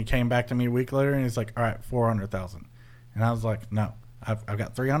 And then he came back to me a week later and he's like, all right, $400,000. And I was like, no, I've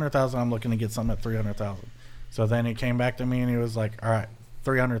got $300,000. I'm looking to get something at $300,000. So then he came back to me and he was like, all right,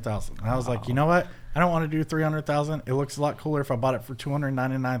 $300,000. And I was like, you know what? I don't want to do $300,000. It looks a lot cooler if I bought it for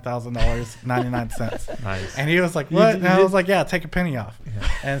 $299,000.99. Nice. And he was like, what? And I was like, yeah, take a penny off. Yeah.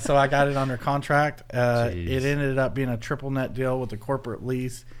 And so I got it under contract. It ended up being a triple net deal with a corporate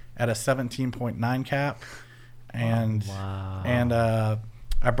lease at a 17.9 cap. And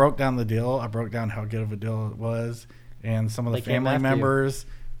I broke down the deal. I broke down how good of a deal it was. And some of the family members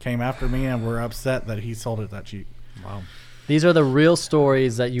came after me and were upset that he sold it that cheap. Wow. These are the real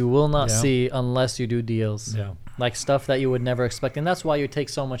stories that you will not see unless you do deals. Yeah. Like stuff that you would never expect. And that's why you take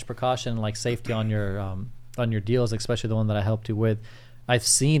so much precaution, like safety on your deals, especially the one that I helped you with. I've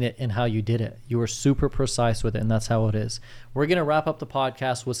seen it in how you did it. You were super precise with it, and that's how it is. We're going to wrap up the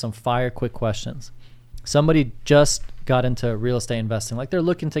podcast with some fire quick questions. Somebody just got into real estate investing. Like they're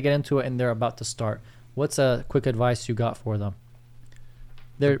looking to get into it and they're about to start. What's a quick advice you got for them?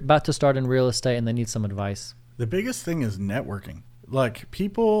 They're about to start in real estate and they need some advice. The biggest thing is networking. Like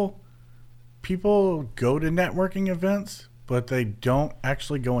people go to networking events, but they don't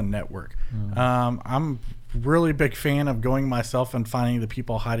actually go and network. I'm really big fan of going myself and finding the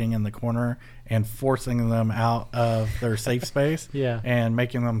people hiding in the corner and forcing them out of their safe space. Yeah. And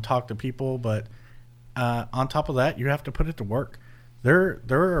making them talk to people. But on top of that, you have to put it to work. There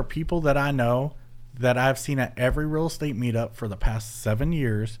are people that I know that I've seen at every real estate meetup for the past 7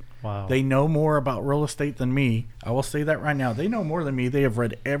 years. Wow. They know more about real estate than me. I will say that right now. They know more than me. They have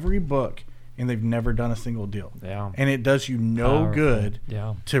read every book, and they've never done a single deal. Yeah. And it does you no Powerful. good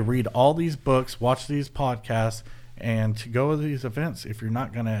Yeah. to read all these books, watch these podcasts, and to go to these events if you're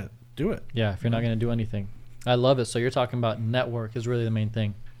not going to do it. Yeah, if you're not going to do anything. I love it. So you're talking about network is really the main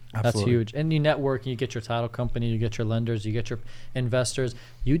thing. Absolutely. That's huge. And you network, you get your title company, you get your lenders, you get your investors.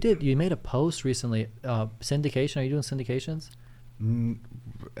 You made a post recently, syndication. Are you doing syndications?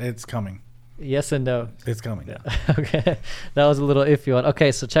 It's coming. Yes and no. It's coming. Yeah. Okay. That was a little iffy one.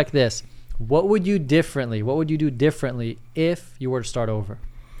 Okay, so check this. What would you do differently if you were to start over?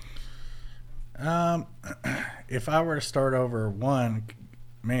 If I were to start over,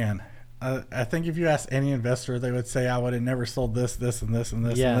 I think if you ask any investor, they would say I would have never sold this, and this, and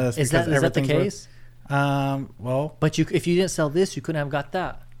this, Yeah. and this. Is that the everything's case? Well, But if you didn't sell this, you couldn't have got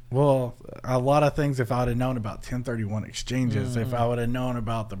that. Well, a lot of things, if I would have known about 1031 exchanges, if I would have known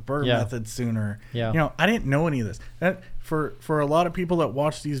about the Burr Yeah. method sooner, Yeah. I didn't know any of this. For a lot of people that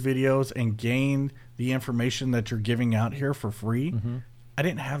watch these videos and gain the information that you're giving out here for free, I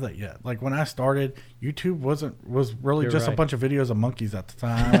didn't have that yet. Like when I started, YouTube was really You're just right. a bunch of videos of monkeys at the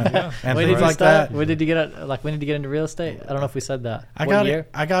time and When did things you like start? that. When did you get into real estate? I don't know if we said that. I What year?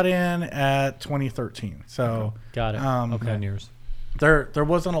 got in at 2013. So Got it. okay. 9 years. There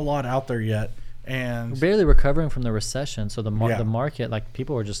wasn't a lot out there yet. And We're barely recovering from the recession, so the Yeah. the market, like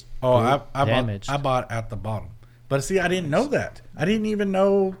people were just I damaged. bought at the bottom. But see, I didn't know that. I didn't even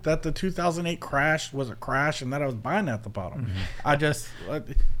know that the 2008 crash was a crash and that I was buying at the bottom. I just let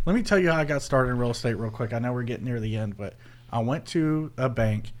me tell you how I got started in real estate real quick. I know we're getting near the end, but I went to a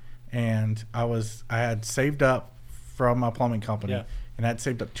bank and I had saved up from my plumbing company, Yeah. and I had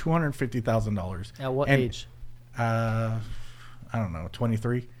saved up $250,000. At what And, age? I don't know,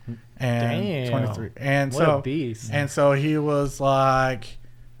 23. And Damn. 23. And What so a beast. And so he was like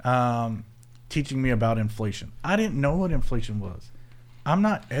teaching me about inflation. I didn't know what inflation was. I'm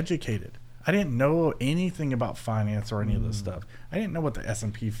not educated. I didn't know anything about finance or any of this stuff. I didn't know what the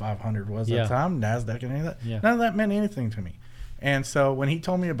S&P 500 was Yeah. at the time, NASDAQ, and any of that. Yeah. None of that meant anything to me. And so when he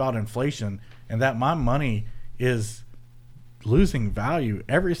told me about inflation and that my money is losing value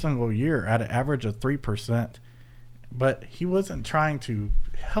every single year at an average of 3%, but he wasn't trying to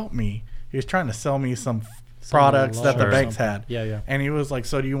help me. He was trying to sell me some products that the law or banks something. had. Yeah, yeah. And he was like,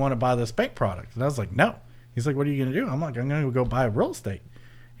 so do you want to buy this bank product? And I was like, no. He's like, what are you going to do? I'm like, I'm going to go buy real estate.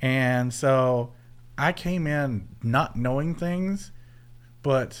 And so I came in not knowing things,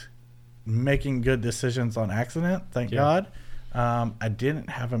 but making good decisions on accident, thank God. I didn't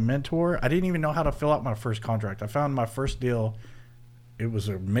have a mentor. I didn't even know how to fill out my first contract. I found my first deal. It was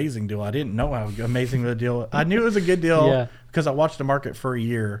an amazing deal. I didn't know how amazing the deal. I knew it was a good deal Yeah. because I watched the market for a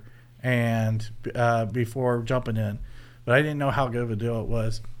year and before jumping in, but I didn't know how good of a deal it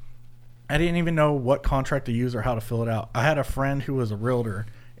was. I didn't even know what contract to use or how to fill it out. I had a friend who was a realtor,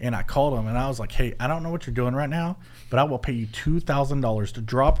 and I called him and I was like, hey, I don't know what you're doing right now, but I will pay you $2,000 to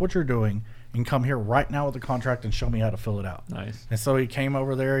drop what you're doing and come here right now with the contract and show me how to fill it out. Nice. And so he came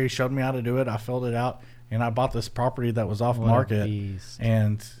over there, he showed me how to do it, I filled it out, and I bought this property that was off What a market. beast.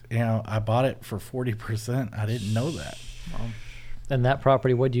 And I bought it for 40%. I didn't know that. And that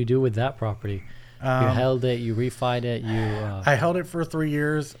property, what do you do with that property? You held it, you refied it, I held it for 3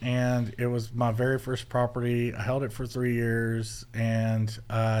 years, and it was my very first property. I held it for 3 years, and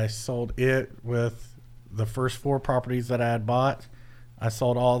I sold it with the first 4 properties that I had bought. I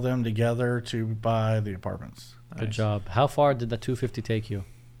sold all of them together to buy the apartments. Good job. How far did the 250 take you?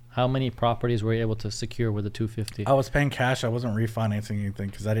 How many properties were you able to secure with the 250? I was paying cash. I wasn't refinancing anything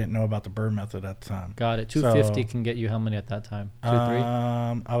because I didn't know about the Burr method at the time. Got it. 250 So, can get you how many at that time? 2, 3?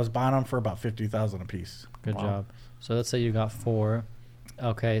 I was buying them for about $50,000 a piece. Good job. So let's say you got 4.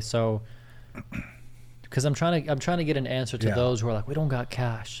 Okay, so because I'm trying to get an answer to Yeah. those who are like, we don't got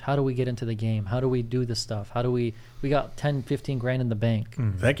cash. How do we get into the game? How do we do this stuff? How do we got 10, 15 grand in the bank?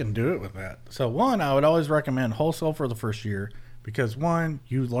 They can do it with that. So one, I would always recommend wholesale for the first year because one,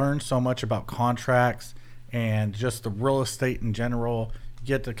 you learn so much about contracts and just the real estate in general. You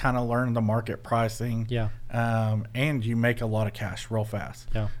get to kind of learn the market pricing. Yeah. And you make a lot of cash real fast.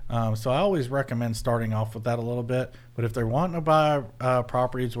 Yeah. So I always recommend starting off with that a little bit. But if they're wanting to buy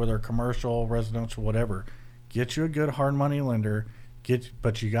properties, whether commercial, residential, whatever, get you a good hard money lender.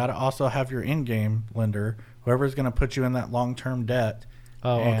 But you got to also have your in-game lender, whoever's going to put you in that long-term debt,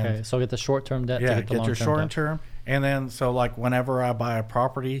 Oh, And okay. So get the short-term debt to yeah, get the get your long-term short debt. term. And then, so like whenever I buy a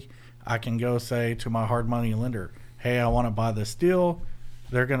property, I can go say to my hard money lender, hey, I want to buy this deal.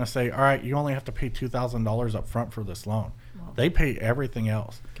 They're going to say, all right, you only have to pay $2,000 up front for this loan. They pay everything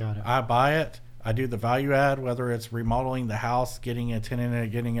else. Got it. I buy it. I do the value add, whether it's remodeling the house, getting a tenant in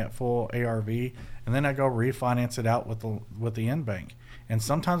it, getting it full ARV, and then I go refinance it out with the end bank. And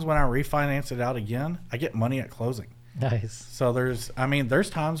sometimes when I refinance it out again, I get money at closing. Nice. So there's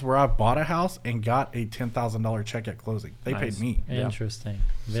times where I've bought a house and got a $10,000 check at closing. They Nice. paid me. Interesting.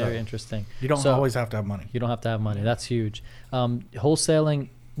 Very So, interesting. You don't So- always have to have money. You don't have to have money. That's huge. Wholesaling,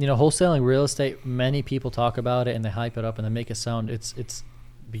 wholesaling real estate, many people talk about it and they hype it up and they make it sound it's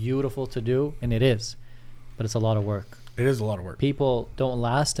beautiful to do, and it is, but it's a lot of work. It is a lot of work. People don't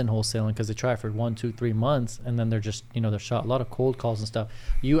last in wholesaling because they try for 1, 2, 3 months and then they're just, they're shot. A lot of cold calls and stuff.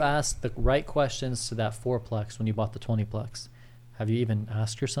 You asked the right questions to that 4-plex when you bought the 20-plex. Have you even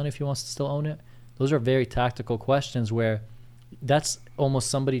asked your son if he wants to still own it? Those are very tactical questions where that's almost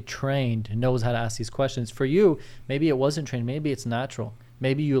somebody trained knows how to ask these questions. For you, maybe it wasn't trained. Maybe it's natural.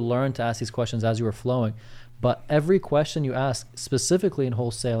 Maybe you learned to ask these questions as you were flowing. But every question you ask, specifically in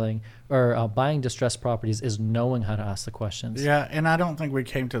wholesaling or buying distressed properties, is knowing how to ask the questions. Yeah, and I don't think we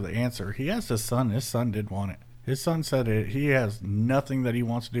came to the answer. He asked his son. His son did want it. His son said he has nothing that he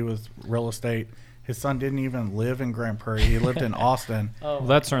wants to do with real estate. His son didn't even live in Grand Prairie. He lived in Austin. Well,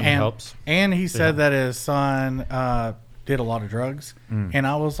 that certainly helps. And he said that his son did a lot of drugs. And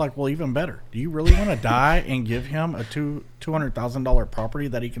I was like, well, even better. Do you really want to die and give him a $200,000 property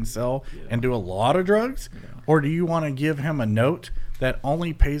that he can sell and do a lot of drugs? Yeah. Or do you want to give him a note that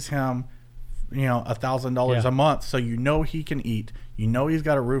only pays him, $1,000 a month, so he can eat, he's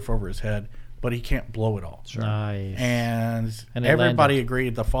got a roof over his head, but he can't blow it all. Sure. Nice. And everybody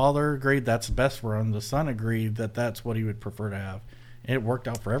agreed. The father agreed that's best for him. The son agreed that that's what he would prefer to have. It worked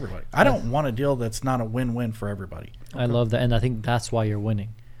out for everybody. I don't want a deal that's not a win-win for everybody. I love that, and I think that's why you're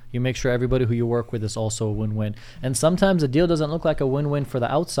winning. You make sure everybody who you work with is also a win-win. And sometimes a deal doesn't look like a win-win for the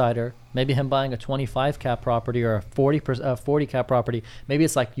outsider. Maybe him buying a 25 cap property or a 40 cap property. Maybe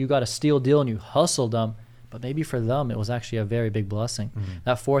it's like you got a steal deal and you hustled them. But maybe for them, it was actually a very big blessing. Mm-hmm.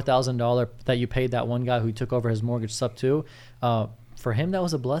 That $4,000 that you paid that one guy who took over his mortgage sub 2, for him, that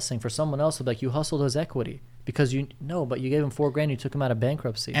was a blessing. For someone else, like you hustled his equity. Because but you gave him $4,000, you took him out of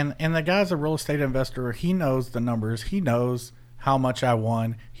bankruptcy. And the guy's a real estate investor. He knows the numbers. He knows how much I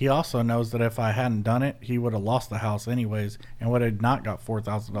won. He also knows that if I hadn't done it, he would have lost the house anyways and would have not got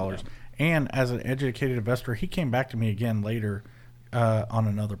 $4,000. Yeah. And as an educated investor, he came back to me again later on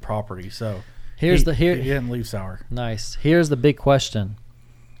another property. So he didn't leave sour. Nice. Here's the big question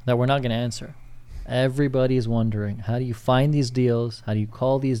that we're not going to answer. Everybody's wondering, how do you find these deals? How do you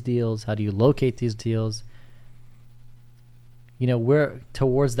call these deals? How do you locate these deals? We're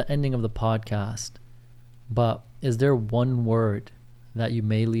towards the ending of the podcast, but is there one word that you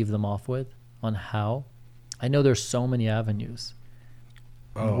may leave them off with on how? I know there's so many avenues.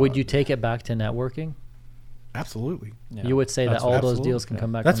 Would you take it back to networking? Absolutely. Yeah. You would say that all those deals can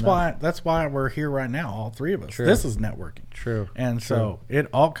come back. That's why we're here right now, all three of us. True. This is networking. True. And so it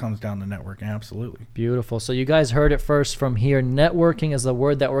all comes down to networking. Absolutely. Beautiful. So you guys heard it first from here. Networking is the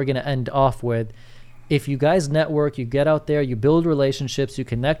word that we're going to end off with. If you guys network, you get out there, you build relationships, you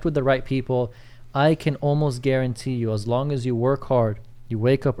connect with the right people, I can almost guarantee you, as long as you work hard, you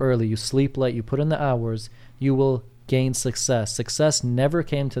wake up early, you sleep late, you put in the hours, you will gain success. Success never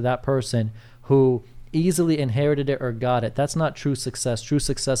came to that person who easily inherited it or got it. That's not true success. True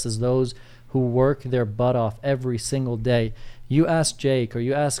success is those who work their butt off every single day. You ask Jake, or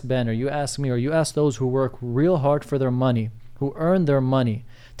you ask Ben, or you ask me, or you ask those who work real hard for their money, who earn their money,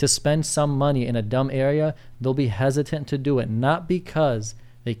 to spend some money in a dumb area, they'll be hesitant to do it. Not because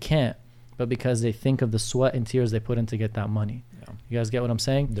they can't, but because they think of the sweat and tears they put in to get that money. Yeah. You guys get what I'm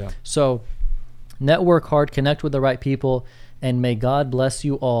saying? Yeah. So network hard, connect with the right people, and may God bless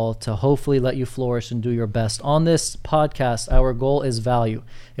you all to hopefully let you flourish and do your best. On this podcast, our goal is value.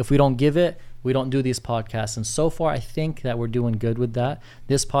 If we don't give it, we don't do these podcasts. And so far, I think that we're doing good with that.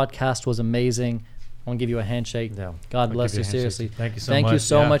 This podcast was amazing. I want to give you a handshake. Yeah. God bless you, seriously. Thank you so much. Thank you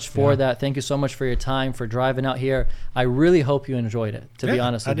so much for that. Thank you so much for your time, for driving out here. I really hope you enjoyed it, to be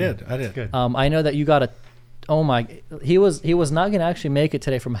honest with you. I did. Good. I know that you got he was not going to actually make it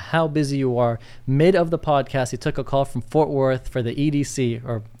today from how busy you are. Mid of the podcast, he took a call from Fort Worth for the EDC,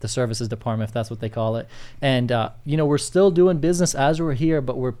 or the services department, if that's what they call it. And, we're still doing business as we're here,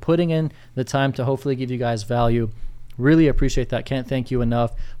 but we're putting in the time to hopefully give you guys value. Really appreciate that. Can't thank you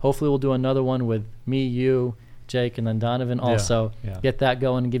enough. Hopefully we'll do another one with me, you, Jake, and then Donovan also. Yeah. Get that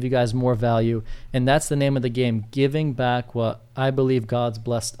going and give you guys more value. And that's the name of the game, giving back what I believe God's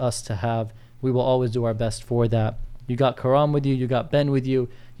blessed us to have. We will always do our best for that. You got Karam with you. You got Ben with you.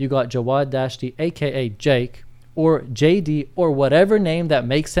 You got Jawad Dashti, a.k.a. Jake, or JD, or whatever name that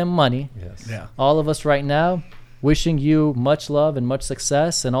makes him money. Yes. Yeah. All of us right now, wishing you much love and much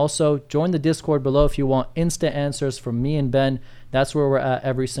success. And also join the Discord below if you want instant answers from me and Ben. That's where we're at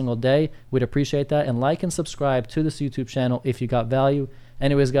every single day. We'd appreciate that. And like and subscribe to this YouTube channel if you got value.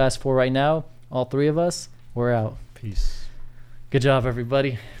 Anyways, guys, for right now, all three of us, we're out. Peace. Good job,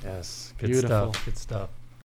 everybody. Yes. Good Beautiful. stuff. Good stuff.